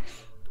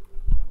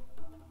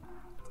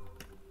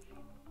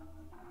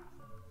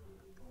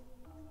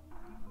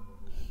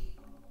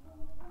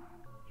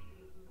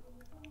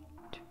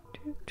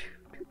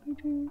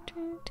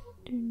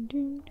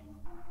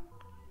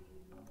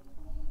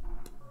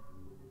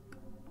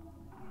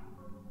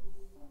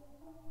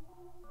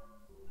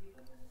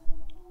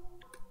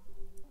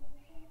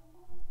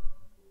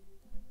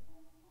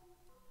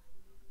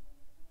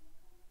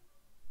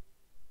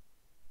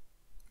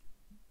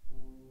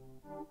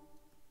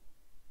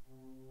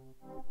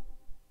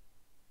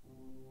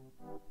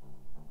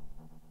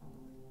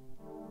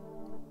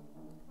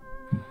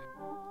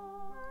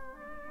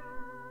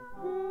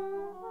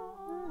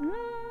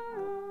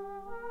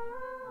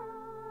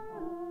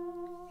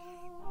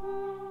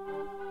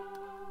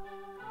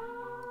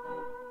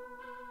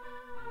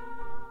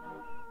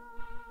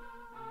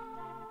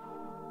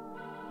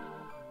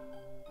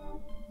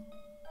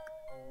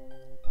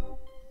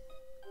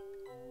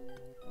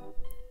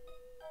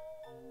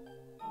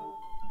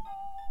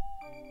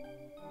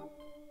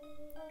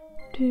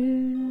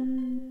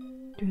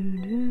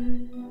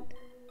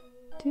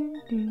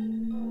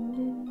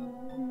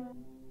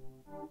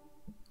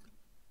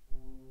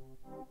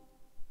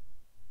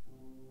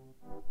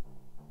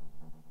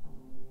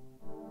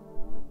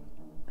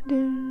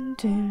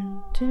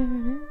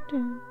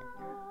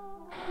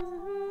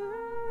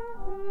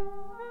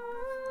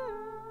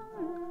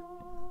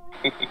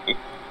 How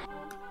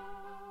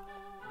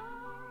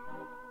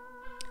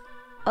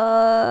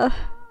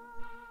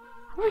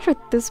do I for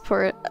this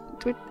part?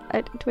 Do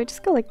I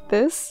just go like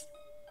this?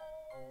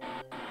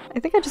 I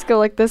think I just go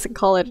like this and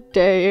call it a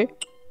day.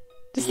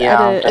 Just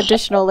add an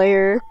additional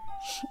layer.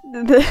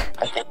 I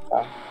think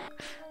so.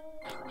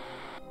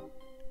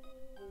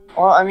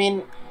 Well, I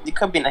mean, you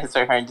could be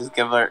nicer to her and just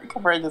give her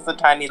just a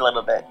tiny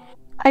little bit.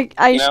 You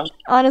know?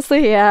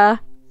 Honestly, yeah,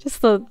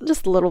 just a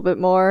little bit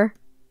more.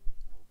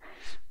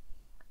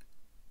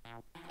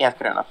 Yeah,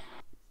 fair enough.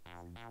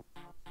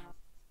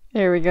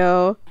 There we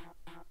go.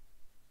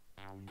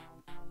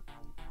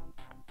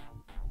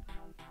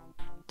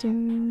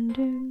 Dun,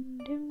 dun,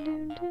 dun,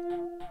 dun,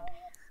 dun.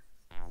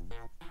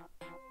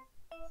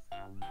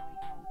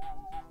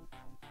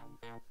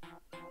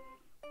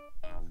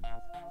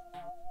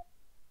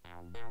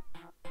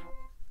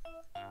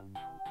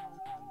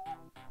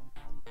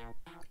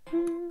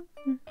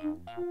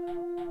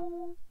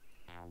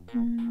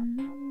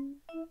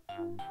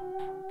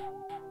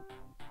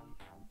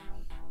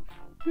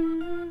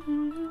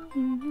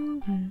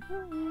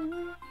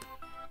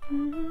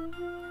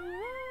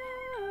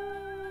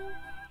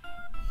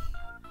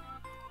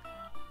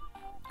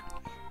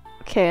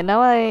 Okay,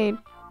 now I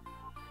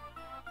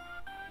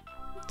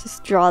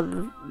just draw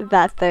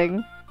that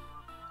thing.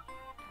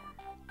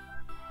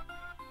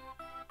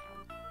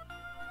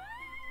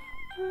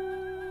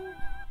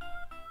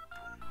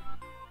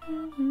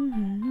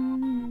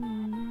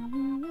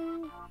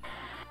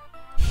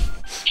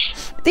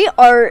 The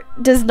art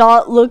does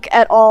not look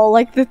at all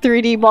like the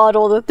 3D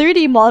model. The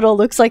 3D model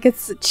looks like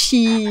it's a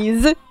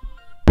cheese.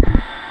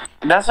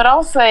 That's what I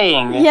was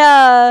saying.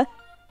 Yeah.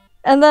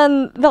 And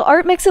then the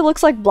art makes it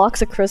look like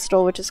blocks of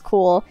crystal, which is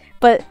cool.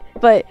 But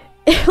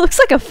it looks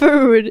like a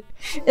food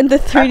in the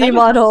 3D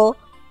model.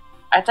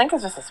 I think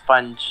it's just a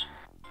sponge.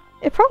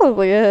 It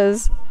probably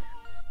is.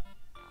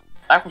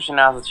 My question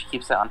now is that she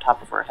keeps it on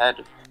top of her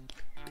head.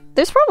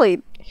 There's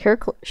probably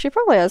she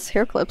probably has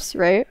hair clips,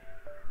 right?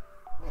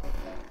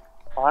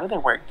 How do they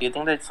work? Do you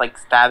think they just like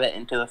stab it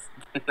into the?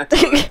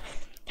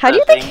 How do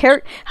you think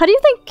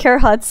care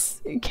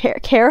huts?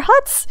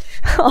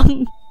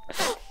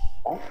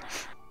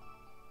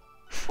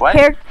 What?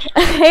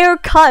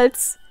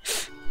 Haircuts.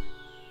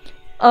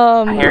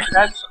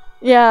 Haircuts?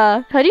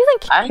 Yeah. How do you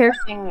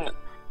think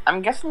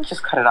I'm guessing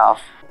just cut it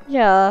off.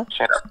 Yeah.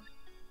 Straight up.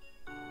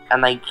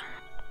 And like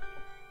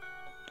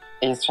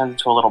it just turns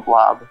into a little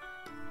blob.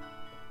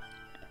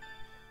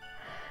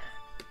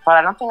 But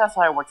I don't think that's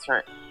how it works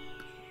for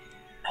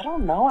I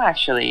don't know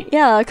actually.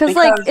 Yeah, because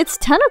like it's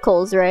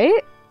tentacles,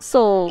 right?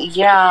 So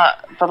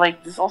yeah, but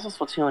like this is also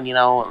Splatoon, you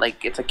know,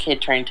 like it's a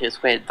kid turning to a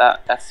squid.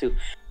 That's too.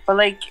 But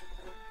like,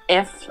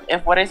 if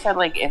what I said,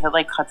 like if it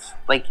like cuts,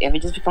 like if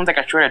it just becomes like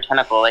a shorter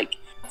tentacle, like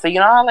so you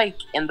know how like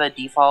in the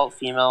default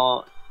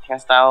female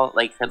hairstyle,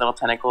 like her little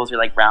tentacles are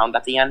like round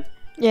at the end.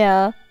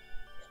 Yeah.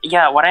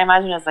 Yeah, what I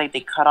imagine is like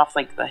they cut off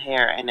like the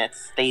hair and it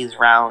stays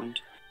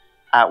round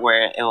at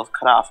where it was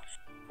cut off.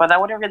 But that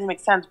wouldn't really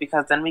make sense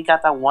because then we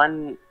got that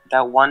one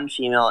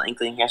female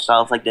inkling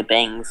hairstyle of like the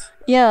bangs.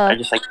 Yeah.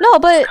 Just, like, no,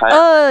 but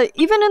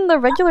even in the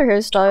regular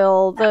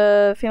hairstyle,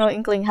 the female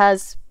inkling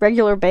has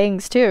regular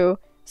bangs too.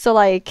 So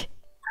like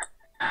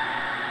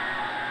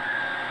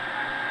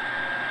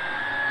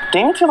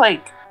they need to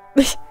like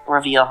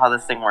reveal how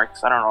this thing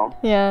works. I don't know.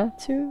 Yeah.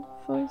 2,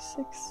 4,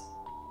 6.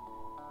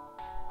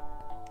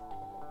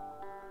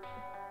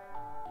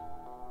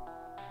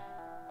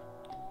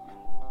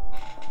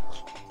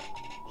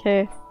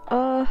 Okay.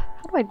 How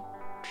do I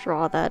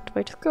draw that? Do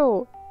I just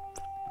go?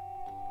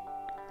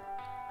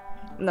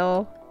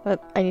 No,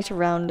 but I need to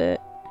round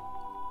it.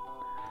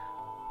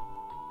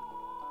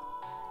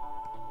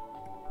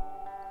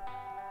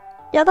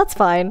 Yeah, that's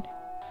fine.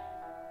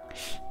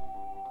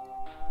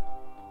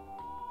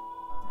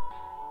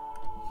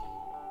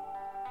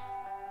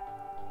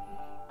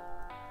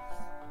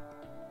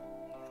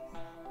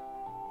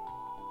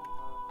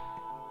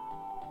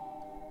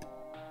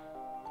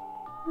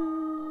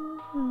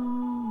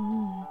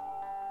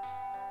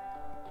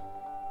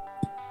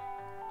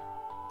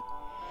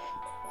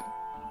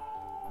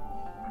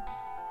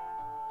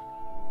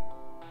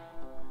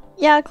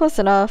 Yeah, close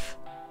enough.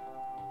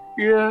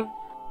 Yeah.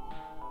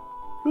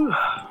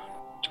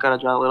 Just gotta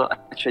draw a little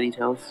extra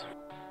details.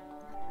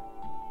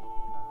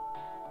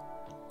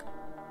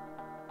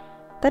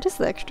 That is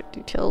the extra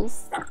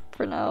details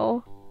for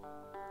now.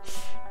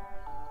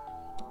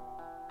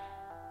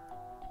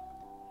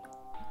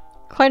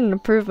 Quite an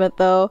improvement,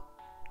 though.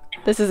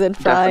 This isn't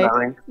fry.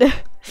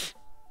 That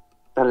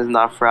is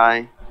not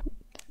fry.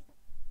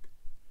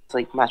 It's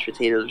like mashed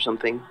potatoes or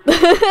something.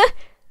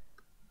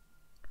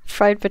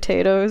 Fried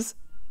potatoes.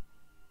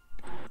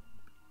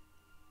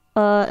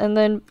 And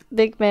then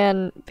big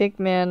man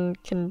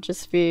can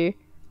just be,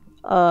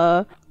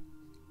 There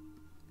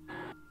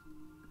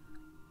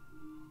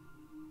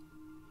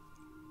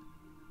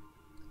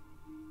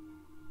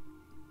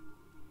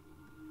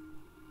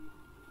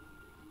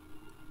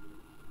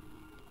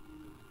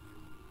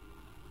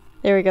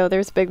we go,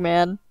 there's big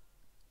man.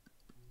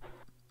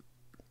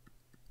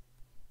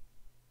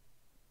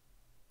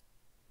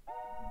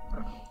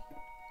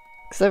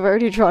 because I've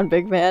already drawn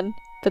Big Man.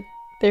 But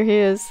there he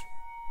is.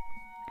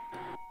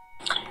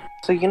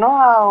 So you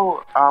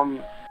know how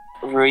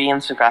Rudy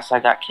and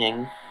Sugasa got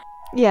king?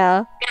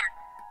 Yeah.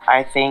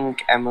 I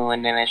think Emu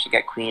and Nene should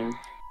get queen.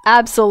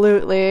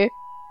 Absolutely.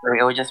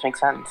 It would just make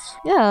sense.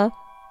 Yeah.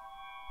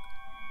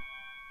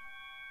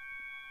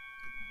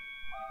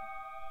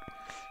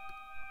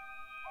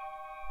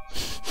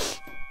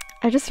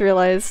 I just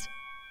realized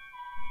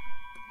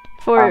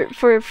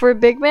for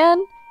Big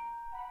Man,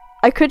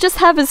 I could just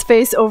have his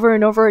face over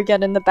and over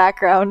again in the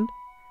background.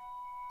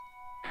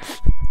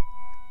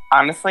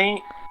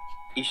 Honestly,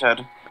 you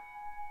should.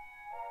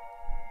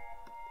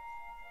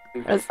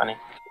 It'd be funny.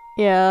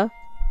 Yeah.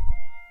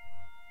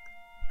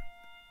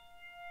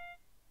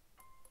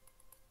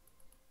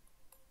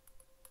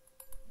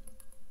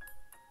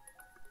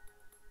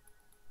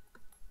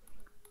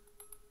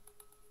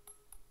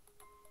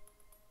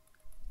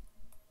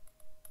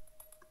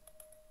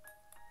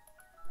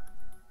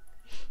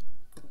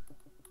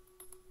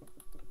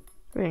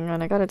 Hang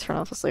on, I gotta turn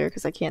off this layer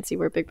because I can't see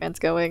where Big Man's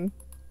going.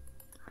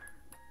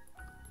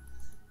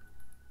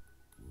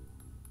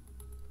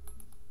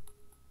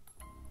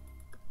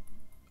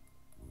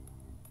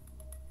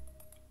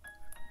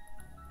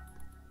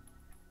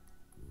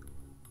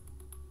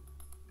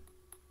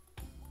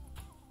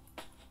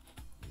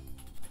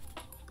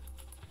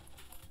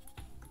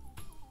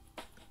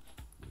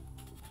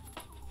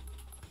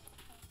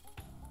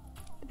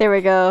 There we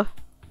go.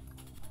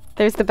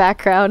 There's the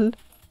background.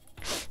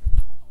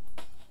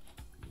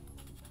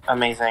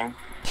 Amazing.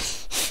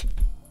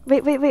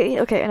 Wait.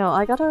 Okay, no,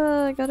 I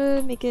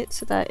gotta make it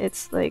so that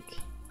it's like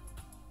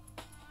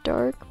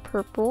dark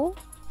purple.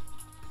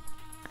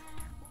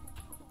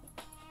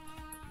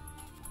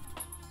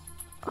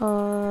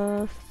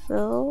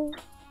 Fill.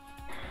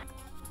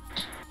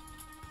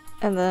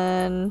 And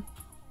then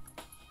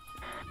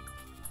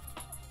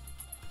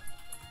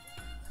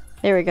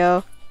there we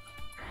go.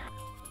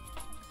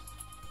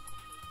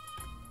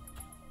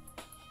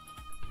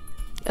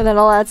 And then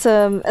I'll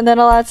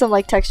add some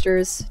like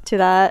textures to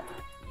that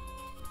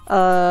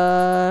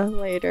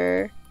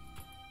later.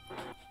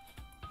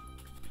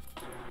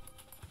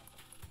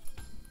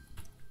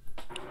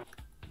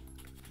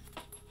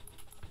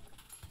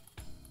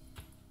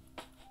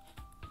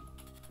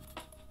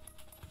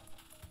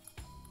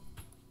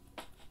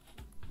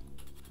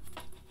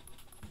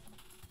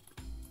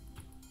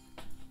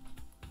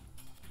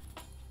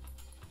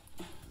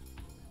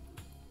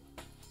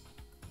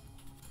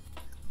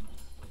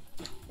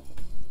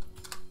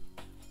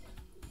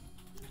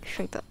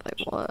 Shrink that by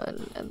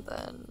 1 and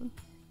then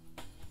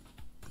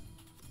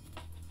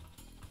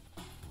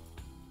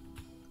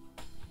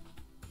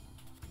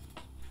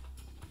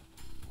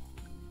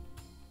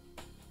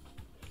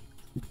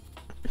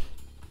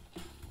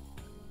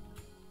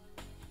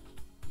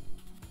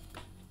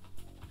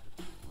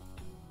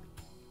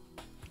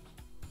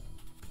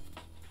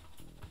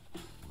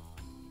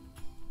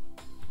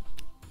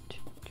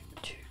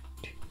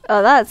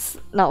oh, that's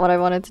not what I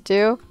wanted to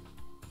do.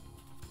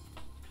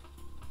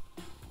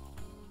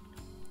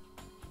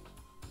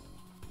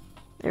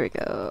 There we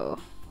go.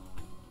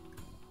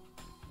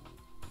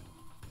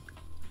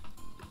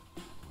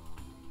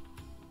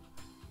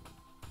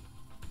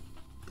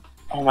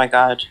 Oh my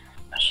god,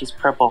 she's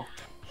purple.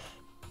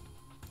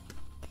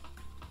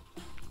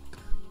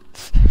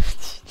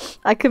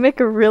 I could make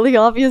a really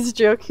obvious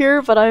joke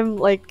here, but I'm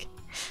like,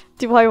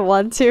 do I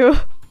want to?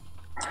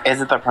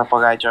 Is it the purple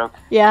guy joke?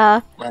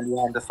 Yeah. When you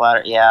had this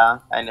ladder? Yeah,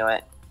 I knew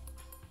it.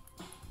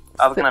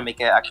 I was gonna make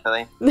it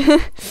actually.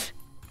 It's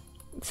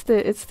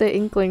the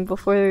inkling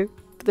before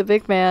the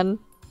big man.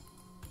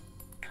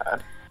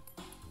 God.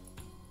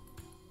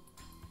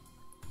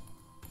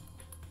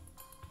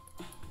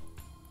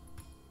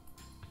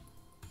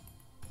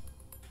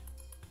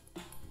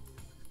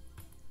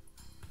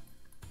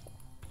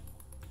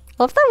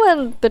 I love that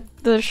when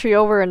the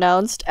trio were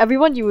announced,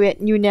 everyone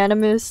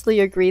unanimously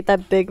agreed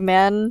that Big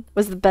Man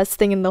was the best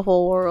thing in the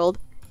whole world.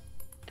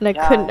 And I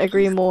couldn't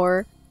agree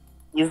more.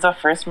 He's the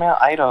first male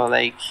idol,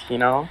 like, you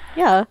know?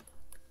 Yeah.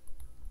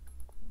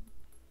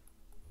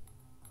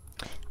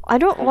 Why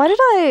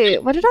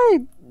did I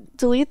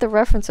delete the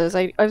references?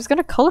 I was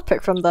gonna color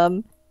pick from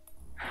them.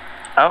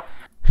 Oh.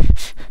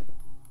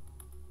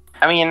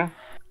 I mean,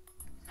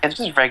 it's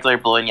just regular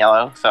blue and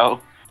yellow,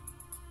 so.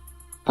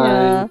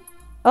 Yeah.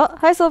 Oh,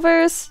 hi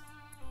Silvers!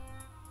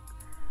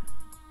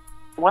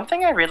 One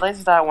thing I realized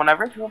is that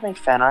whenever people make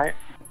fan art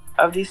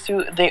of these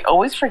two, they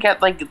always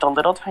forget, like, the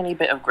little tiny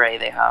bit of gray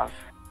they have.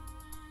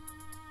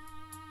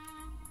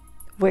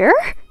 Where?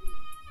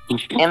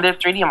 In the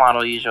 3D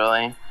model,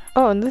 usually.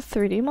 Oh, in the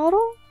 3D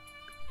model?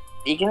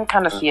 You can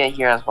kind of see it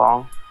here as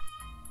well.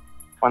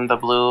 When the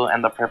blue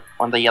and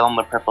when the yellow and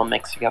the purple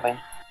mix together.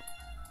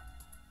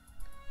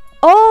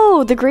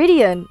 Oh, the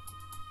gradient!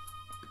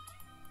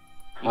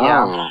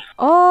 Yeah.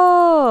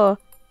 Oh!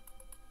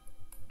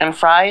 And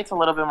Fry, it's a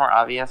little bit more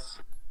obvious.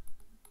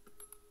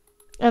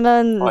 And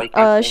then,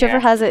 Shiver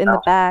has it in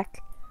the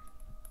back.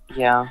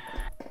 Yeah.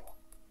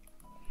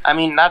 I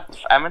mean,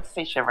 I meant to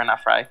say Shiver,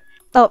 not Fry.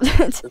 Oh.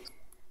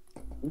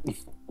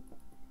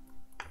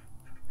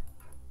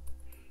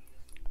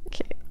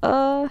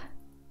 Yeah,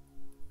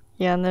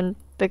 and then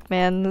Big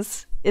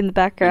Man's in the Big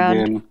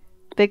background. man.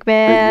 Big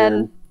Man!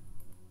 Man.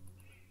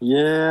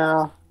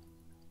 Yeah.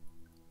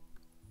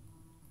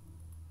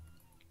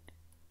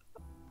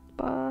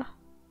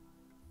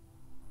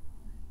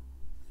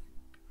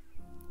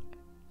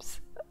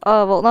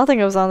 Well, nothing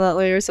was on that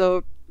layer,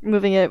 so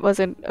moving it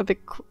wasn't a big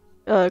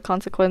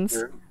consequence.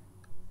 Yeah.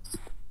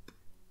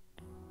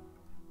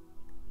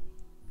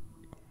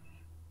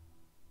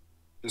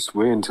 Just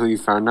wait until you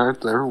found out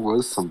there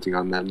was something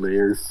on that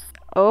layer.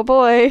 Oh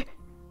boy!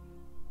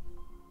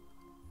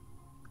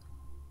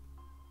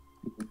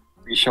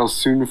 We shall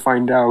soon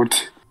find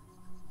out.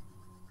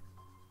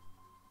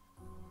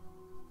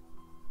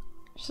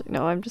 Actually,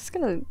 no, I'm just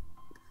gonna...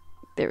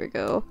 There we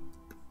go.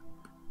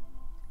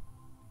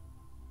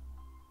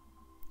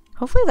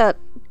 Hopefully that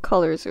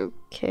color's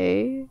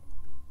okay.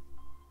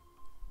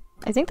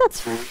 I think that's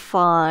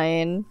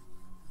fine.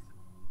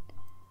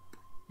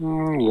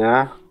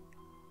 Yeah.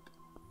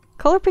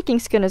 Color picking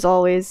skin is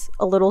always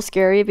a little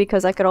scary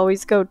because I could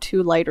always go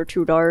too light or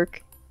too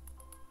dark.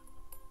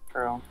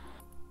 True.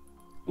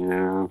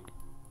 Yeah.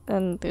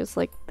 And there's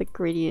like the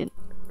gradient,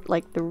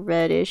 like the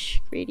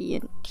reddish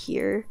gradient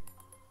here.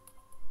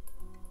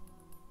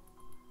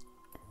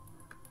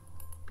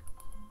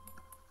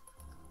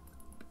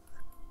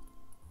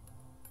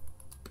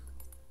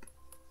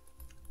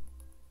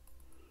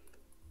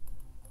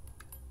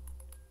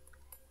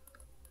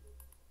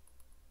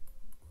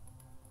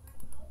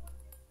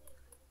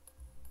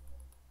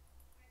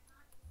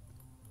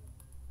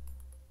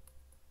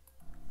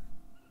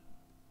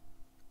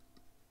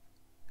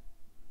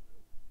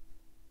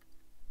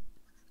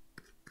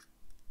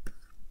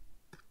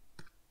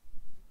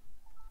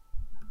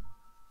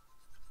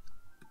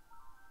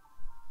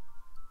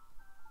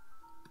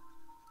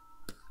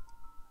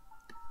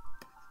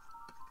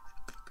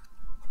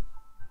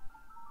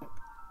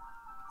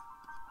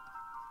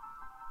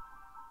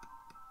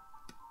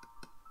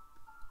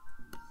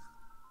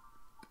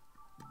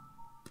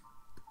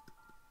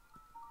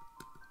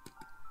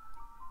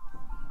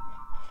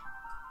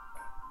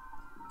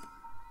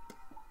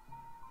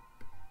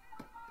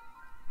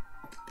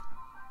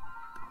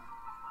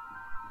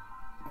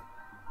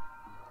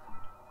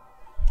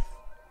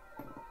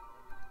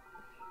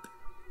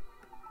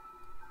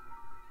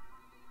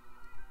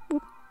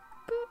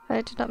 I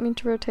did not mean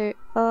to rotate.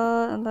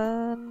 And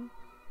then...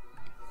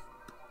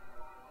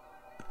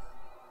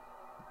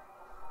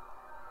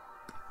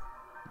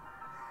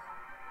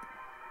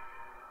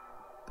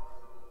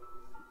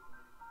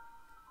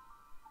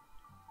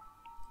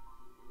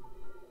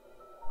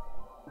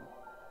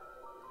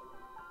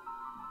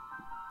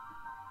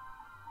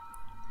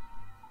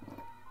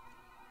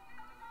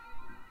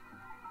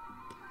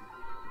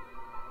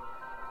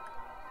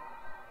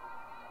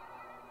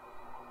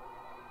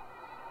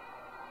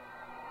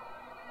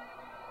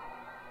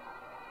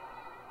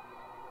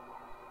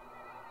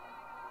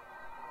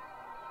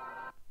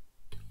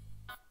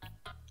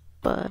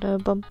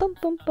 Bum bum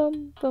bum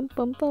bum bum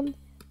bum bum.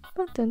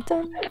 Dun,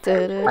 dun,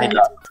 dun, My dun,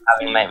 dog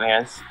having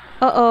nightmares.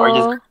 Uh-oh. Or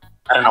just,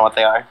 I don't know what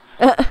they are.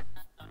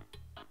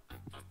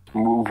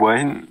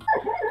 What?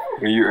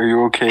 Are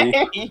you okay?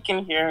 You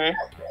can hear her.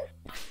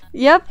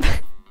 Yep.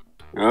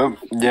 Oh,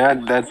 yeah,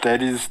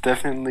 that is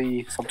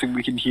definitely something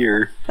we can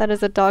hear. That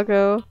is a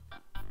doggo.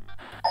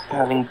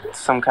 Having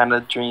some kind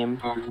of dream.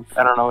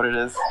 I don't know what it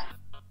is.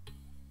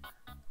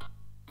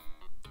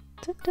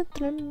 Dun, dun,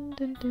 dun,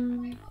 dun,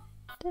 dun.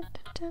 Dun,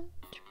 dun, dun.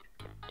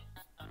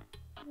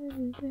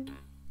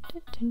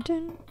 Dun, dun,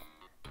 dun.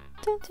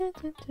 Dun, dun,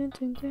 dun, dun,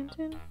 dun, dun,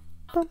 dun.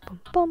 Bum bum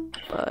bum.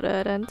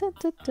 Ba-da-dun, dun,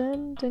 dun,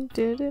 dun, dun,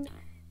 dun, dun.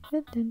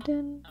 Dun, dun,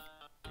 dun.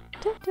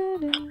 Dun,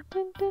 dun, dun,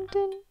 dun, dun,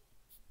 dun.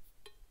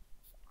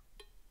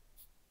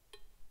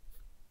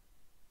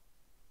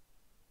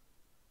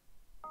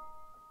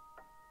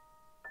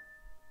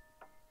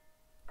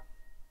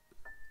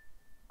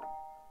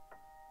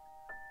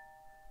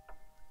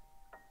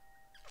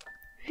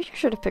 I think I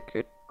should have picked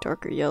a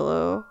darker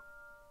yellow.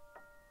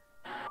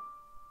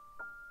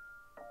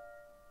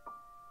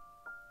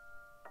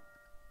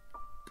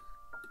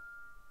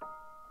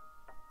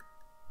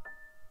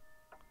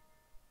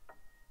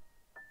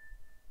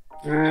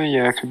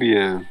 Yeah, it could be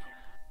a...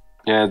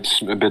 Yeah,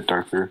 it's a bit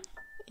darker.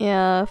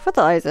 Yeah, for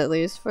the eyes at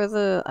least. For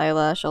the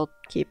eyelash, I'll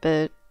keep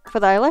it.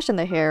 For the eyelash and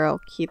the hair, I'll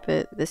keep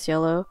it this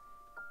yellow.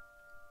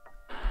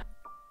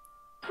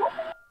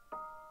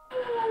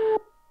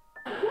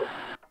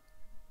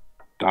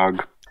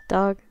 Dog.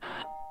 Dog.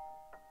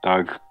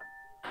 Dog.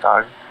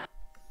 Dog.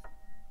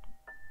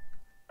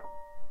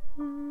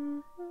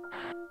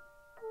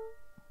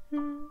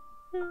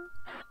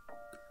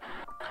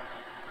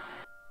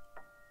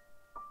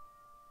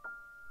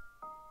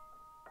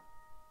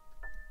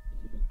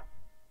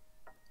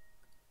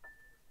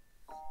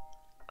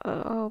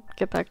 I'll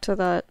get back to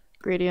that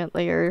gradient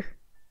layer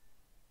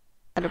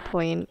at a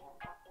point.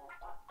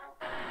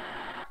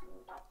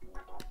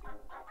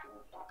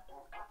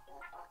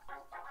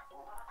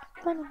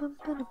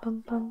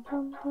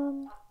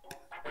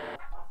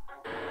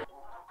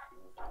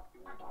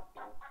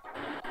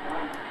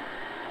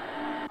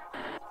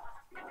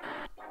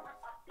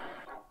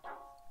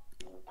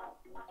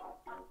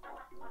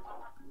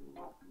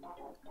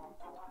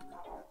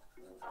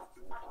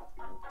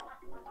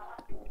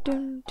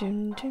 Dun,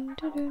 dun, dun,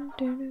 dun, dun,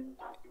 dun.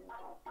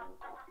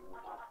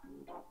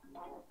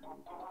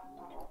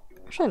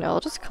 Actually, no, I'll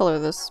just color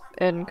this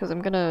in because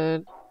I'm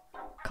gonna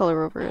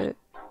color over it.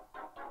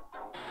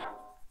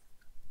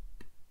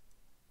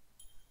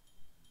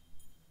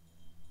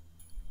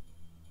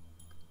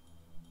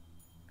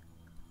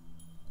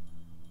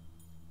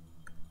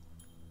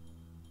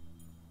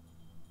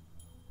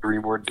 Three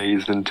more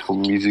days until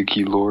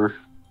Mizuki lore.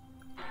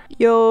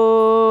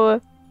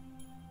 Yo!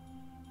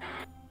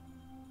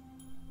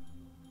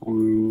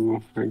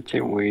 Ooh, I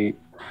can't wait.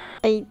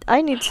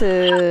 I need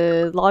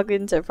to log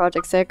into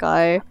Project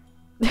Sekai.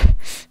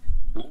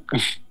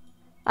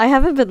 I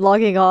haven't been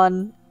logging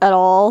on at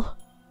all.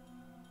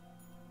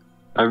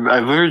 I've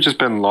literally just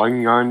been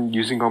logging on,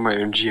 using all my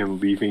energy, and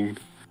leaving.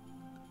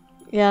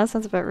 Yeah,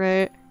 sounds about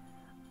right.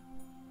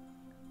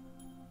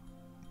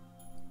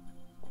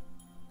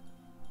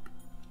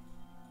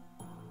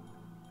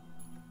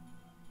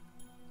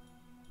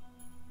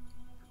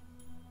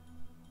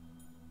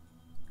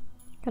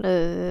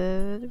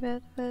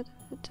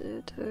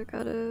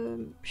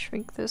 Gotta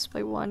shrink this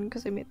by 1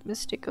 because I made the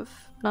mistake of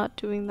not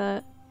doing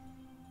that.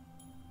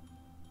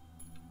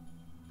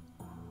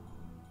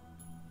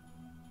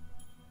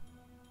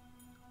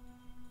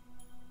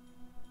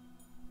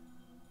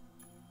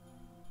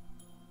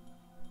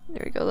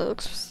 There we go, that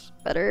looks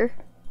better.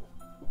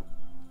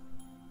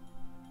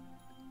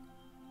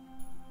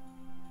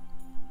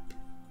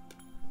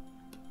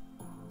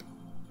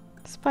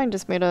 Spine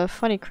just made a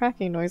funny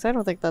cracking noise. I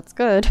don't think that's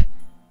good.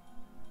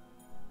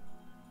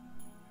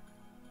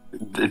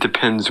 It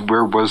depends.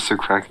 Where was the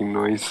cracking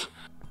noise?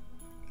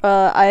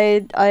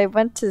 I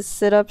went to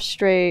sit up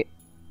straight,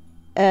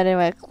 and it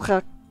went.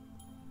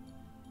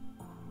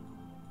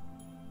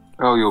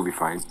 Oh, you'll be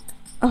fine.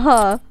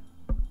 Uh-huh.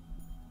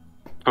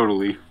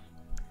 Totally.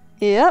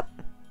 Yep.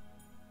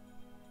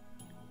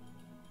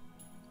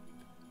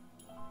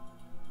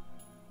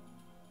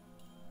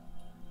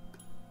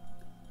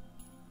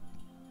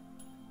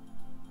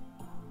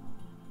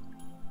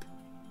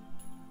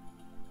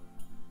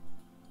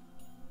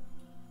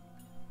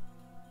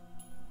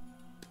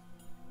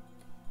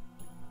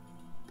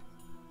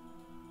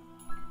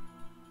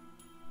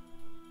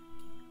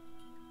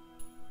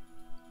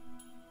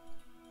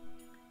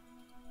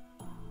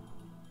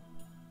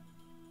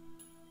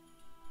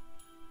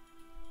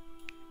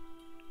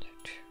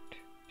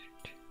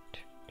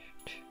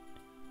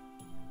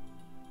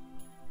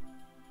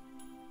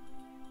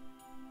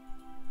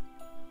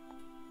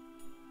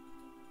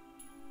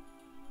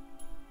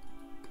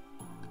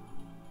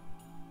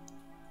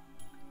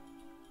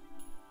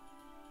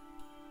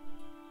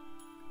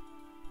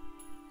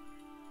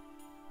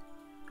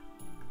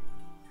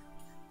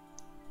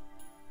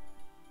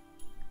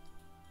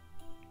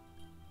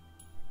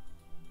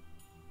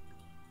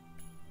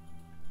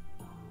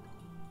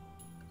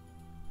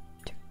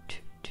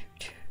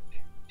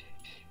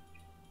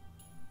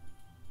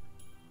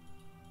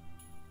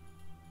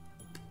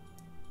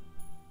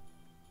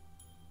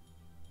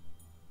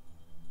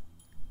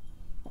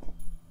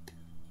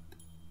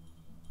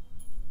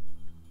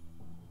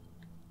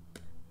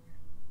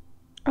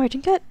 Oh, I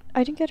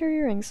didn't get her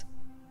earrings.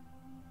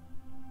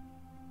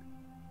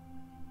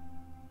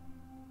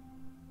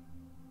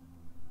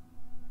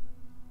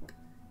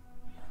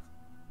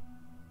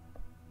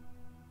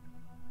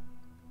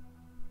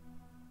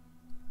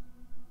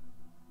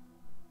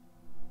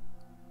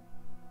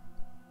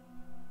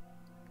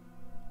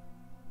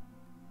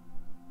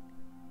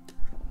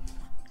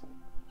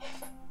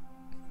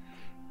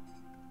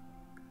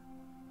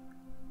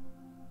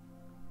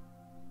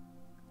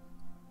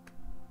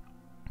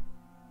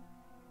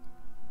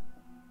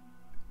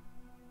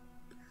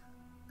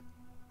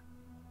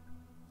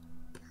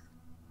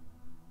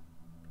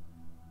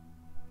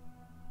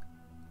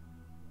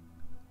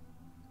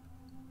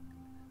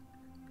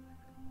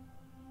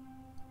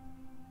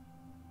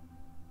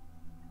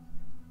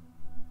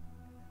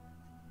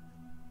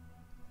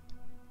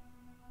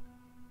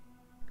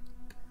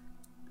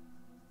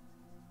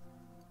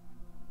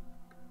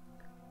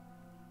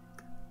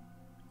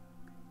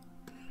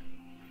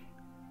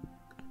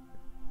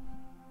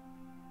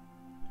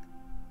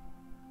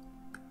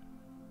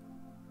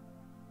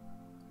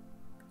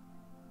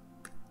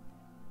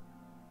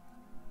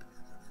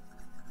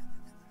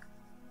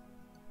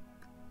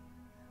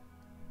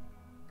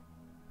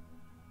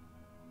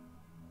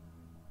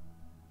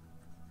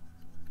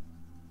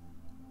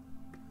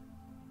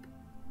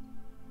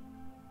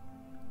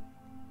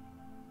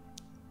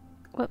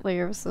 What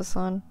layer was this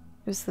on?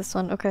 It was this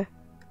one, okay.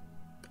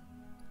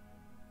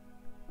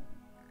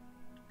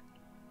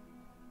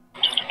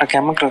 Okay,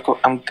 I'm gonna go.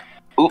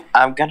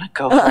 I'm gonna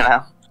go for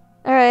now.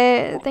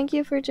 Alright, thank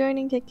you for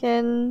joining,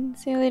 Kikin.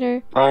 See you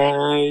later.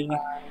 Bye.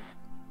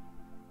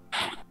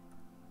 I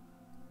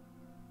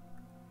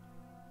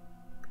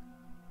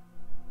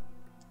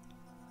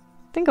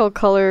think I'll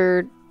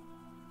color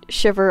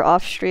Shiver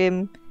off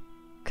stream,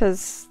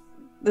 cause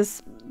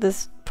this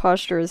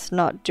posture is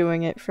not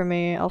doing it for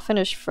me. I'll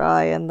finish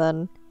Fry and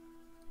then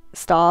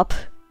Stop.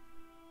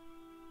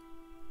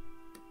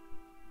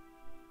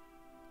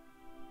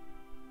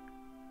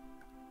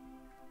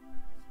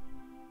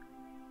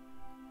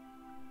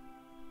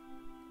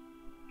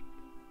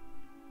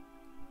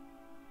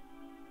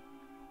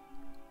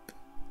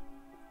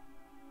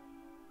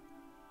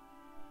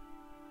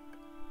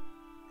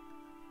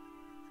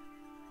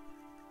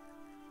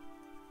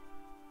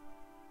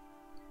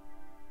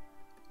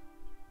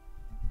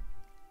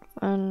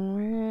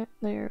 And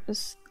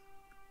there's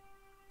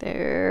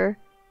there.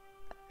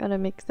 Gotta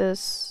make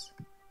this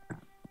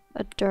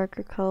a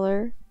darker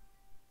color.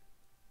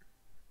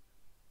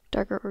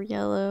 Darker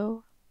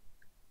yellow.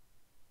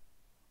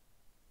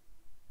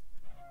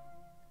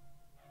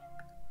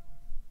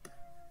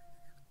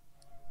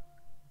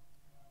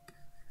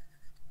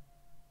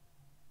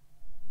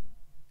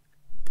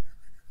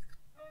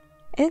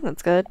 I think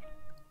that's good.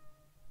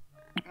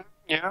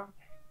 Yeah.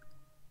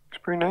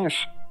 It's pretty nice.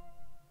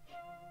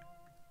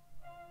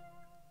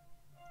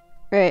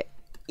 Right.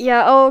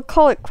 Yeah, I'll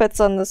call it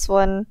quits on this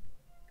one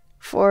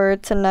for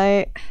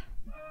tonight.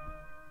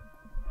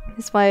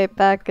 Because my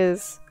back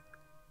is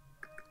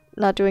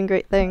not doing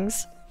great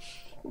things.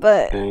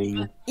 But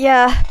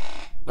yeah.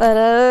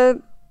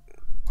 But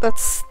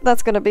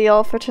that's gonna be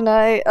all for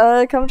tonight.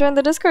 Come join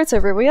the Discord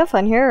server. We have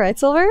fun here, right,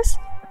 Silvers?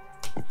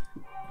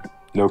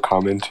 No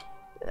comment.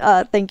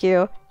 Thank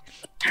you.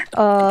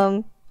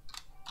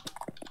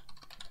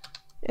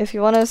 If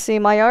you want to see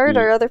my art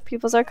or other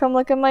people's art, come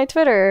look at my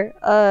Twitter.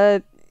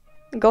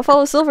 Go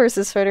follow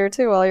Silvers' Twitter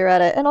too while you're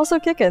at it, and also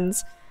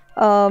Kickens.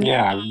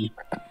 Yeah.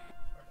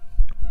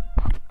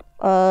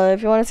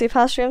 If you want to see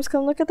past streams,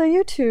 come look at the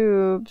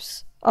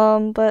YouTubes.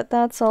 But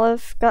that's all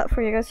I've got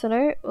for you guys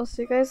tonight. We'll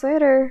see you guys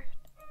later.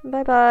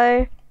 Bye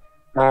bye.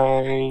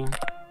 Bye.